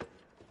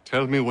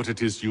 tell me what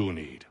it is you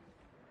need.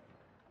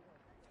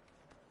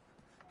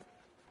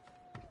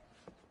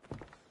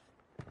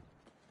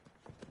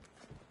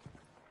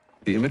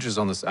 The images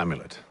on this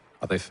amulet,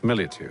 are they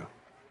familiar to you?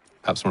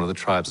 Perhaps one of the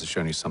tribes has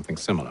shown you something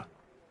similar.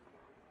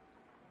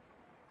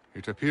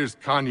 It appears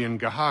Kanyan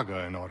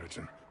Gahaga in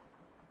origin.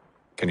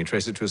 Can you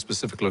trace it to a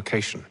specific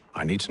location?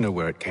 I need to know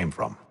where it came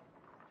from.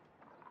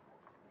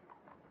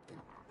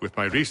 With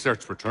my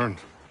research returned,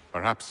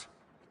 perhaps.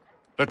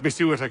 Let me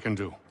see what I can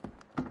do.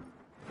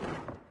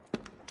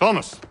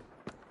 Thomas!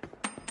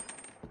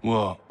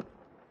 What?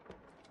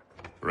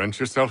 Rent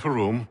yourself a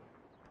room.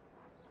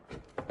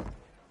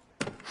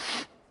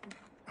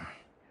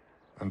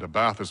 And a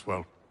bath as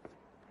well.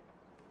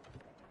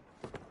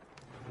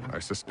 I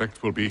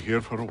suspect we'll be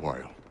here for a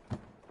while.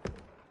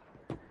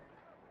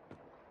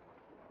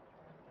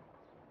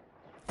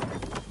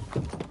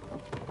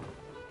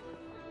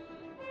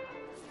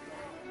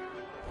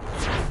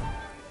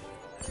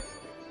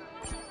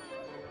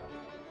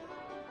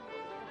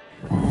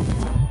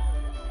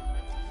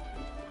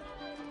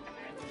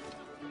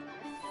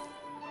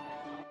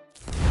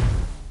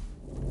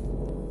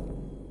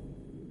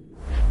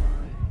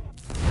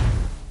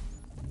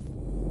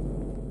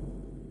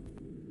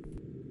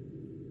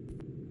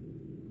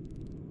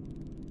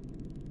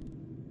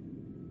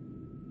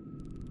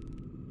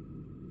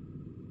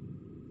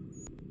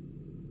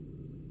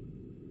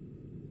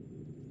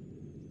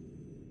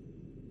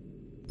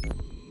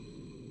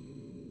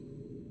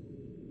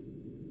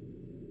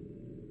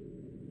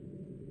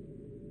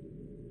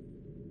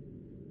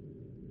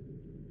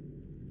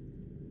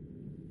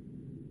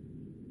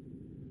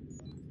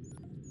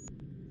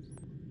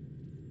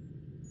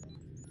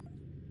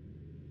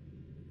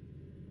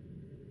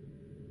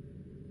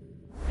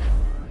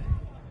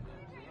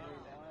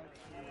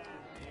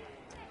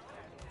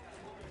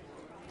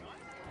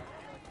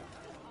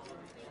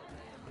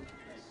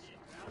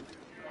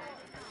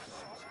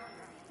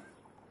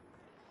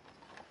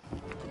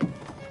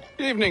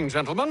 Evening,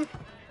 gentlemen.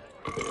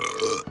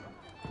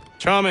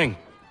 Charming.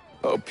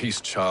 Oh, peace,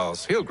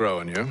 Charles. He'll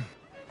grow on you.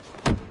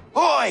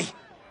 Oi!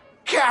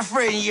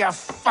 Catherine, you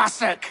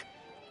fussock!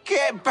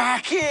 Get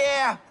back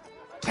here!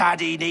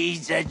 Daddy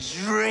needs a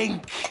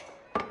drink.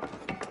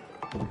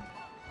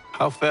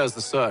 How fares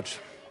the search?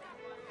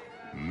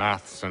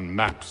 Maths and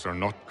maps are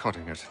not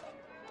cutting it.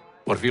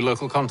 What of your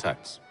local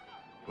contacts?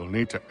 We'll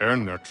need to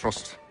earn their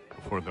trust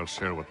before they'll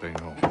share what they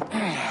know.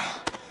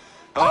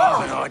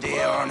 I've an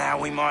idea on how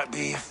we might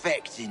be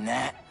affecting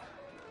that.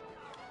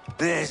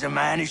 There's a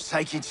man who's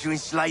taken to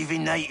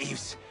enslaving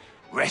natives.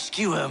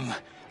 Rescue them,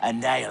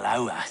 and they'll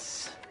owe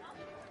us.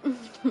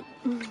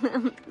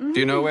 Do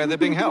you know where they're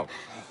being held?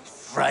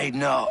 Afraid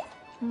not.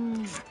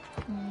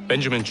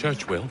 Benjamin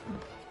Churchwill.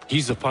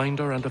 He's a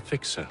finder and a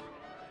fixer.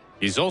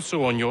 He's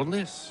also on your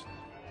list.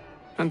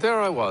 And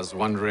there I was,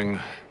 wondering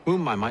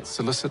whom I might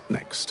solicit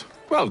next.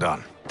 Well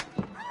done.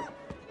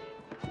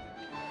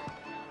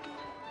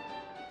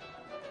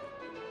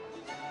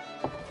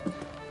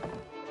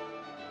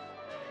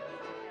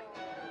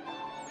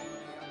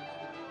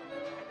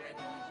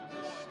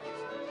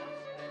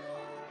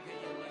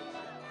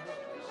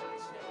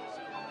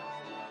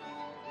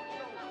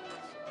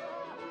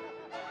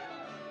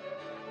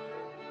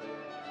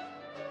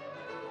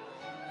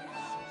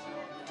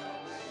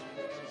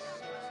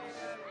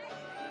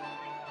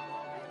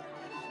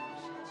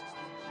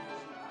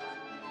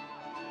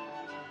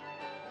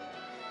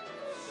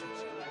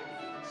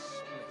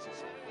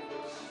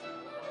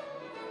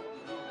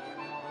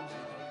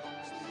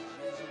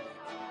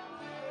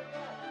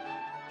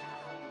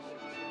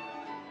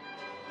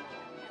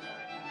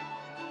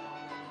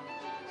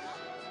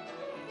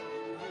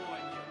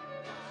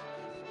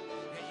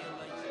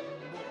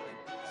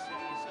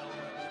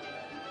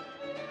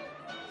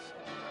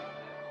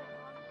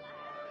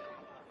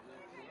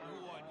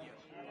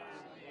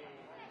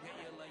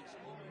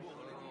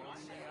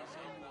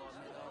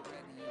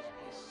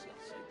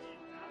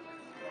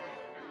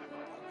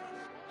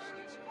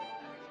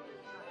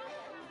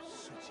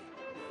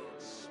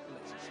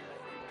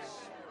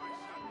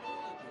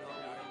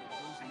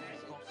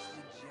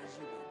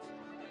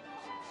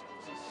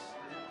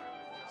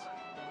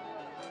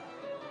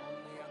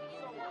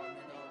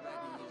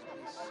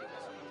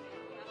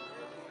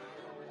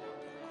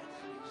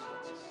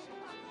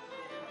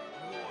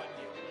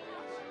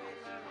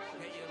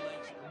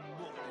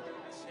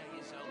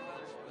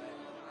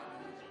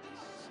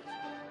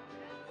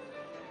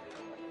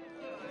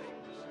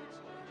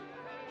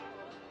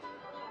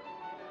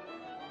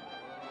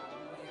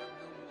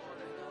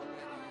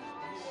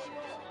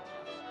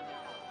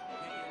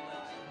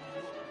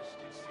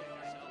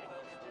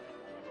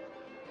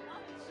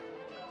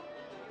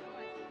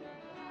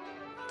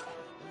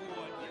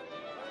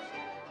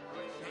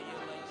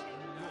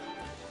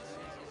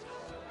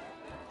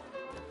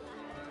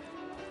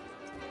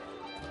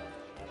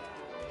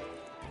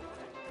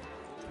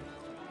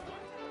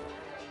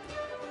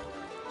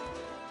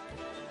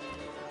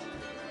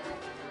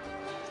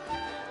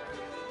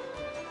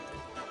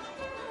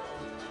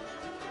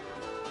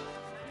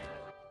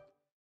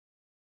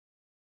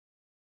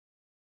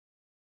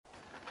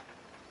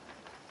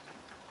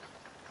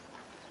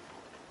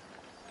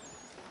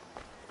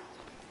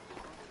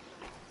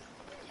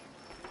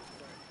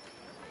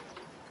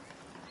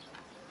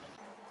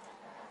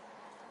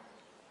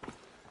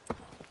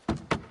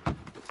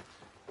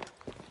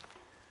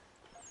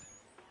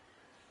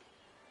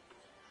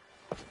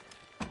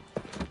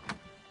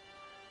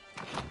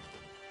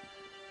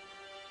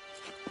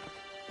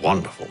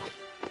 Wonderful.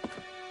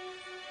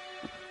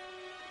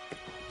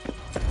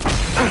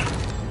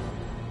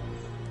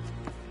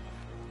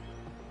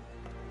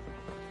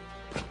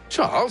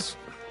 Charles?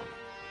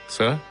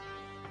 Sir?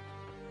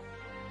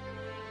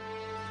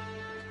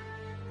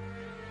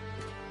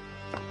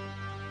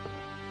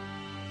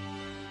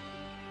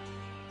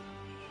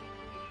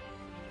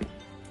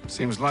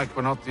 Seems like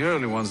we're not the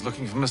only ones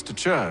looking for Mr.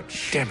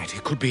 Church. Damn it, he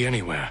could be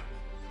anywhere.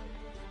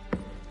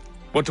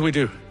 What do we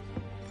do?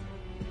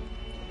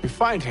 We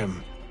find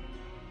him.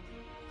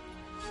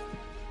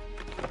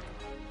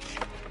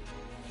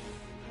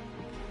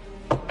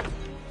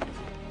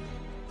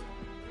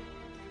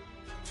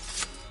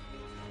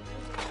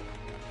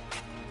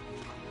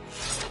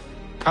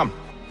 Come.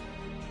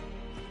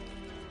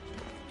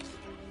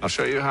 I'll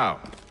show you how.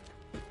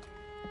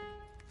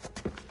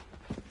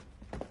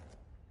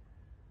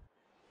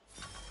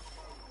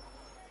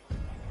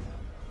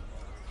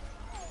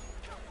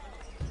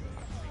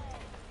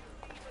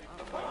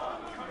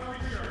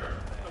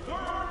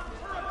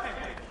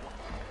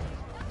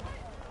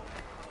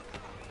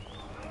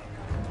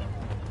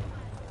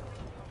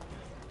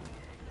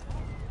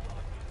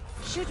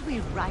 Should we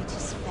write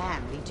his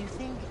family, do you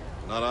think?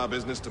 Not our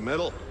business to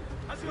meddle,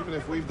 even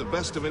if we've the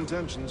best of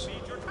intentions.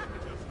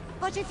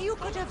 But if you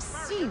could have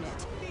seen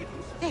it,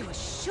 they were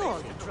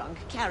surely drunk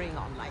carrying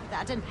on like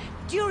that, and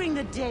during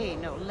the day,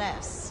 no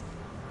less.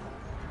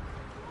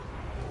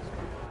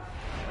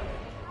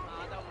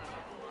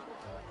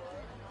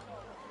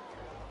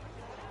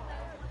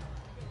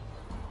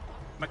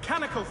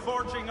 Mechanical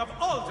forging of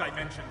all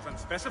dimensions and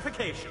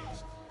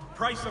specifications.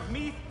 Price of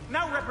meat,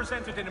 now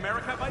represented in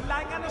America by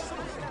Lang &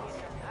 Associates.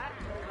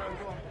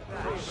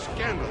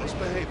 Scandalous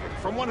behavior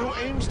from one who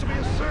aims to be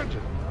a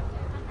surgeon.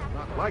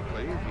 Not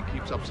likely if he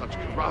keeps up such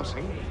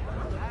carousing.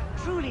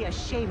 Truly a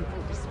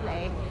shameful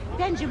display.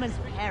 Benjamin's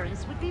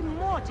parents would be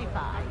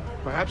mortified.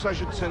 Perhaps I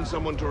should send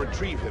someone to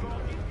retrieve him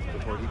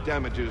before he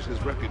damages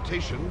his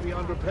reputation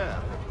beyond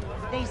repair.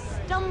 They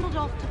stumbled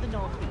off to the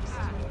northeast,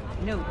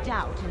 no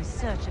doubt in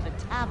search of a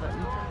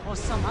tavern or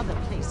some other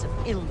place of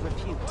ill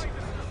repute.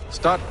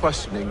 Start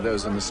questioning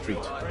those in the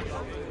street.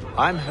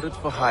 I'm headed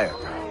for higher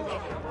ground.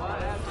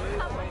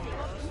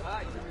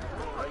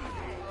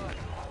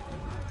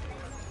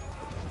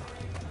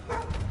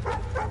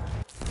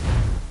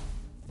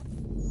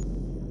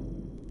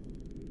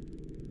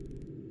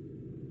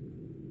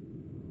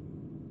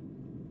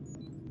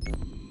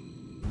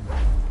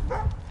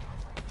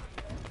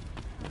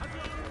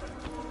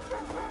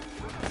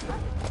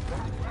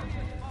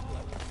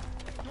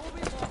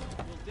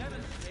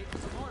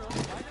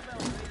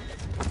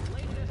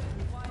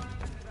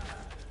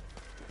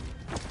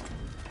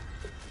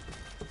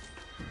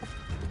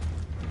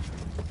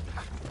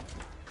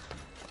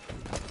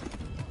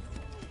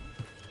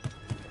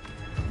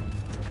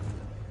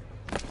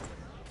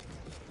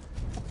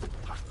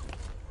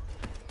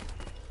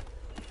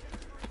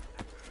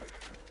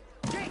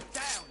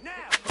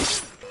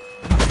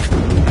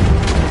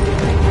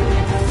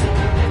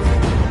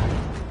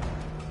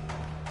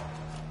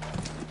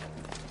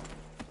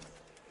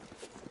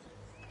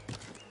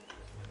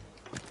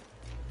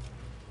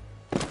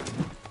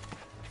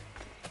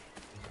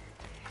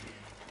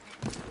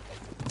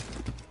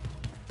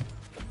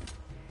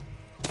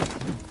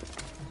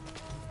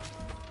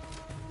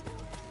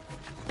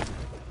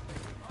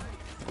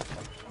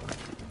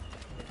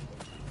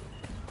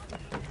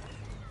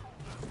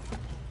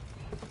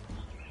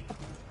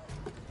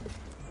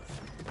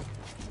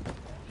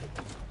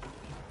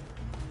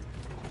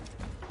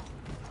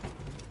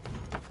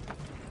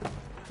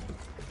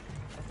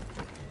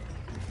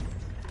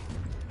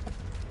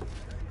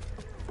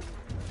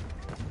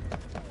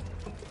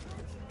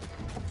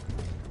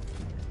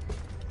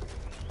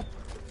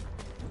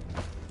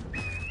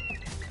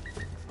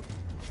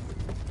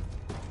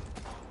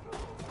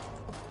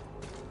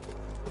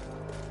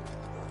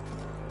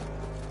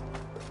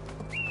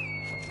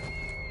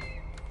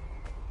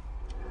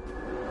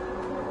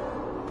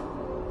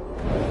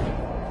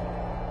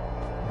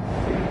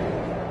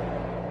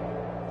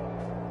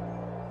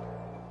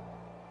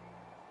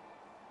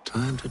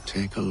 Time to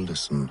take a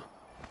listen.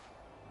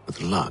 With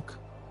luck,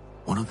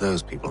 one of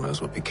those people knows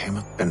what became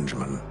of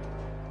Benjamin.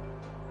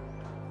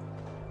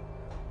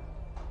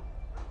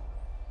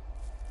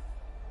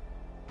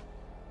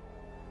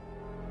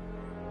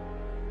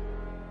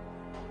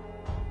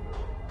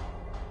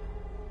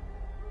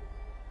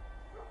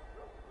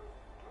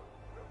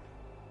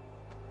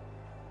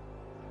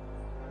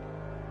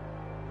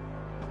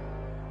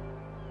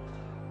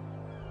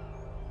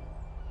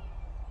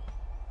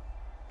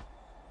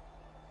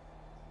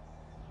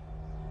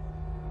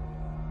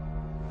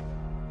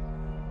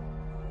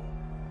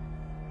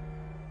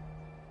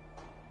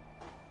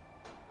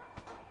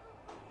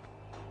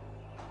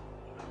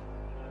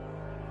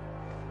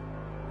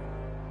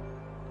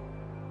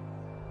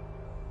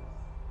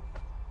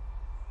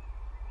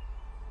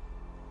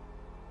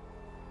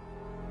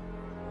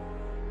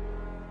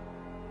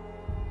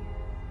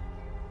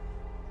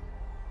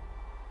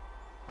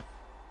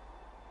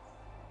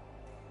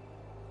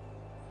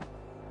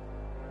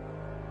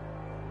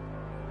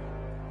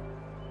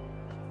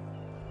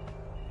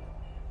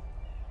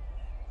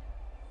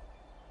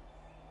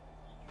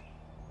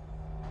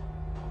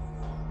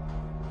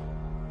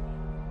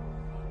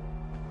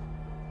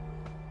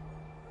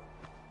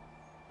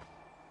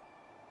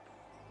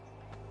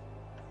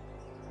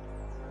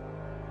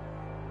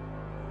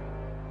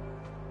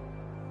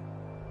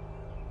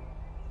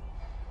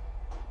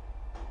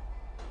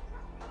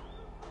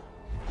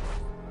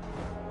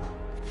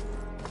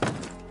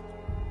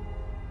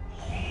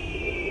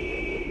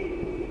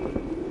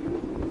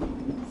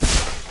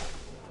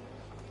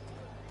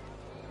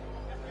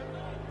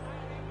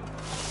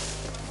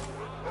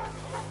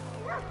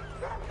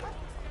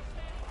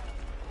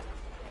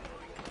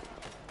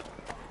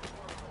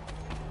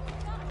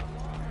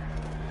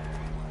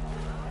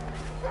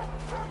 I've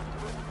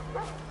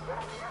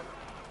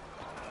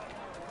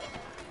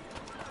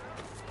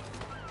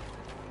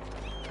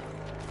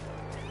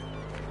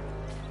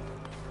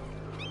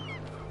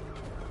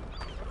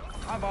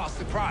asked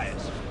the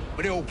criers,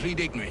 but they all plead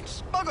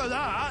ignorance. Bugger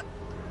that!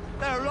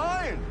 They're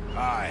lying!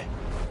 Aye.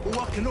 Well,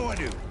 what can I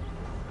do?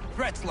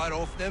 Threats light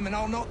off them, and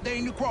I'll not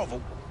deign to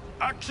grovel.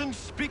 Actions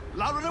speak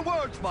louder than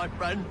words, my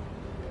friend.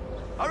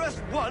 Arrest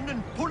one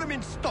and put him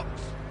in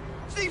stocks.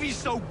 See if he's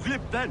so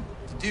glib then.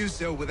 To do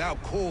so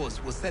without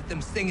cause will set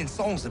them singing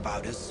songs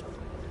about us.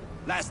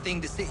 Last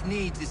thing the city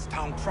needs is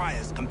town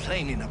criers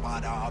complaining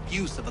about our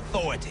abuse of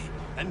authority.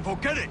 And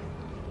forget it!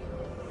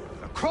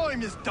 The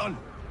crime is done.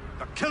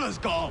 The killer's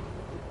gone.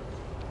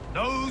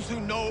 Those who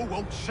know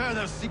won't share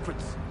their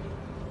secrets.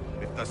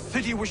 If the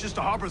city wishes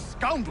to harbor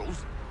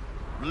scoundrels,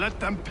 let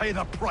them pay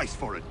the price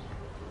for it.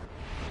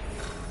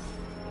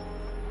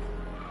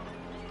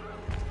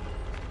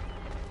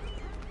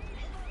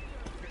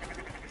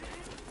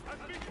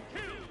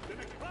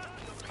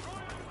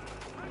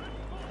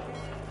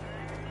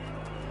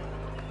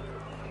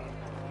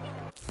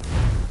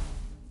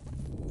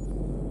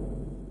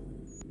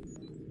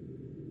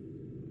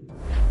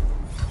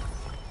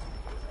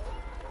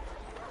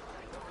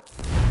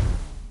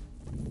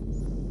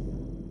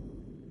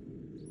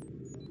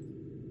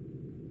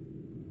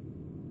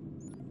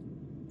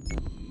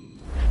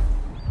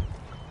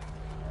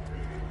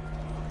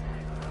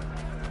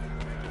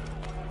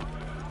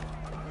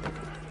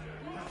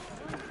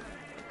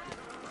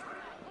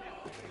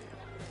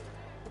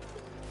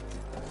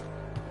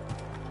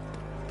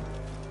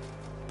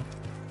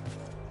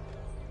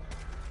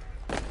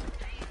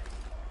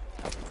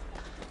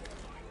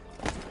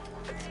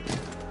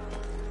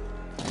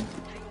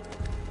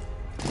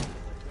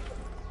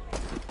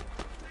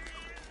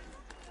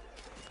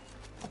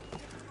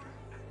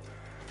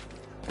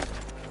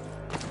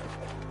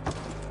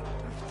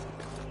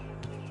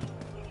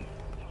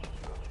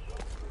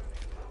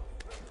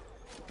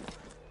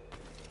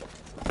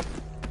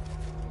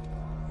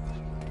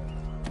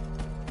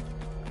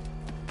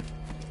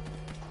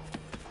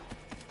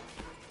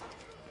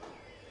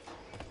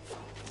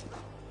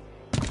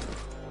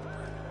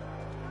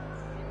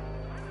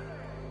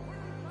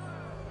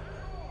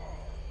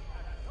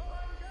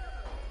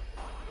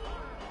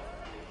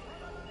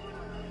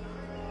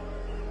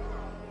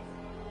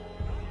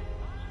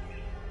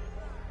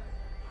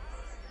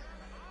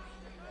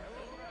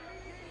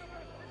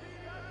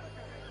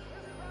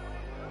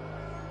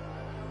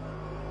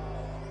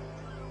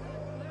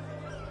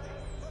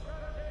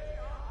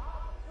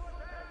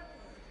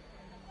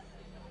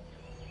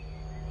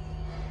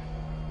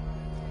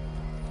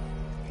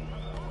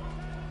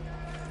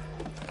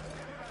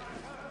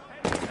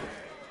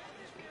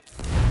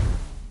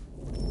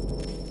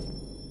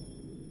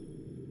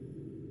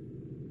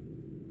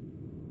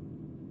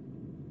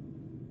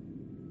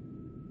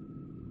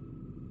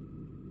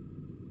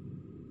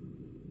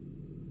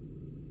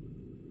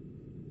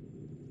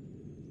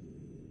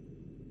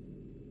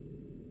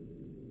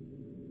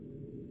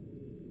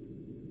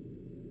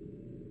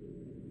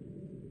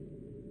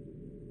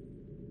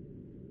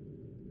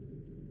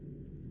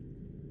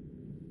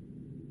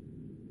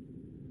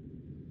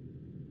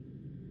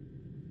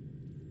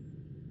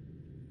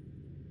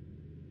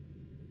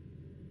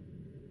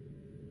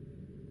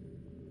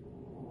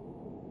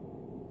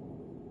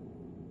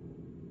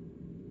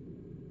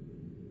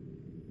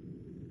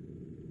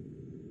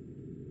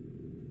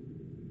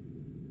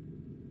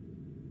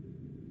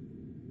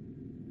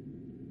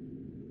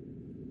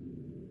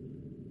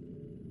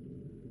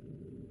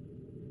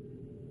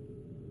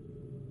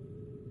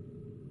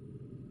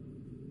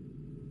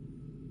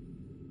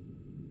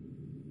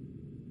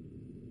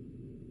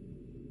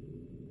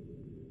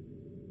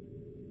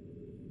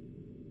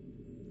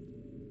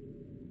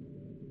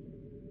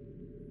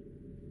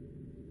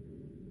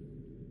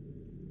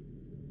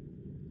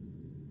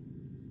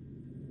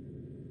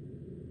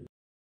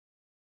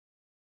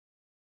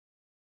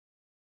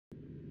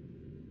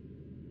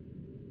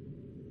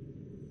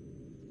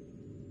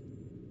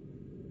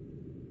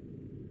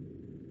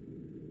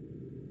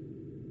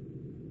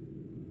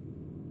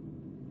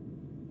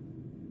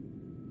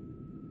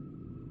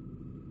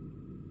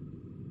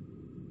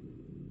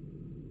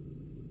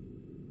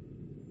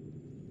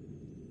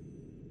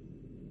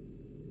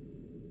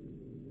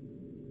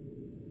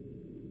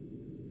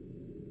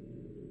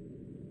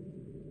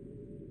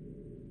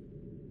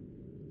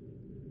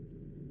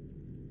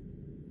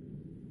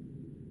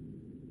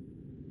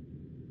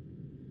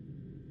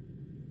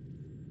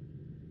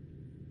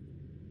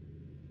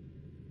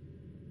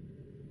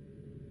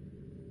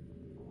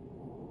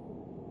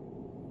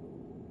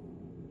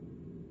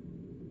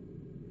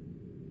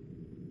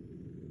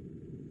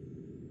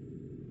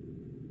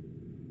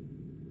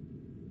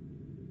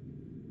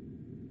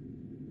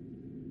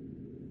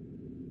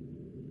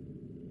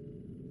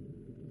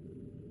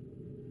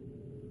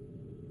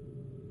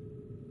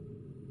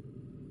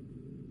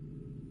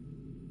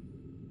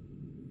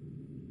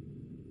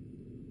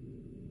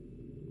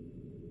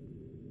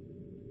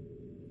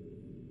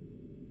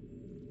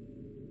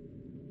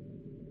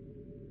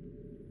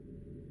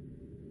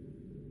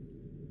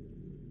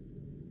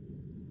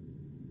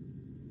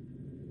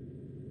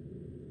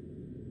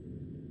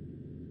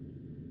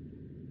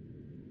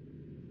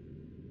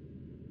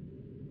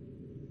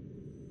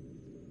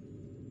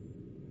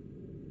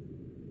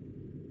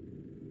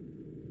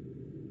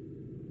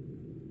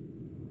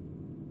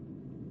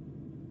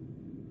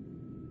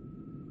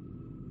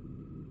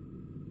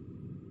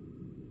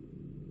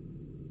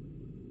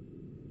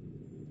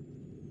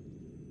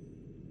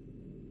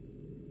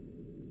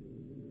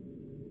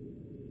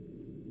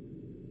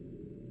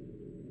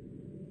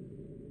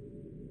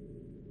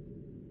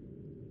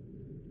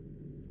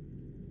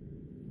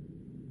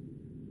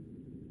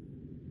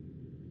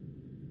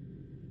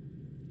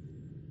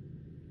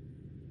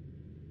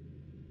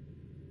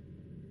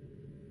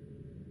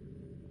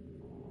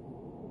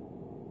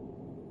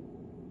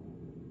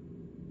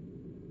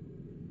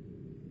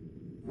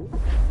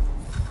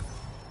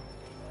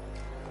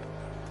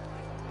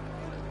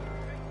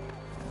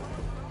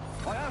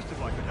 asked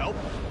if I could help,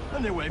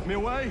 and they waved me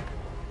away.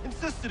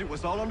 Insisted it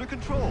was all under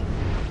control.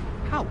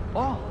 How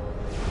odd.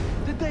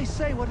 Did they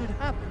say what had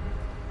happened?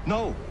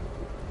 No.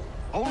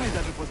 Only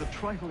that it was a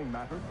trifling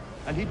matter,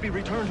 and he'd be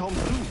returned home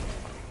soon.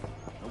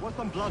 There was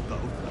some blood,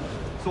 though,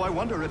 so I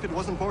wonder if it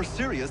wasn't more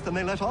serious than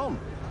they let on.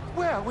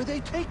 Where were they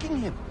taking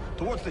him?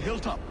 Towards the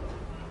hilltop.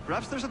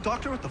 Perhaps there's a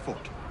doctor at the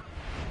fort.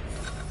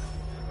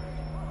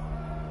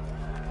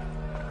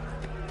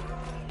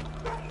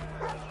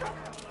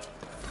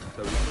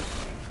 So it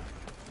was,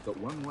 but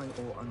one way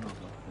or another,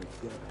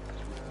 they get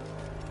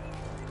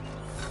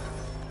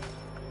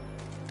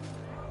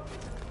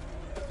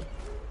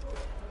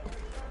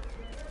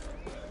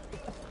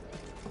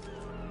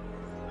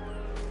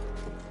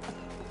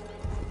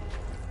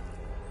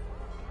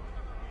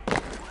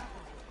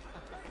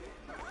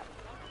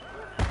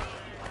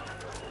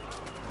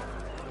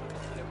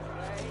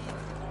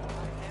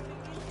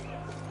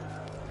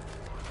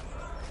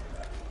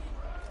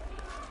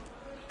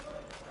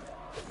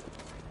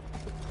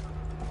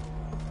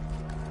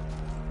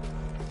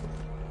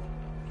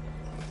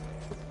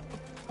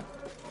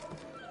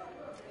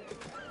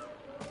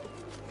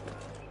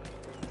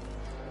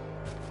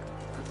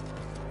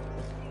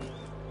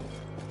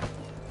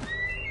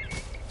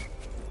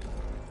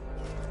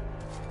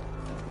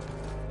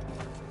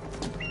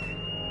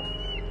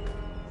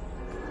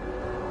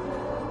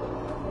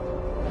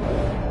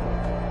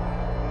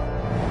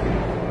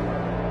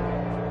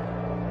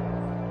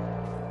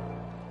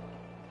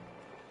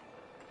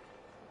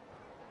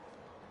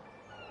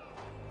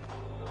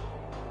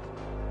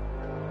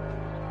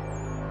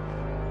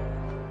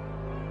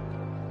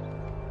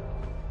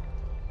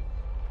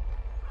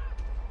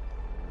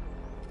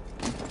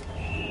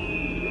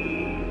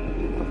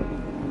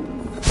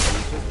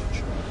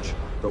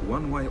but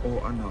one way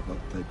or another,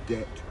 the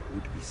debt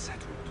would be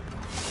settled.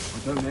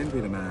 I don't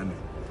envy the man.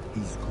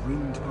 He's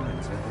grim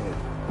times ahead.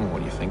 Well, what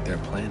do you think they're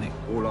planning?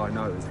 All I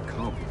know is it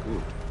can't be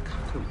good.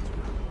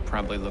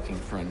 Probably looking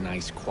for a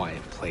nice,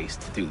 quiet place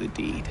to do the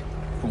deed.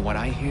 From what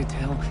I hear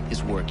tell,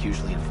 his work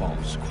usually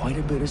involves quite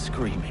a bit of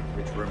screaming.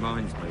 Which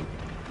reminds me,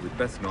 we'd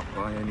best not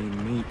buy any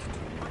meat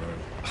tomorrow.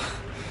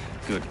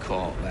 Good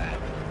call, that.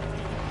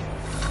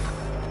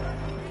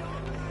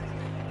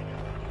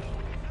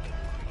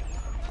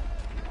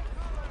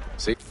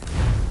 See?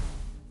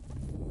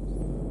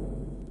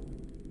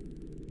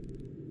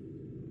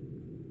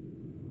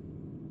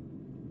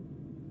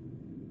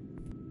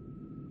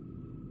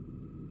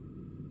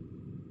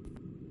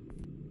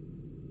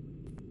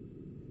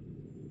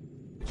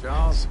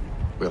 Charles,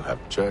 we'll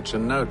have church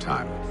in no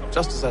time,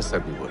 just as I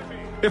said we would.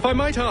 If I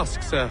might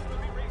ask, sir,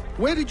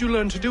 where did you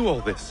learn to do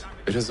all this?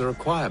 It is a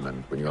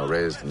requirement when you are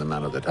raised in the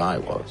manner that I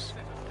was.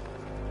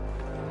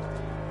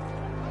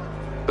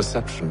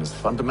 Perception is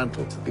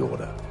fundamental to the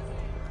Order.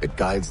 It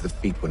guides the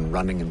feet when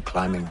running and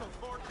climbing,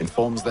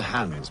 informs the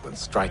hands when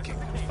striking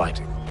and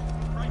fighting.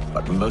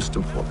 But most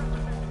important,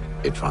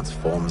 it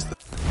transforms the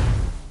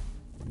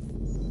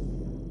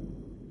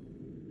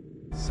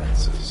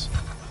senses,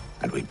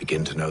 and we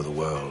begin to know the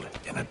world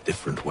in a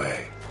different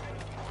way.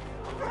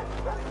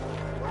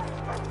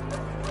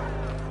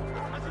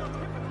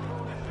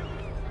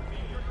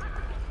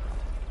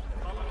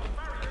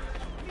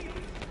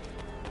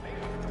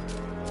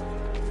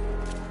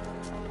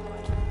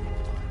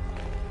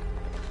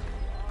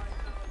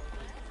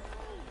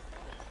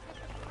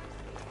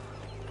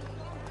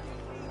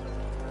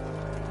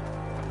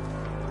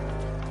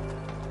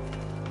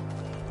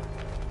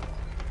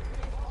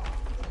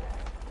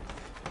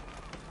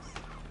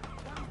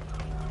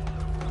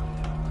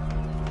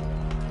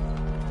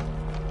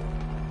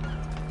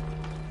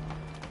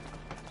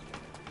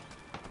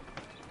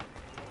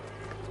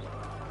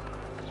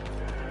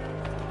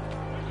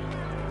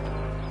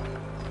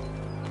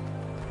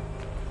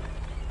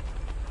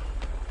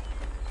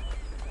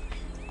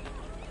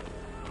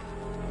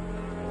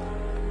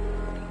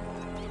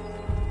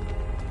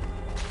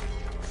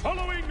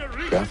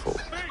 Careful.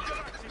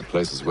 The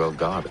place is well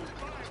guarded.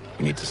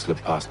 We need to slip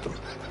past them.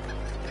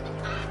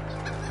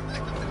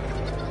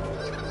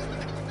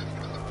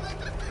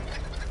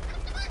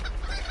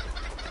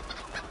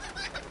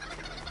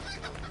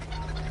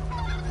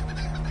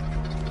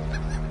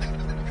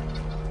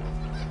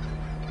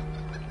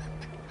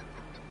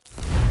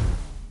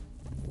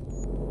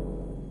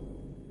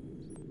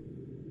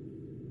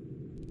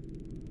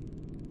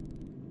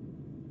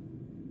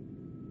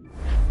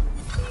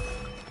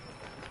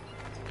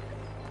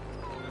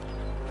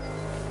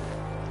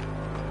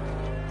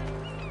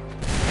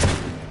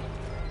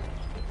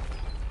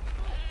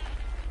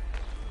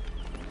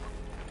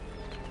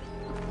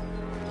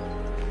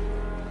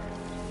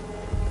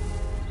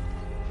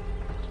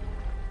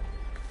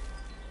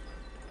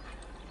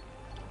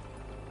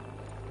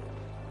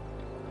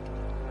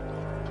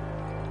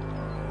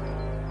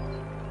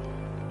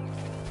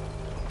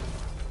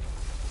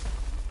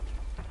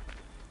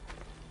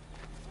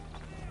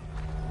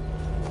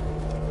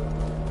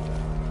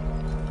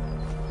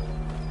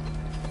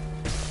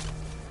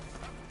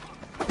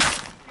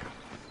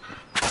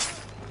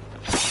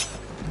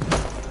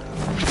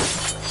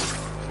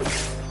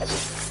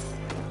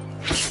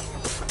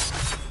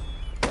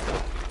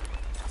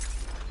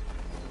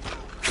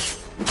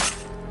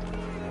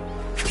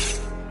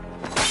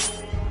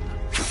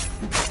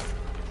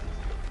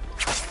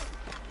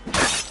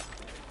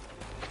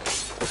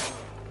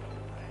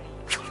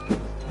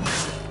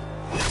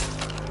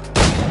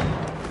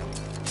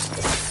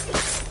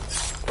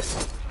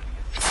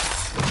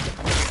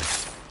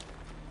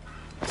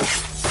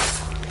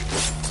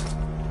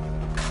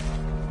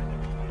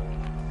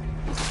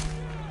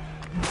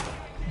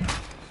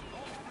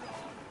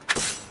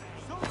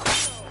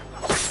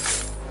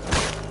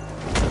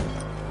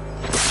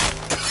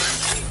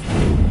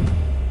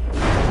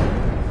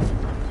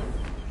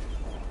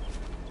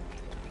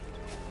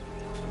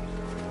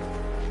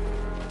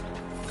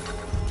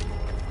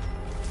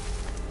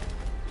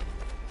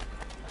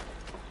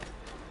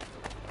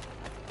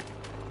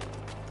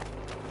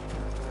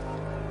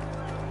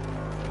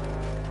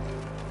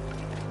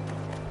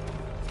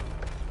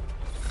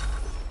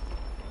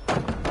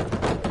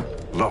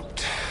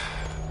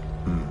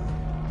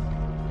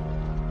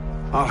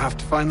 I'll have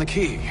to find the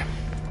key.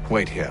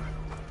 Wait here.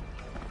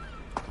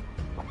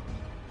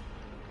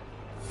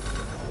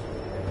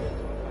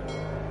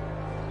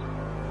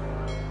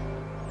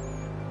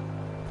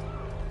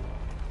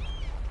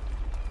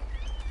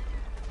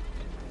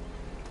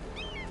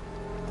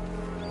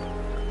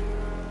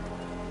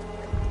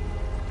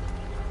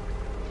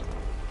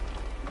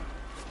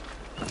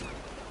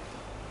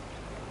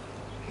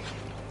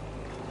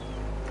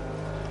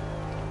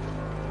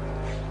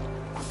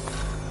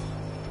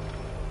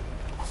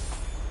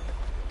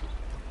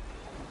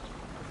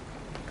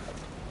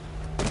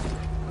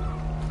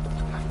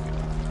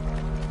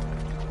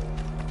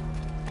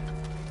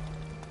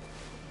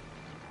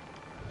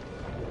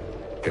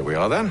 Here we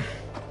are, then.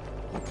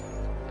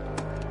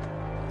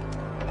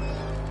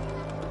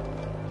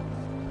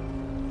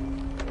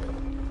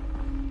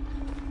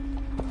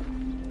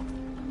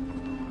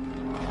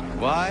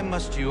 Why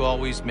must you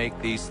always make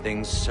these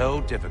things so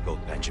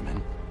difficult,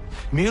 Benjamin?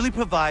 Merely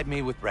provide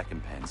me with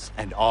recompense,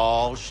 and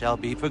all shall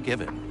be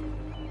forgiven.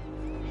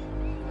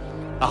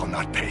 I'll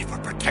not pay for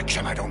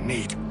protection I don't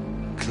need.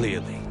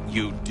 Clearly,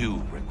 you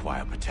do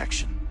require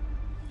protection.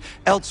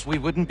 Else we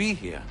wouldn't be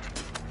here.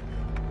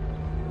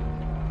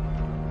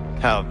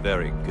 How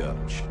very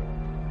gauche.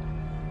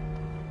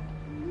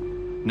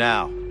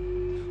 Now,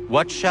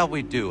 what shall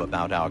we do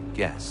about our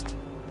guest?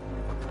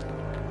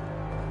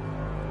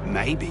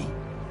 Maybe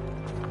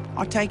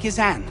I'll take his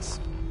hands.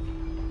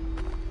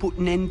 Put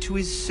an end to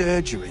his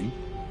surgering.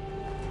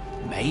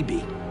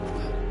 Maybe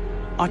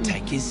I'll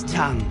take his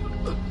tongue.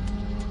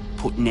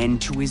 Put an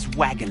end to his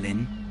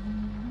waggling.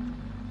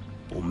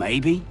 Or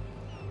maybe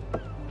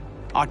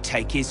I'll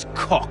take his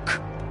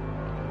cock.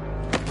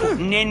 Put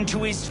an end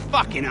to his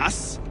fucking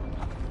us.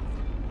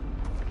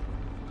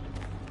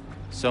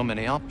 So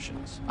many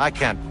options. I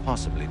can't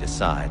possibly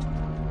decide.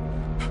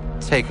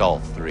 Take all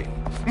three.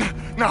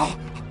 Now,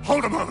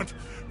 hold a moment.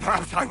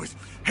 Perhaps I was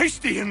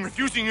hasty in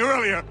refusing you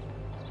earlier.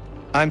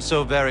 I'm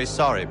so very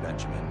sorry,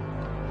 Benjamin.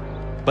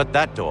 But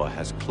that door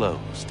has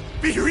closed.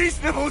 Be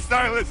reasonable,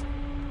 Silas.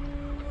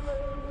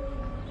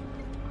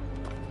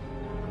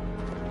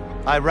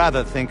 I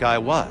rather think I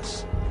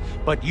was.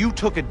 But you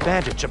took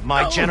advantage of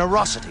my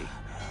generosity.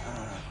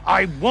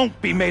 I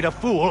won't be made a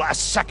fool a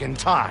second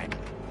time.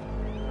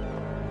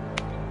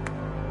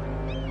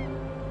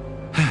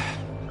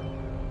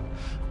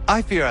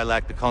 I fear I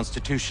lack the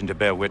constitution to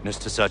bear witness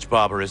to such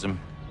barbarism.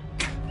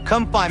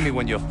 Come find me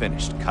when you're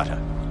finished,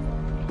 Cutter.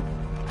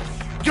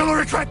 You'll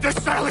regret this,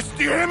 Silas,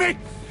 do you hear me?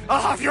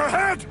 I'll have your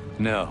head!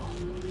 No.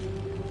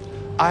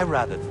 I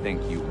rather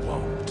think you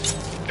won't.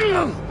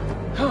 Parents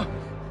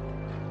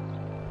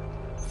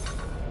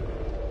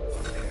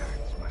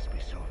must be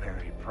so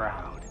very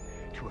proud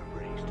to have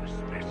raised a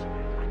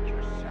specimen like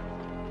yourself.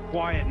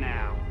 Quiet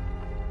now.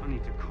 I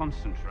need to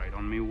concentrate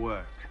on me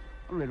work.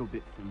 A little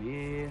bit from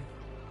here,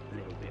 a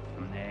little bit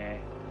from there.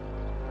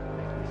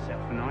 Make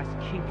myself a nice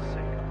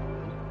keepsake.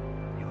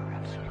 You're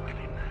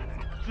absolutely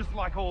mad. Just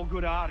like all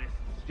good artists.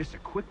 Just a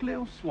quick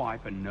little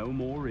swipe and no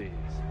more is.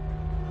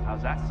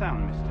 How's that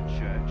sound, Mr.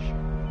 Church?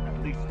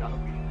 At least I'll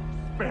be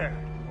spared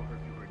more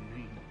of your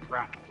name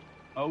proud.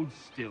 Hold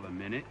still a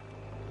minute.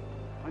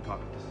 I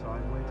gotta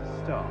decide where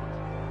to start.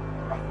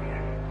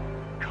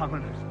 Ruffian.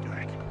 Commoner's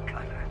dirt,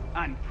 Cutter.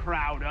 And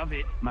proud of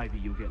it. Maybe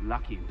you'll get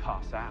lucky and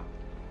pass out.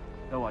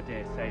 Though I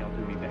dare say I'll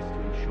do my best to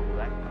ensure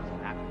that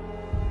doesn't happen.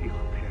 Your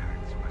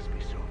parents must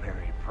be so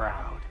very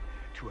proud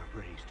to have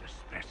raised a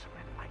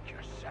specimen like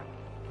yourself.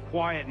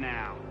 Quiet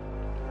now.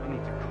 I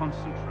need to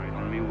concentrate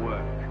on me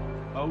work.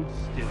 Hold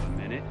still a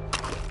minute.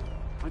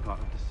 I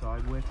gotta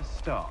decide where to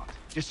start.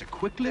 Just a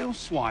quick little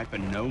swipe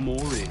and no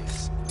more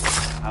is.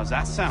 How's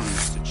that sound,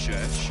 Mr.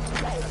 Church?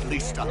 At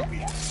least I'll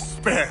be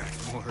spared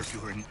more of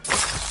your...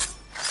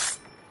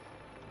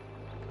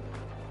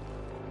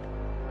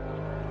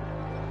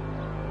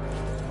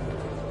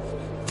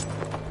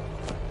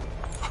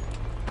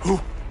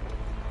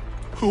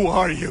 Who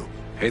are you?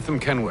 Haytham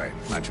Kenway,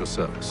 at your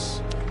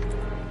service.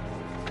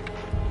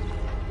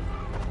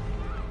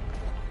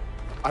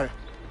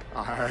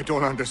 I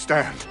don't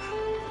understand.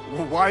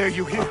 Why are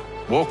you here?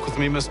 Walk with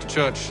me, Mr.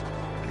 Church,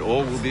 and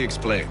all will be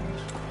explained.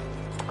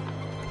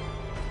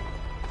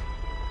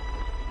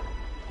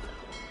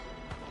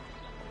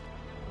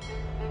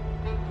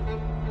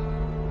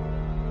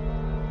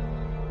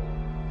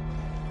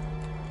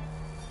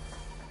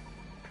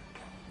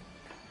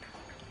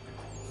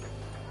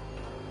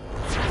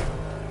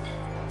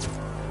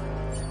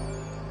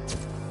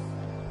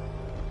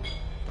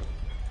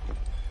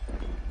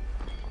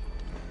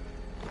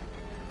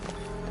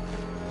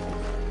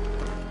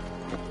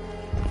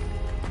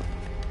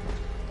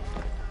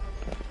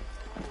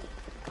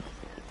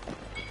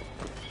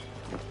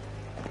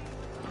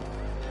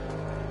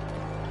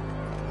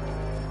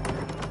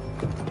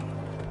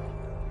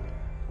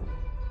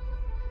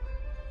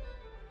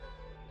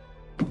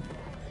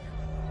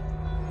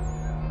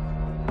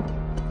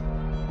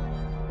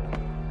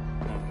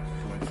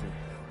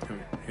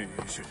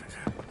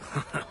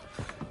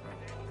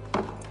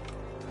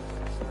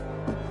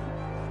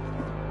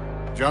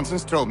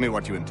 Johnson's told me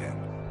what you intend.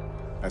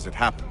 As it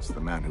happens,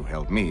 the man who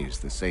held me is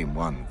the same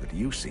one that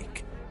you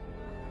seek.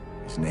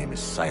 His name is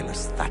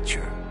Silas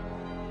Thatcher.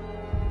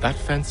 That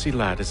fancy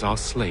lad is our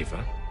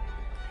slaver?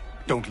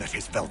 Don't let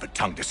his velvet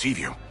tongue deceive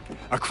you.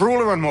 A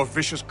crueler and more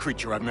vicious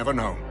creature I've never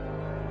known.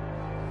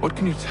 What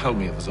can you tell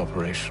me of his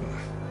operation?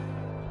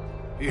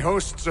 He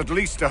hosts at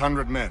least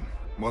 100 men,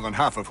 more than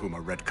half of whom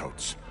are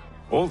redcoats.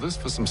 All this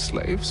for some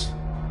slaves?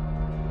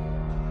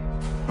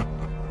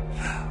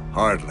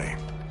 Hardly.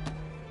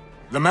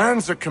 The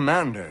man's a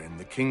commander in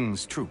the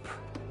King's troop,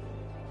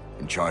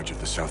 in charge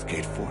of the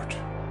Southgate Fort.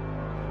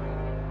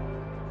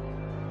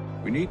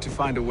 We need to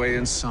find a way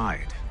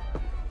inside.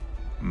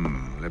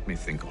 Let me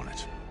think on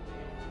it.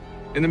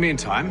 In the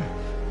meantime,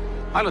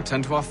 I'll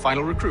attend to our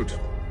final recruit.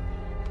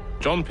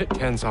 John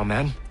Pitcairn's our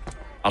man.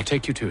 I'll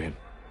take you to him.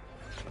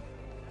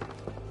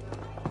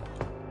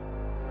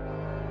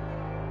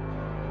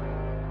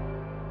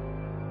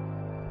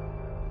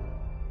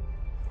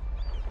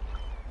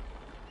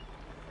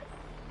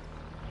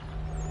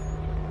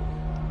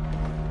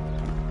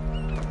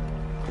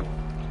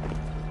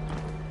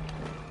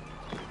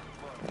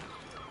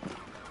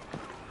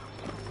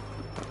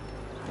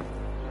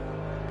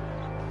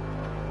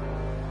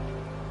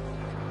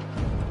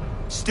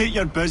 State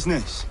your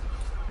business.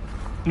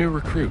 New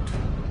recruit.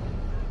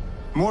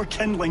 More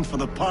kindling for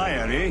the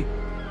pyre, eh?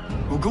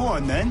 Well, go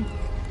on then.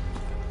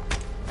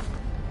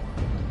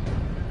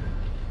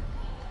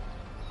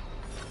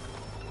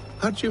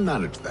 How'd you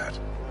manage that?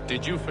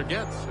 Did you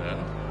forget,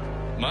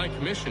 sir? My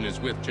commission is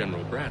with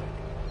General Braddock.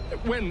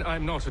 When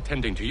I'm not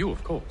attending to you,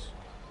 of course.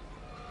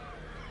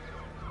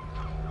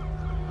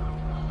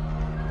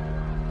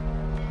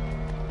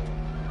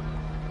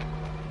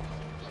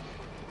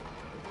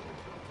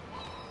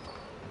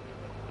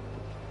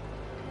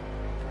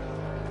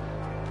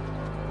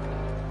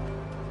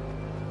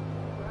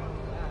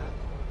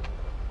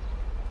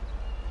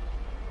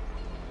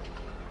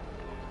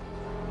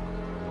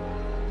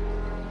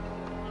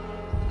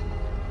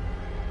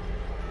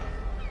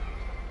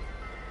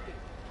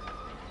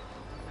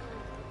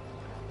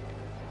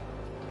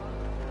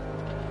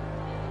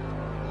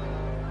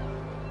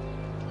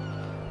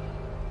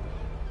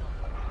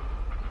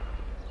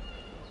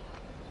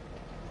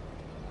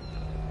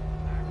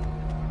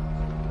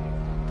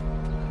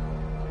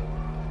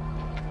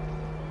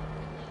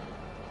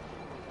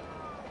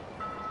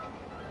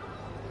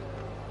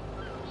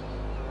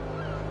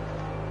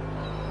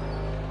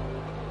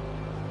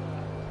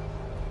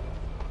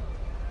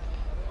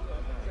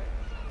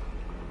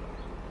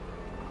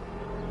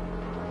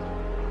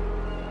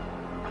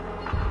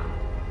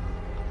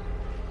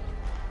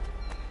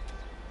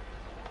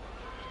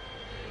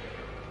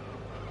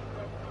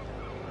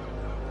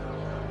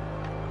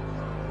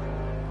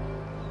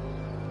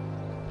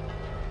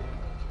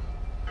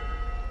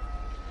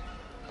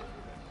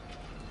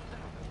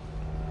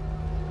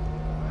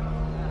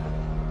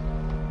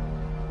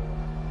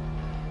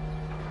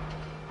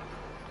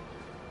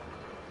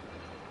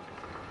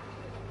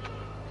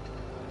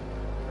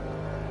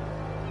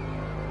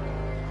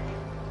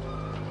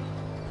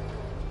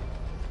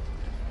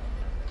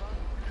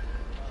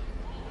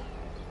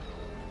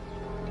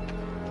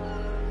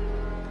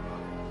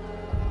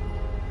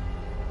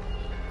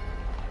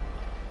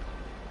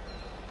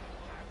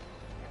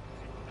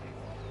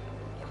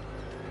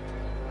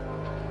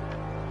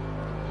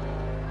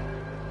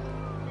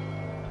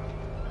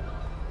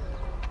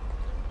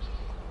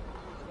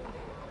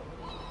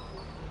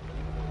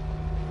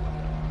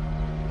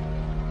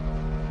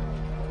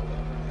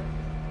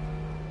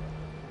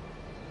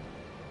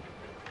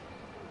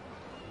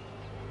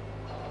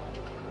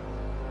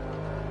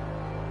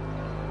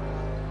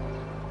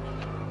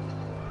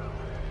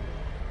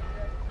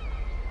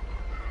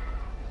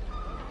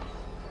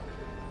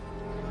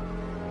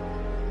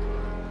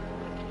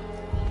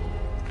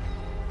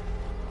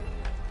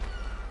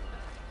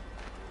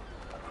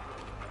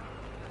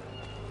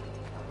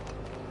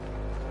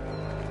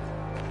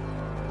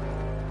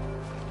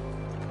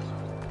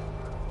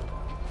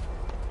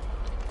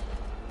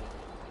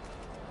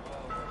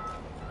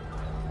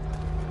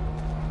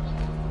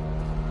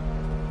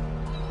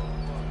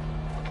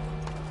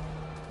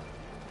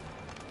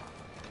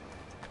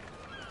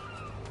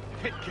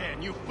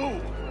 Pitcairn, you fool!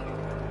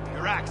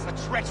 Your acts are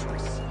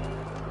treacherous.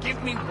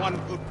 Give me one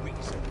good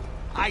reason.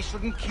 I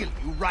shouldn't kill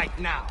you right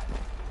now.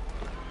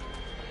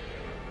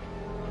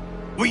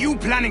 Were you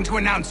planning to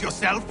announce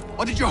yourself?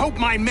 Or did you hope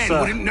my men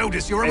wouldn't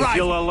notice your arrival? If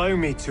you'll allow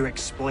me to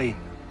explain.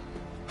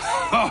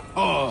 Ho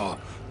ho!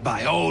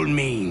 By all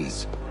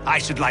means. I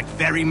should like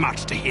very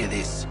much to hear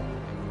this.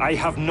 I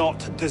have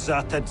not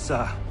deserted,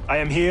 sir. I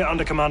am here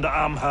under Commander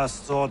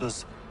Amherst's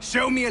orders.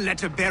 Show me a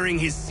letter bearing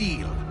his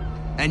seal,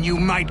 and you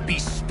might be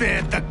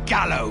spared the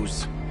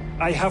gallows.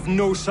 I have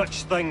no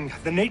such thing.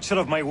 The nature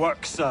of my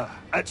work, sir,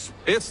 It's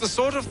the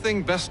sort of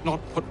thing best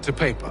not put to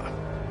paper.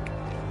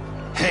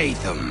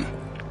 Haytham.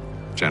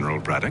 General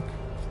Braddock?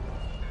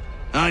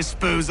 I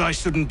suppose I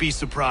shouldn't be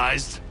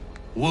surprised.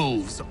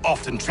 Wolves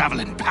often travel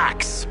in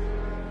packs.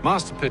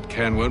 Master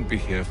Pitcairn won't be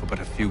here for but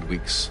a few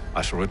weeks.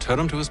 I shall return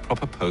him to his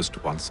proper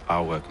post once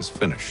our work is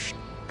finished.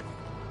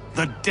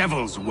 The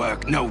devil's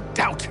work, no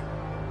doubt.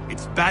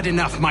 It's bad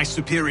enough my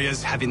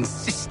superiors have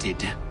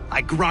insisted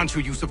I grant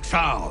you use of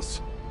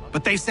Charles.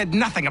 But they said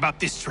nothing about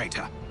this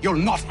traitor. You'll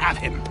not have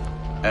him.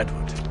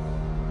 Edward,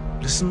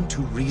 listen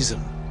to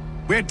reason.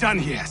 We're done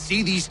here.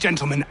 See these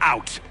gentlemen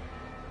out.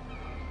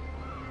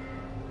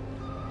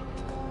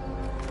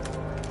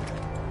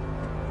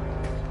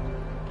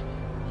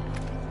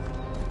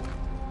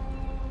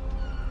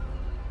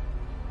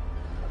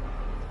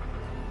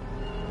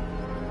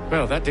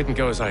 Well, that didn't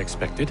go as I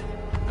expected.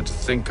 And to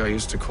think I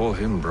used to call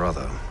him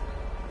brother.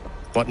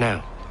 What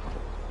now?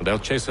 They'll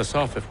chase us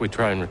off if we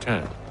try and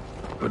return.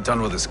 We're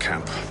done with this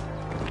camp.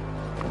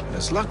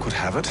 As luck would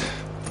have it,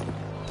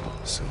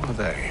 so are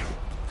they.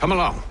 Come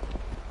along.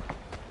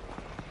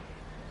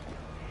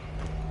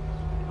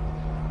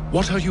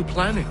 What are you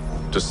planning?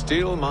 To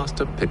steal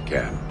Master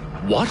Pitcairn.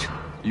 What?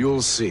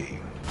 You'll see.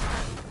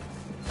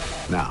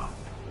 Now,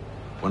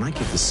 when I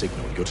give the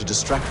signal, you're to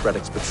distract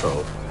Braddock's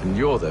patrol and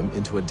lure them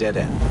into a dead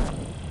end.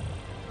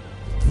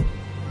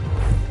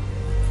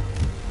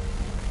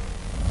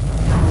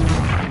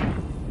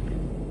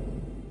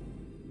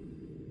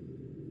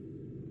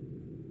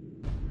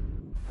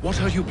 What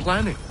are you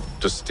planning?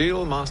 To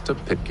steal Master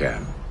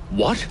Pitcairn.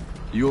 What?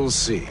 You'll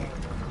see.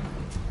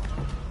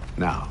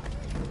 Now,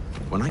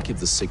 when I give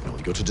the signal,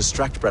 you're to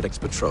distract Braddock's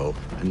patrol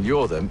and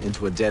lure them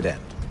into a dead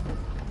end.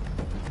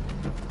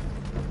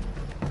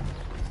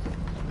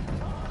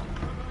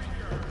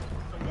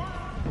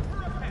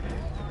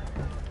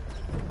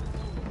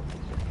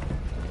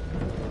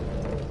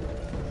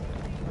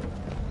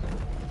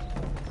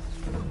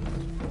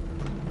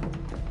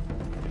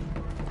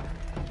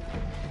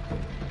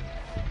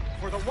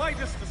 For the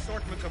widest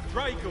assortment of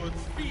dry goods,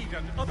 feed,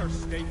 and other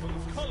staples,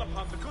 call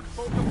upon the good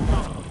folk of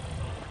Flower.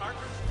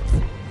 Partners.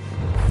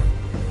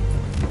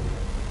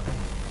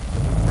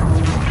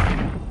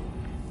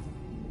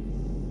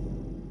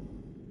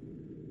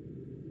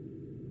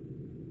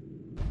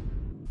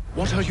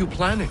 What are you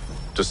planning?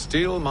 To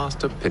steal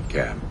Master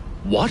Pitcairn.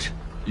 What?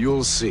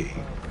 You'll see.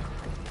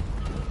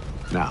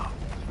 Now,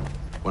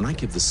 when I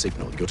give the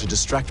signal, you're to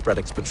distract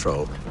Braddock's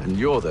patrol and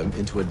lure them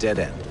into a dead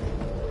end.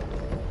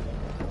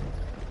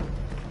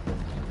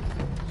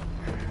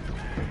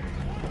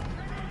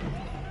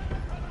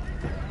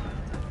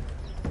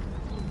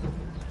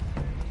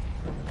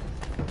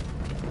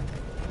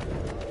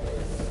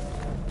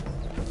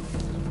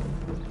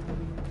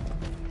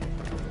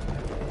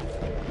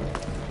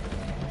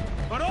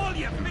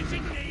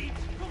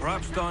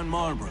 Perhaps down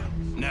Marlborough?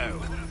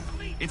 No.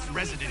 Its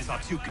residents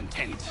are too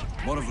content.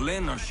 What of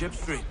Lynn or Ship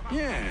Street?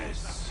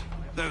 Yes.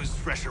 Those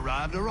fresh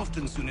arrived are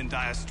often soon in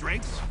dire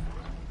straits.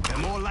 They're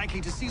more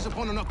likely to seize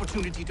upon an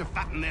opportunity to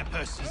fatten their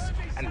purses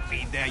and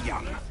feed their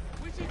young.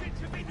 Wishes it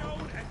to be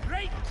known, a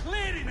great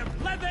clearing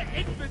of leather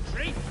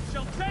infantry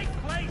shall take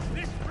place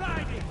this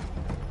Friday.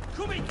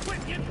 Come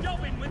equip your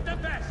dobbin with the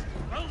best,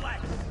 for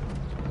less.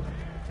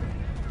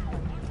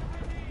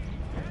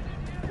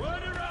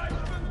 Word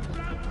arrives from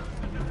France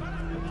and the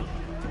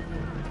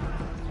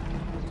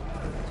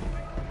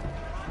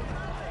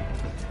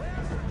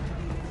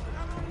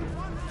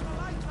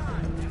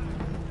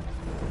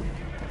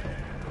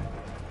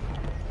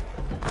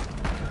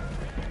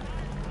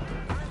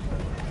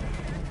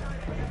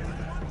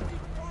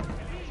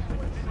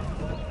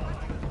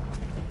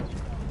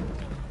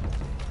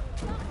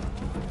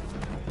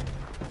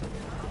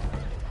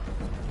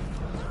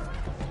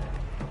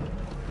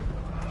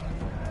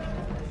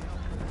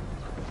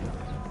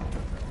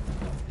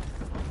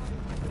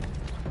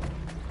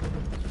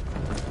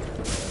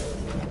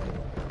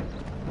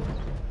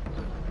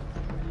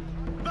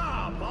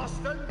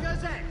Boston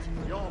Gazette,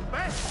 your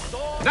best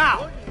source Now.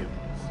 for news.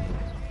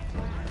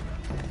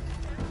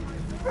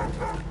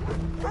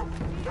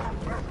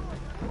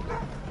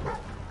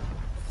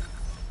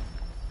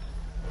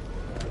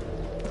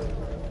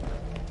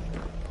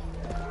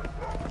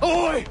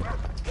 Oi!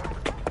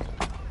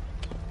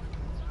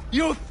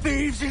 You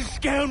thieves and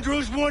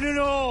scoundrels, one and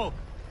all!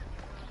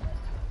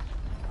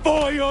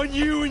 Fire on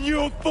you and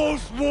your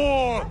false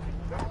war!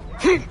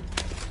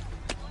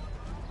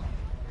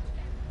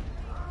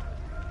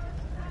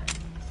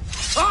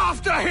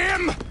 After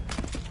him!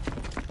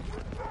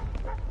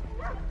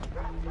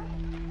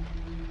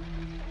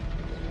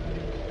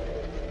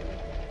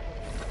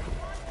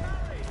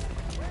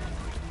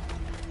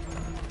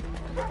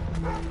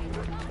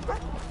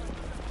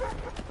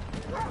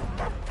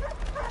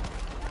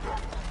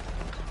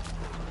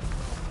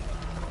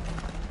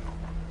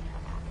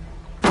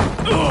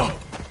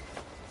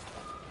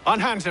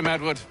 Unhand him,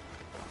 Edward.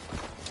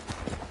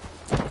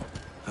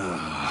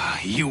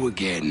 You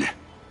again.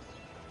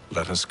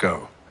 Let us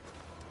go.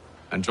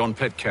 And John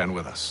Pitcairn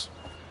with us.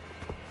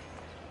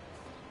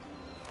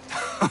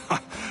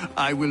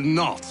 I will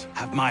not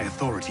have my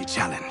authority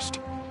challenged.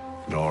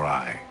 Nor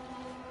I.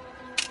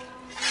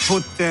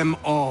 Put them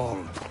all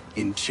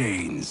in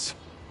chains.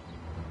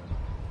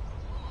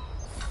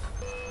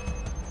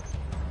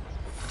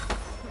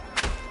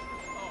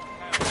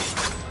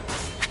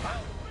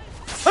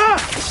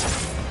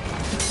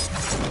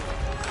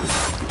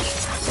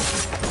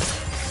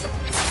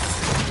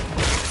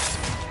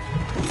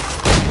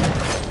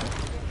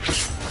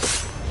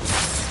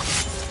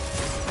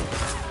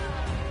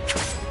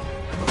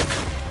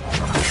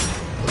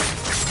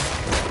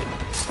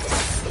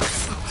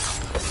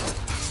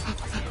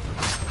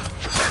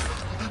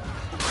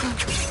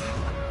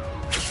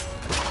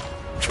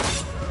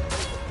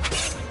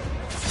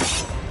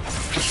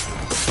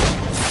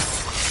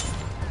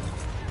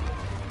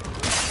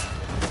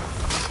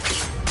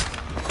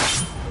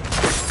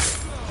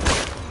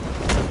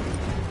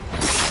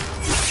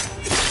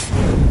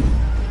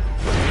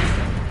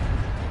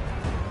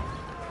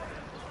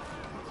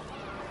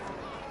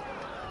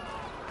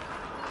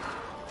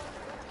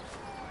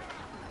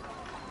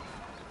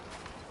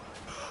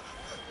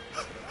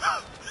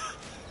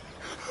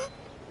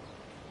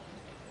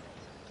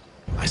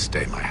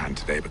 stay my hand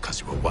today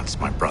because you were once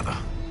my brother,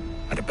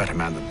 and a better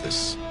man than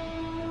this.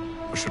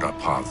 Or should our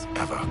paths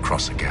ever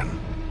cross again,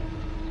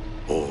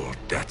 all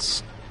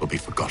debts will be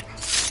forgotten.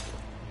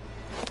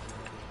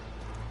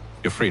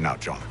 You're free now,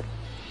 John.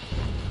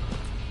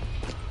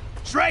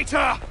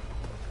 Traitor!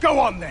 Go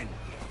on then.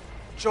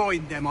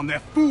 Join them on their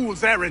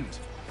fool's errand.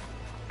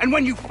 And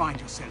when you find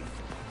yourself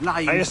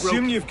lying I assume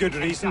broken you've good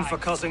reason for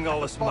causing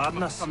all this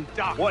madness.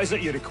 What is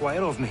it you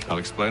require of me? I'll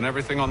explain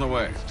everything on the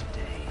way.